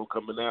episode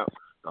coming out,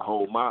 the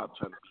whole mob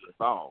trying to be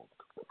involved.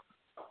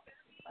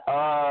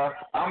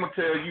 I'm going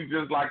to tell you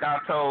just like I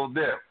told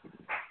them.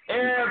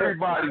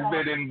 Everybody's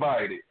been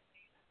invited.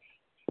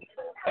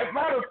 As a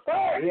matter of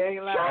fact,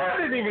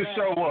 Sean didn't even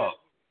show up.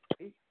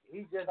 He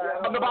just. I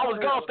remember I was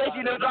gone.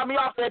 Stacey didn't drop me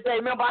off that day.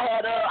 Remember I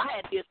had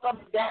this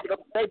something down at the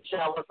baby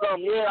shower or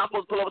something. Yeah, I'm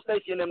supposed to pull up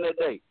Stacey and them that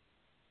day.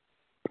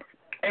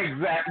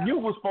 Exactly. You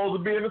were supposed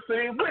to be in the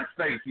scene with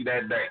Stacey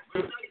that day.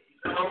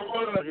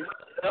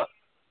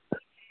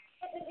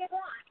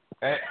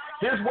 And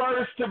his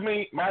words to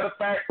me, matter of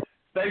fact,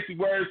 Stacey's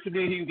words to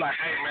me, he was like,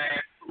 "Hey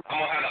man, I'm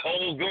gonna have the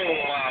whole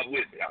goon mob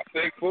with me." I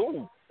said,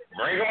 "Cool,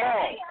 bring them on." I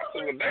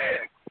said, "Well,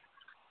 damn,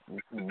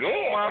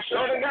 goon mob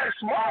sure they got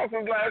small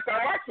since last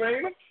time I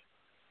seen them."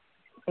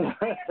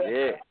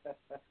 Yeah.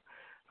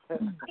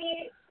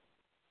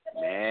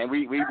 Man,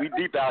 we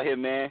deep out here,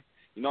 man.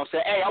 You know what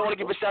I'm saying? Hey, I want to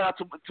give a shout out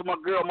to my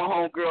girl, my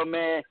homegirl,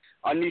 man,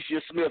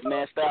 Arnesia Smith,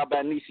 man, Style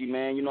by Niecy,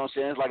 man. You know what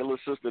I'm saying? It's like a little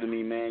sister to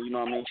me, man. You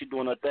know what I mean? She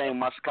doing her thing on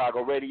my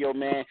Chicago radio,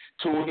 man.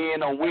 Tune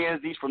in on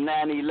Wednesdays from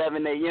 9 to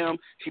 11 a.m.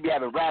 She be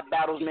having rap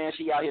battles, man.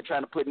 She out here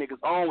trying to put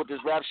niggas on with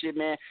this rap shit,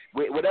 man.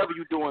 Whatever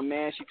you doing,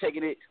 man, she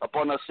taking it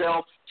upon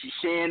herself. She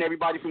sharing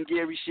everybody from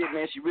Gary shit,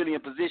 man. She really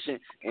in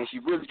position, and she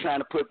really trying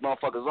to put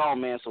motherfuckers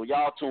on, man. So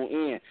y'all tune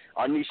in.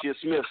 Arnesia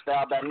Smith,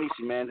 Style by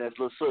Niecy, man. That's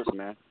little sis,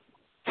 man.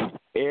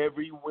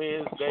 Every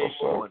Wednesday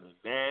morning,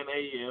 9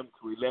 a.m.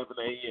 to 11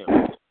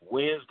 a.m.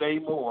 Wednesday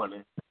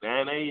morning,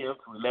 9 a.m.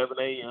 to 11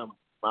 a.m.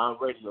 My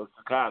radio,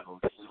 Chicago.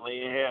 She's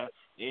laying hair and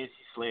she's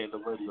slaying the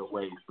radio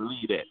waves.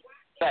 Believe that.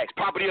 Facts.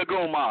 Property of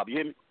Goon Mob. You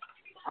hear me?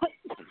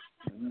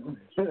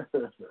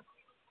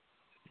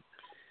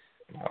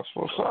 That's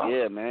what's up.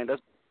 Yeah, man.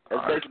 That's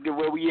basically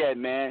where we at,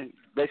 man.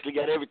 Basically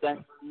got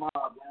everything. Mob,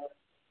 man.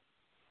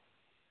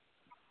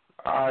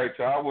 All right,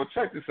 y'all. Well,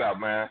 check this out,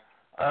 man.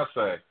 I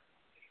say.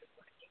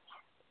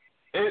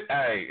 It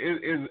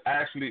is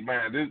actually,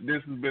 man,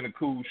 this has been a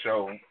cool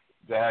show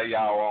to have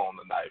y'all on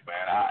tonight,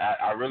 man.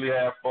 I really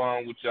have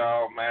fun with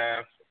y'all,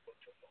 man.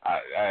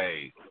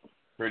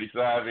 Pretty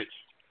Savage.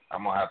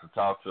 I'm gonna have to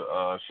talk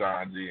to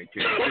Sean G and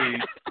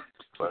KC.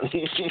 But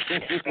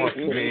once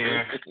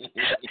again,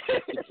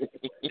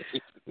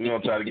 we're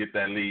gonna try to get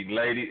that leading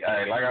lady.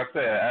 Hey, like I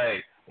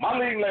said, my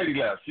leading lady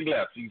left. She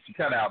left. She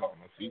cut out on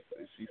us. She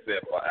said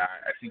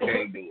she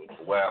can't do it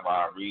for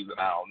whatever reason.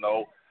 I don't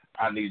know.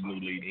 I need a new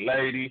leading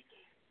lady.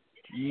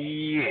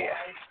 Yeah.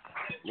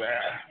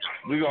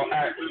 We're gonna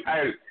have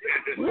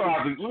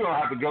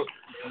to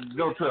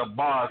go to a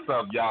bar or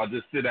something, y'all.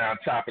 Just sit down,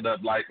 chop it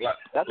up like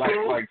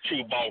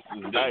two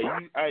bosses.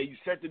 Hey, you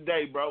set the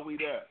day, bro. We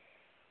there.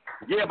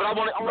 Yeah, but I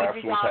want to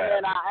give y'all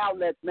our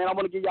outlets, man. I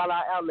want to give y'all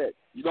our outlets.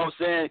 You know what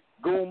I'm saying?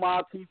 Goon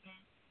Mob TV.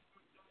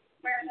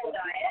 You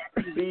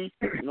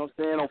know what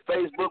I'm saying? On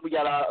Facebook, we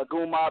got our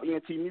Goon Mob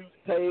ENT music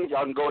page.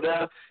 Y'all can go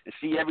there and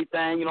see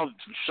everything, you know,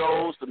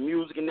 shows, the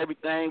music and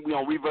everything. We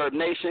on Reverb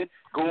Nation,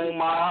 Goon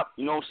Mob,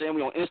 you know what I'm saying?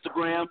 We on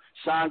Instagram,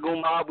 Shine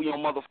Goon Mob. We on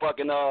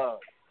motherfucking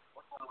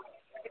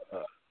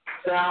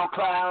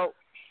SoundCloud.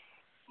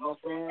 You know what I'm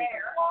saying?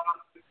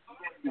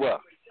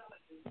 What?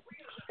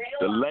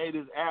 The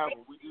latest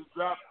album we just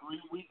dropped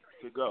 3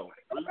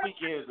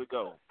 weekends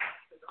ago.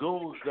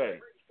 Goons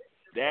Day.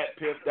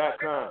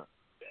 ThatPiff.com.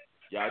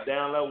 Y'all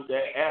download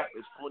that app.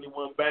 It's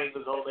 21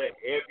 bangers on there.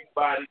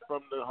 Everybody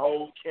from the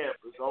whole camp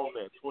is on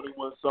there.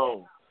 21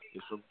 songs.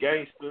 It's from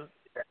Gangsta,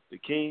 the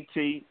King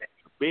T, the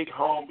Big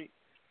Homie,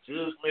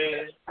 Just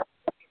Man,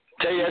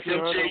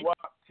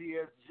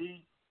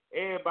 TSG,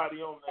 everybody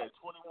on there.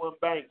 21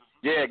 bangers.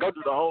 Yeah, go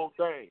through the whole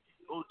thing.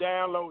 Go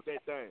download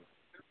that thing.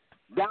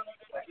 That's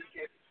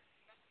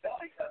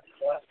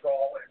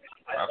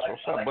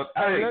what's up. But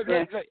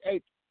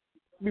hey,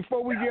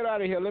 before we get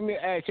out of here, let me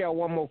ask y'all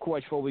one more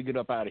question before we get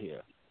up out of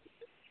here.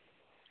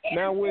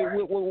 Now,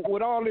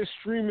 with all this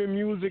streaming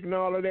music and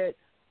all of that,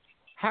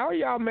 how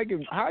y'all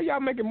making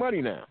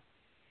money now?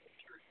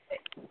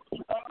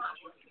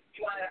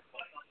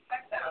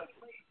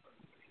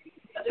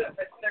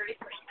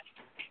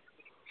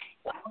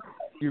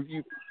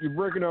 You're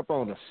breaking up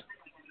on us.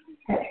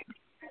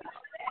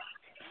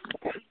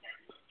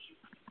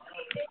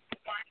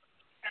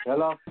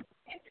 Hello?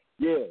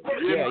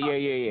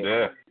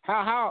 Yeah.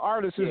 How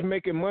artists is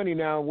making money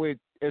now with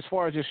as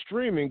far as the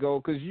streaming go?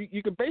 Because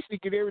you can basically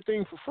get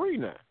everything for free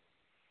now.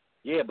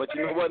 Yeah, but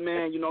you know what,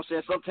 man? You know what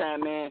I'm saying?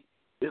 Sometimes, man,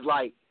 it's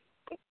like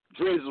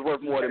dreams is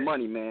worth more than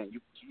money, man.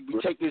 We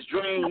take this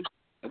dream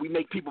and we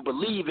make people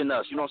believe in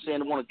us. You know what I'm saying?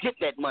 They want to get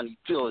that money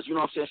to us. You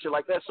know what I'm saying? Shit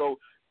like that. So,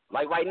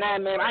 like right now,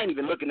 man, I ain't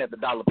even looking at the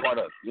dollar part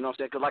of it. You know what I'm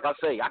saying? Because like I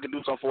say, I can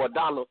do something for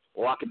 $1,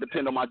 or I can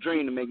depend on my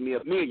dream to make me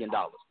 $1 million.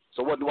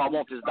 So what do I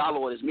want, this dollar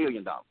or this $1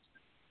 million?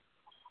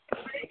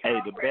 Hey,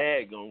 the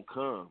bag gonna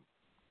come.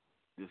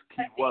 Just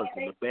keep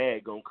working. The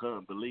bag gonna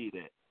come. Believe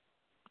that.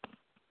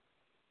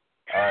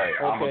 Hey,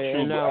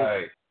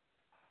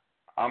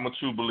 I'm a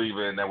true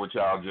believer in that. What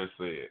y'all just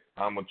said.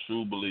 I'm a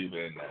true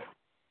believer in that.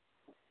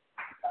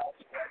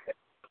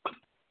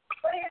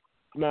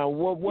 Now,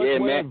 what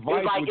man.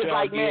 advice would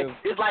y'all give? Man,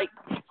 it's like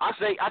I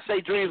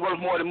say dreams worth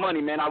more than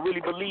money, man. I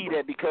really believe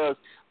that because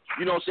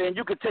you know what I'm saying.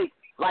 You could take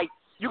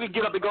You can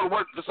get up and go to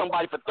work for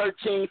somebody for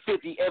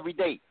 $13.50 every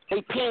day.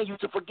 They paying you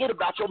to forget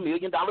about your $1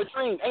 million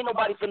dream. Ain't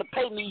nobody finna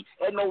pay me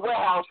at no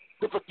warehouse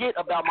to forget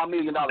about my $1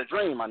 million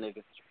dream, my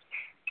nigga.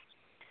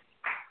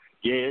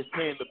 Yeah, it's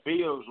paying the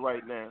bills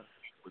right now.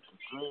 But your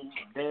dreams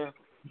there,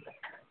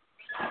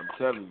 I'm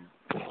telling you,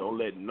 don't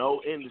let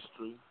no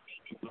industry,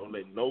 don't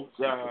let no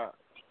job,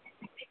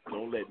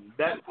 don't let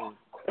nothing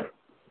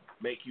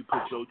make you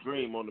put your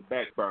dream on the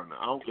back burner.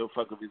 I don't give a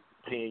fuck if it's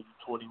paying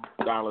you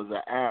 $20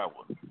 an hour.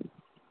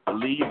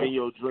 Believe in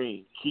your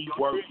dream. Keep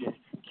working.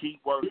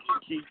 Keep working.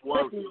 Keep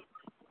working.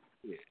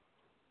 Yeah.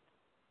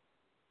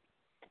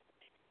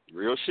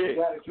 Real shit.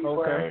 You gotta keep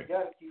working. You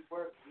gotta keep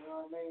working. You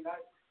know what I mean?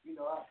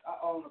 I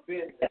own a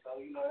business, so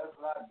that's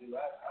what I do. I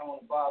own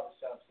a barber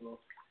shop, so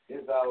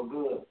it's all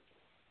good.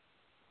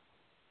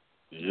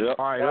 Yep.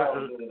 All right.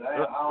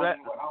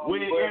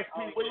 Where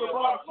your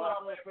barber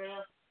shop at,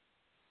 fam?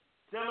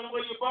 Tell them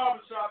where your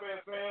barber shop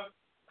at, fam.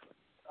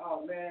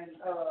 Oh man,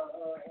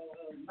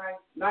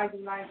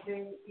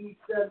 1919 East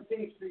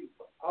 17th Street,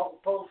 off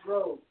of Post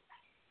Road.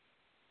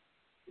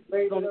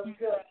 Right on the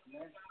cut,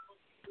 man.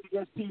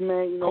 Yes,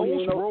 man.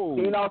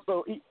 He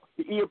also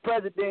he a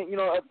president.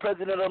 A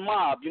president of the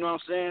mob. You know what I'm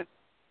saying?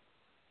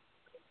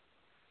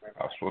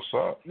 That's what's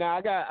up.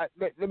 Now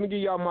let me give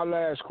y'all my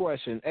last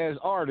question. As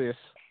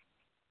artists,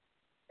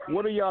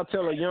 what do y'all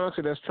tell a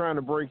youngster that's trying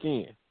to break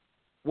in?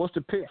 What's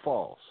the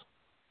pitfalls?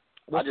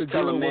 What's the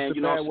good? What's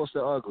the bad? What's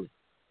the ugly?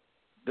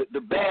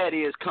 The bad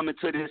is coming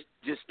to this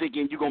just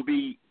thinking it's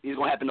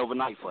gonna happen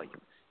overnight for you.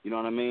 You know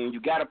what I mean? You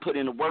gotta put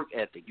in the work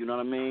ethic. You know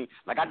what I mean?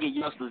 Like I get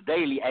youngsters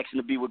daily asking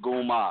to be with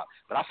Goon Mob,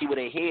 but I see where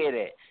they head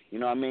at. You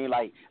know what I mean?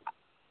 Like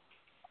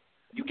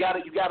you gotta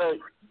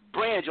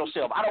brand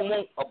yourself. I don't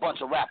want a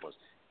bunch of rappers.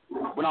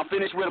 When I'm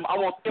finished with them, I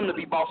want them to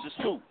be bosses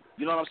too.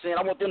 You know what I'm saying?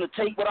 I want them to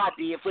take what I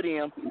did for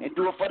them and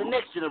do it for the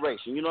next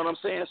generation. You know what I'm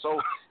saying?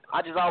 So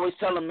I just always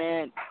tell them,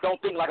 man,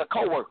 don't think like a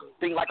coworker.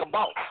 Think like a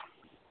boss.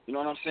 You know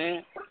what I'm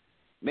saying?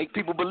 Make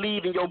people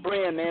believe in your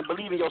brand, man.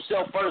 Believe in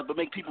yourself first, but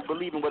make people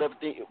believe in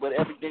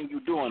everything you're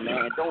doing,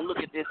 man. And don't look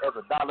at this as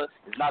a dollar.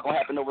 It's not going to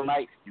happen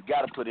overnight. You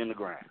got to put in the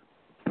grind.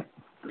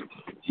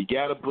 You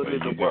got to put in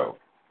the work.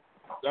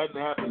 Doesn't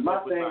happen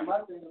overnight. My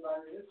thing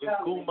about it, this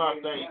Cool My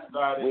thing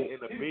started in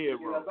the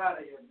bedroom.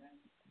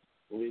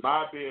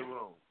 My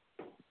bedroom.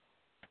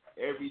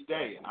 Every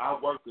day. I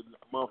worked a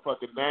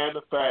motherfucking 9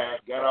 to 5,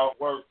 got off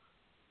work,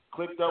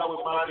 clicked up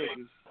with my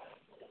niggas,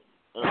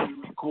 and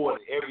we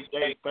recorded every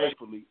day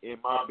faithfully in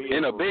my bedroom.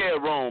 In a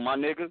bedroom, my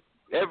nigga.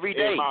 Every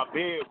day. In my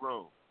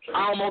bedroom.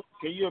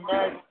 Can you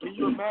imagine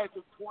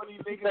 20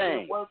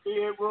 niggas in one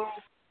bedroom?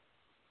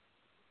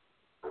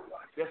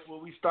 That's where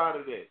we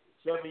started at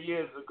 7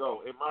 years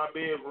ago. In my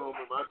bedroom,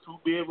 in my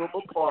 2-bedroom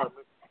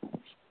apartment.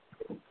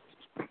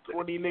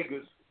 20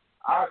 niggas.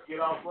 I get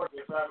off work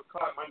at 5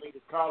 o'clock. My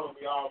niggas calling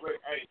me already.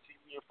 Hey, see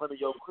me in front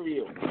of your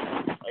crib.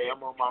 Hey,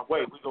 I'm on my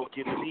way. We gonna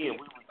get it in.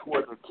 We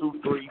recording at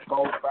 2, 3, 4,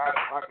 5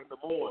 o'clock in the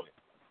morning.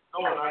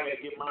 Knowing I gotta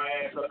get my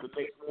ass up the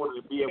next morning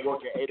and be at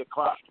work at 8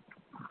 o'clock.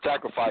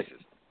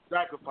 Sacrifices.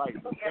 Never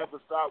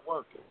stop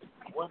working.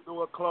 One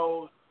door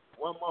closed.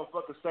 One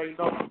motherfucker say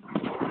no.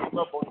 Keep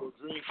up on your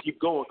dreams.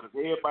 Keep going, because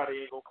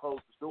everybody ain't gonna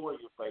close the door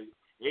in your face.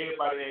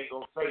 Everybody ain't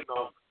gonna say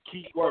no.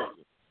 Keep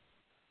working.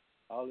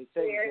 All it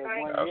takes is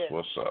one That's yes.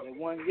 what's up. That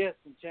one yes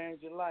can change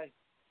your life.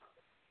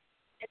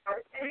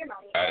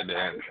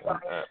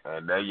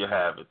 And there you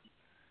have it.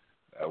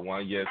 That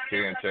one yes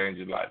can change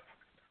your life.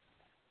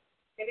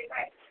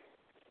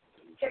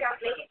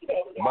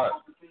 But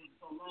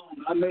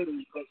I made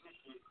it.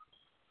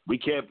 We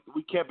kept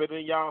it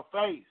in y'all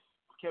face.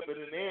 We kept it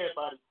in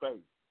everybody's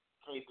face.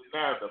 You can't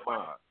deny the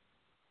mob.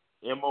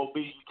 MOB,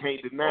 you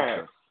can't deny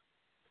us.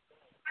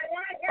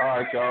 All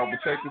right, y'all, but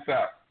check this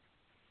out.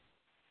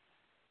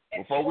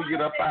 Before we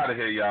get up out of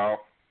here, y'all.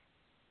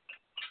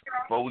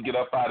 We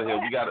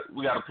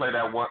gotta play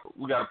that one.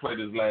 We gotta play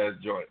this last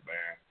joint,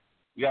 man.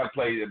 We gotta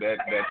play that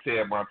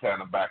Ted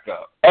Montana back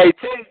up. Hey,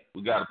 Ted.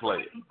 We gotta play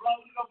it.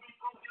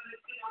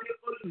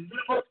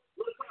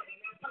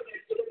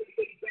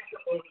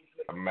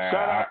 Man,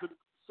 Shout out to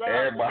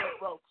everybody.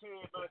 bro,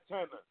 Ted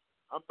Montana.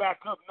 I'm back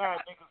up now,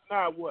 niggas.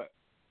 Now what?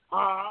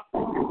 All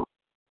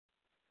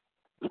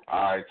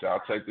right, y'all,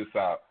 check this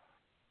out.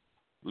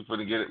 We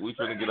finna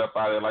get up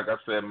out of here. Like I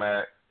said,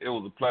 man, it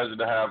was a pleasure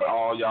to have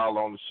all y'all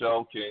on the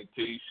show. King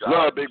T,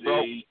 Sean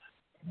G,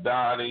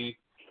 Donnie,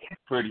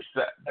 Pretty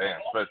Savage, damn,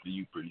 especially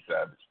you, Pretty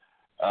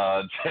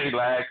Savage. Jay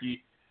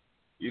Lackey,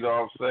 you know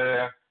what I'm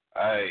saying?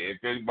 Hey,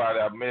 if anybody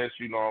I missed,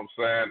 you know what I'm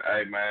saying?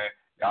 Hey, man,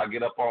 y'all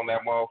get up on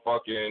that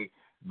motherfucking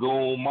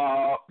Goon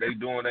Mob. They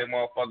doing their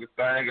motherfucking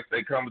thing. If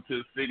they coming to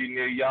the city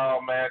near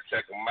y'all, man,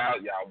 check them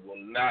out. Y'all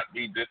will not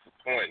be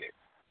disappointed.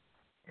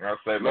 I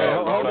say,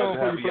 man, hold on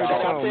before you play the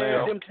song,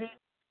 man.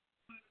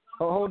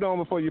 Hold on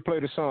before you play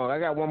the song. I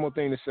got one more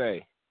thing to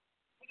say.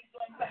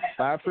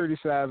 Bye, Pretty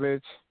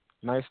Savage.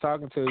 Nice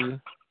talking to you.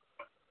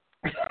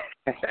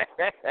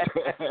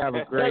 Have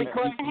a great.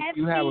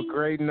 You have a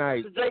great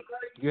night.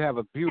 You have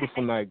a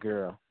beautiful night,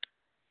 girl.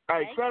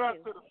 Hey, shout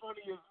out to the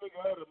funniest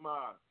nigga of the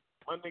mob.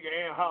 My nigga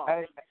Ant Hall.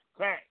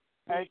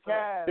 Hey,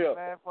 Cass,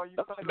 man, before you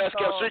play the best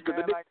kept song, secret.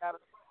 Man,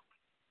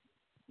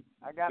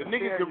 I got The to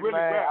niggas tell can you, really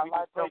man, rap. He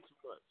just play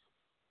too much.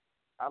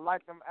 I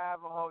like them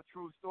Avaho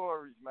true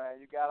stories,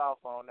 man. You got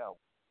off on that one.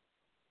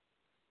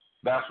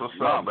 That's what's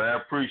up, man.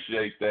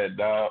 Appreciate that,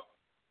 dog.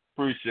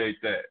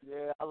 Appreciate that.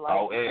 Yeah, I like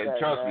and that,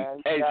 trust man.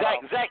 me. Hey,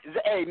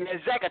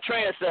 Zach a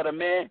trendsetter,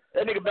 man.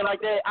 That nigga been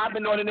like that. I've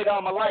been knowing the nigga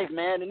all my life,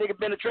 man. The nigga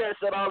been a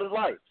trendsetter all his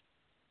life.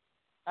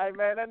 Hey,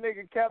 man, that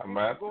nigga kept me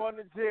from going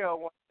to jail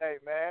one day,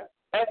 man.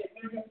 Hey,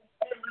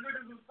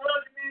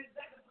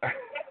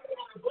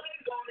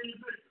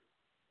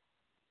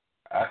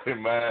 Hey,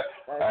 man.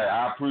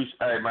 I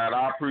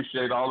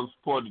appreciate all the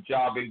support that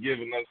y'all been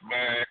giving us,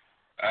 man.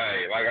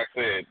 Hey, like I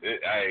said,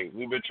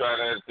 we've been trying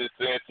to this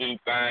CNC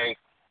thing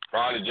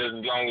probably just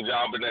as long as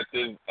y'all been at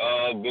this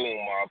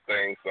Goon Mob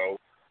thing. So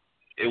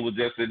it was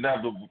just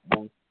inevitable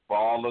for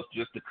all us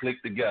just to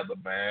click together,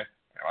 man.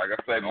 Like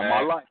I said, man.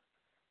 My life.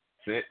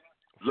 Sin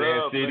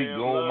Love, City, man,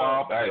 Goon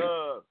love, Mob.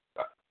 love.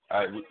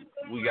 Hey,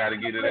 we got to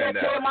get it in there.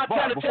 Tell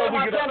Montana, we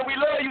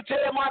love you.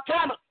 Tell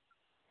Montana.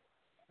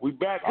 We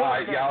back all up.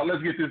 right, y'all.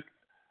 Let's get this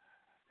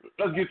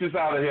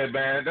out of here,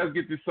 man. Let's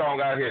get this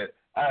song out here.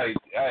 Hey,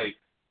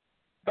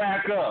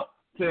 back up.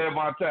 Tell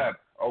Montana.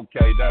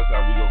 Okay, that's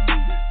how we gonna do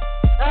this.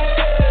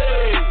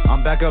 Hey!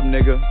 I'm back up,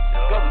 nigga.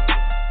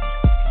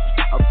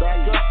 I'm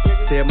back up,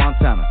 nigga. Ted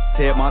Montana.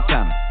 Ted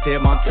Montana.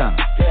 Ted Montana.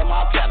 Tell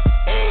Montana.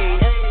 Hey.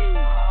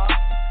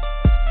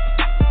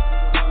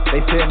 They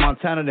said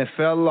Montana then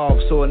fell off,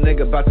 so a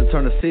nigga about to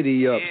turn the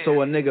city up.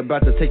 So a nigga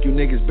about to take you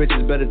niggas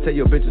bitches, better tell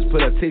your bitches put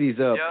her titties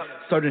up.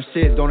 Certain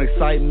shit don't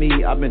excite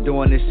me, I've been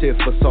doing this shit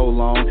for so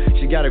long.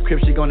 She got a crib,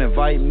 she gon'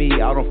 invite me,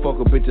 I don't fuck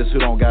with bitches who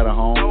don't got a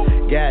home.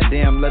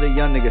 Goddamn, let a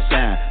young nigga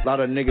shine. A lot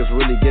of niggas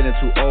really getting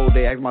too old.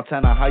 They ask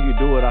Montana how you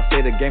do it, I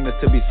say the game is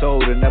to be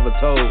sold and never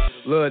told.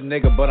 Little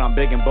nigga, but I'm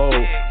big and bold.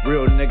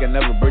 Real nigga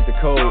never break the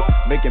code.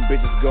 Making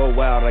bitches go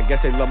wild, I guess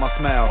they love my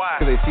smile,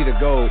 cause they see the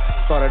gold.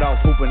 Started off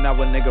hooping, now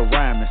a nigga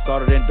rhyming.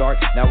 Started in dark,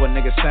 now a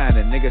nigga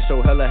shining. Niggas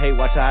show hella hate,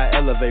 watch how I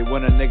elevate.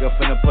 When a nigga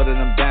finna put in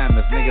them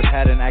diamonds. Niggas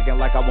hadn't acting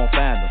like I won't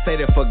find them. Say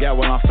they forgot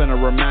when I'm finna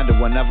remind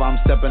them. Whenever I'm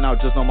stepping out,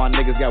 just know my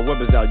niggas got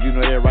weapons out. You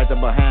know they're right there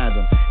behind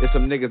them. It's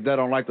some niggas that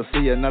don't like to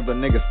see another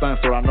nigga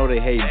stunt, so I know they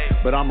hating.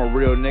 But I'm a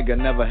real nigga,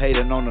 never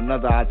hating on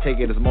another. I take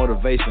it as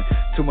motivation.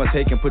 Too much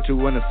hate can put you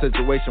in a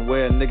situation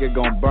where a nigga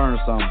gon' burn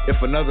something.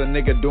 If another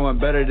nigga doing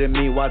better than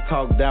me, why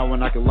talk down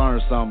when I can learn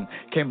something?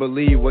 Can't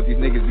believe what these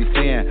niggas be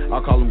saying. I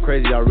call them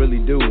crazy, I really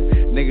do.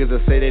 Niggas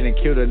that say they done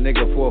killed a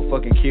nigga for a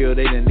fucking kill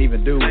they didn't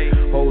even do.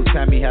 Whole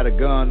time he had a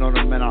gun on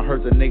him and I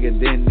heard the nigga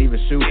didn't even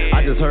shoot.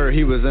 I just heard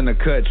he was in the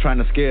cut trying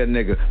to scare a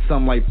nigga,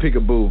 something like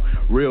Peekaboo.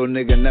 Real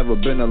nigga, never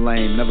been a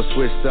lame, never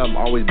switched up,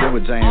 always been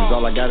with James.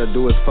 All I gotta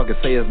do is fucking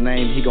say his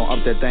name, he gon'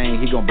 up that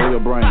thing, he gon' blow your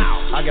brain.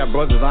 I got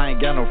brothers, I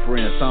ain't got no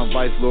friends, some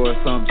Vice Lord,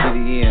 some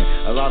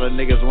GDN. A lot of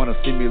niggas wanna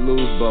see me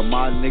lose, but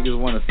my niggas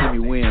wanna see me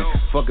win.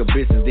 Fuck a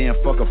bitch and then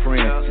fuck a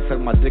friend. She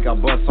sucked my dick, I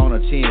bust on her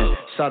chin.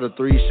 Shot a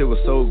 3, shit was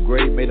so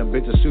great, made them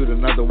bitches shoot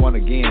another one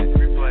again.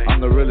 I'm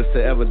the realest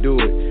to ever do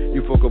it.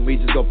 You fuck with me,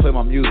 just go play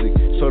my music.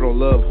 Show don't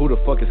love, who the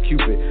fuck is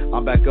Cupid?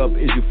 I'm back up,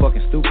 is you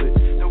fucking stupid?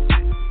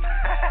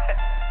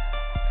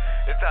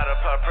 It's out of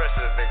blood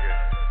pressure, nigga.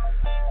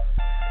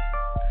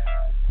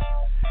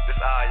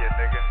 This Aya,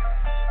 nigga.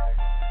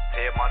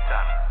 Ted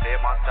Montana. Ted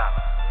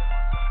Montana.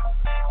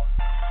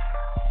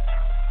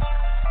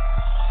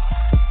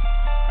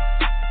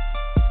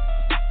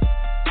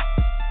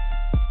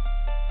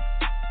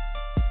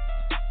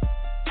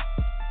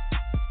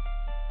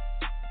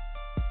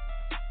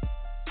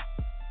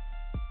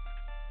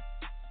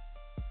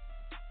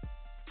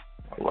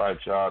 All right,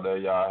 y'all. There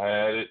y'all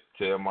had it.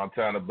 Tell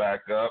Montana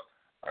back up.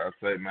 Like I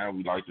say, man,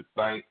 we'd like to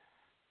thank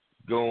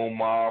Goon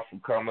Mob for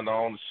coming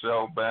on the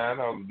show, man.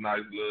 That was a nice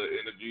little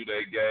interview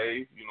they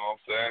gave. You know what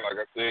I'm saying? Like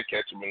I said,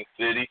 catch them in the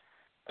city.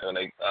 And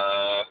they,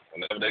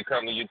 whenever they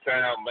come to your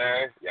town,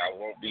 man, y'all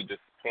won't be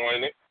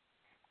disappointed.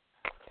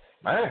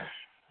 Man,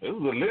 it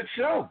was a lit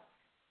show.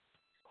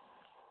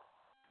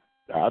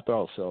 I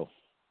thought so.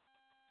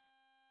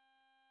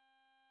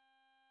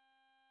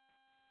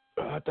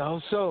 I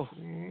thought so.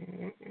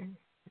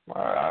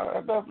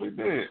 I definitely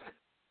did.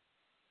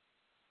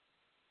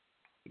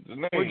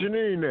 Janine, where's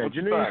Janine at?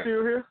 Janine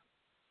still here?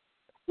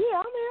 Yeah,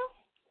 I'm here.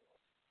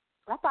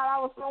 I thought I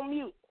was on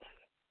mute.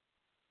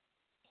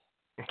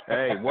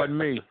 Hey, wasn't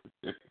me.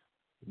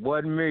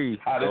 Wasn't me.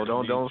 So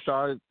don't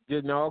start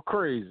getting all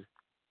crazy.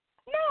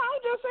 No,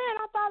 I'm just saying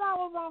I thought I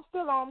was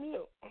still on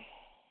mute.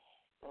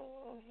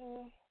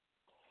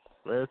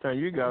 Last time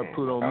you got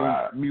put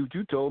on mute,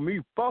 you told me,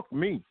 fuck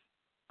me.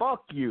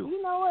 Fuck you.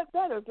 You know what?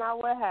 That is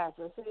not what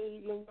happened.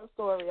 See, you get your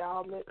story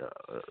all mixed.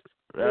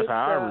 That's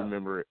how I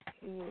remember it.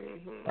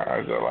 Mm-hmm. All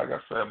right, so like I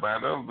said,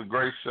 man, that was a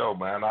great show,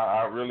 man.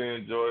 I really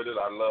enjoyed it.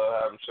 I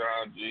love having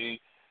Sean G.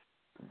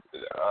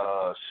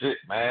 Shit,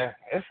 man.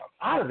 It's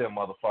a lot of them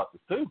motherfuckers,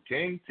 too.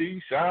 King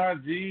T,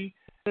 Sean G,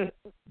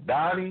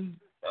 Donnie,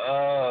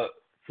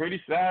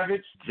 Pretty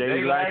Savage,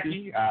 Jay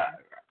Lackey.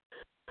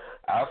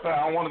 I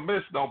don't want to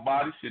miss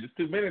nobody. Shit, there's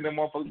too many of them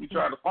motherfuckers be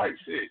trying to fight.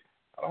 Shit,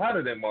 a lot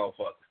of them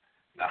motherfuckers.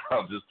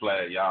 I'm just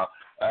playing, y'all.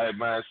 Hey,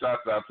 man,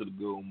 shouts out to the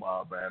Goon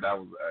Mob, man. That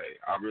was,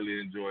 I really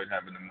enjoyed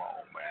having them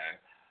on, man.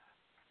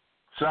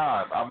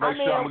 Sean, I'll make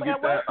sure I'm going to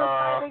get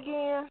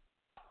that.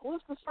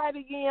 What's the site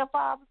again,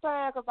 Father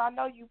Time? Because I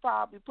know you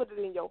probably put it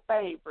in your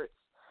favorites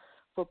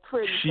for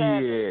Pretty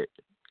Savage.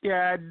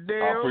 Yeah,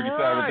 damn Pretty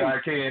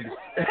right. Savage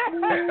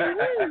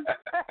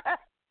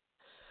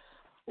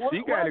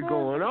She got it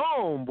going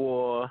on,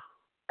 boy.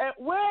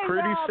 Where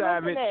Pretty y'all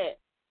Savage. at?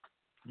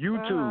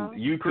 YouTube.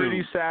 YouTube.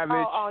 Pretty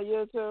Savage. On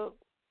YouTube.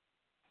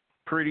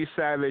 Pretty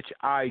Savage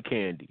Eye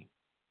Candy.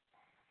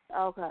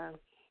 Okay.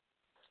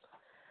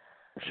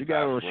 She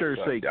got on a shirt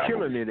say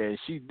killing it, and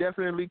she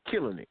definitely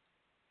killing it.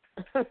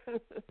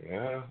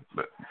 Yeah,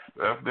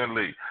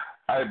 definitely.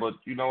 Hey, but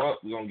you know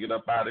what? We're going to get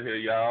up out of here,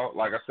 y'all.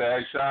 Like I said,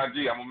 hey, Sean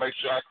G, I'm going to make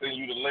sure I send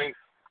you the link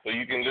so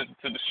you can listen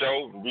to the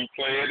show,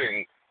 replay it,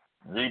 and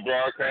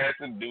rebroadcast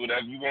it, do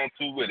whatever you want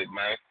to with it,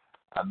 man.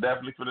 I'm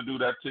definitely going to do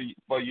that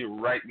for you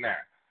right now.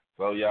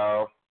 So,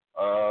 y'all,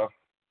 dog,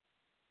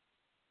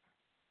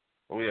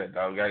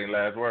 got any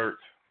last words?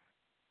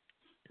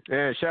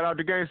 Yeah, shout out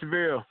to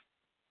Gangsterville.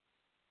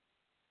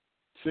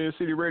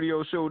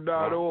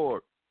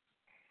 SinCityRadioShow.org.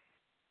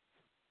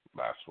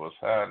 That's what's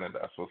happening.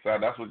 That's what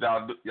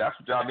y'all do. That's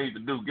what y'all need to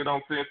do. Get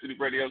on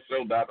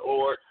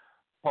SinCityRadioShow.org.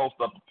 Post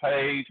up a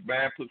page,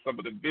 man. Put some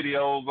of the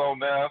videos on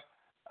there.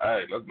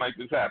 Hey, let's make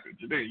this happen.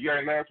 Janine, you got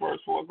any last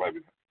words for us,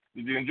 baby?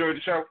 Did you enjoy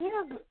the show?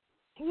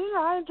 Yeah,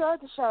 I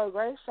enjoyed the show.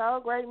 Great show,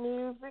 great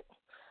music.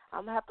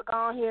 I'm gonna have to go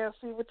on here and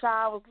see what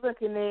y'all was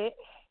looking at.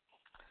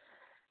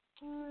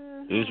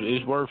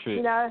 It's worth it.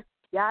 You know,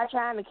 y'all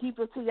trying to keep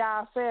it to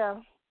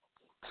y'allself.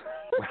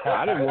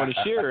 I didn't want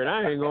to share it.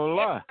 I ain't gonna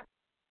lie.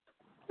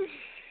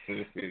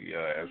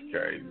 Yeah, that's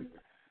crazy.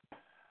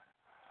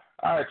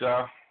 All right,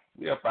 y'all.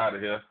 We up out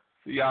of here.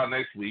 See y'all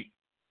next week.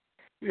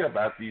 We up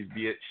out these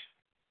bitch.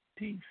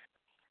 Peace.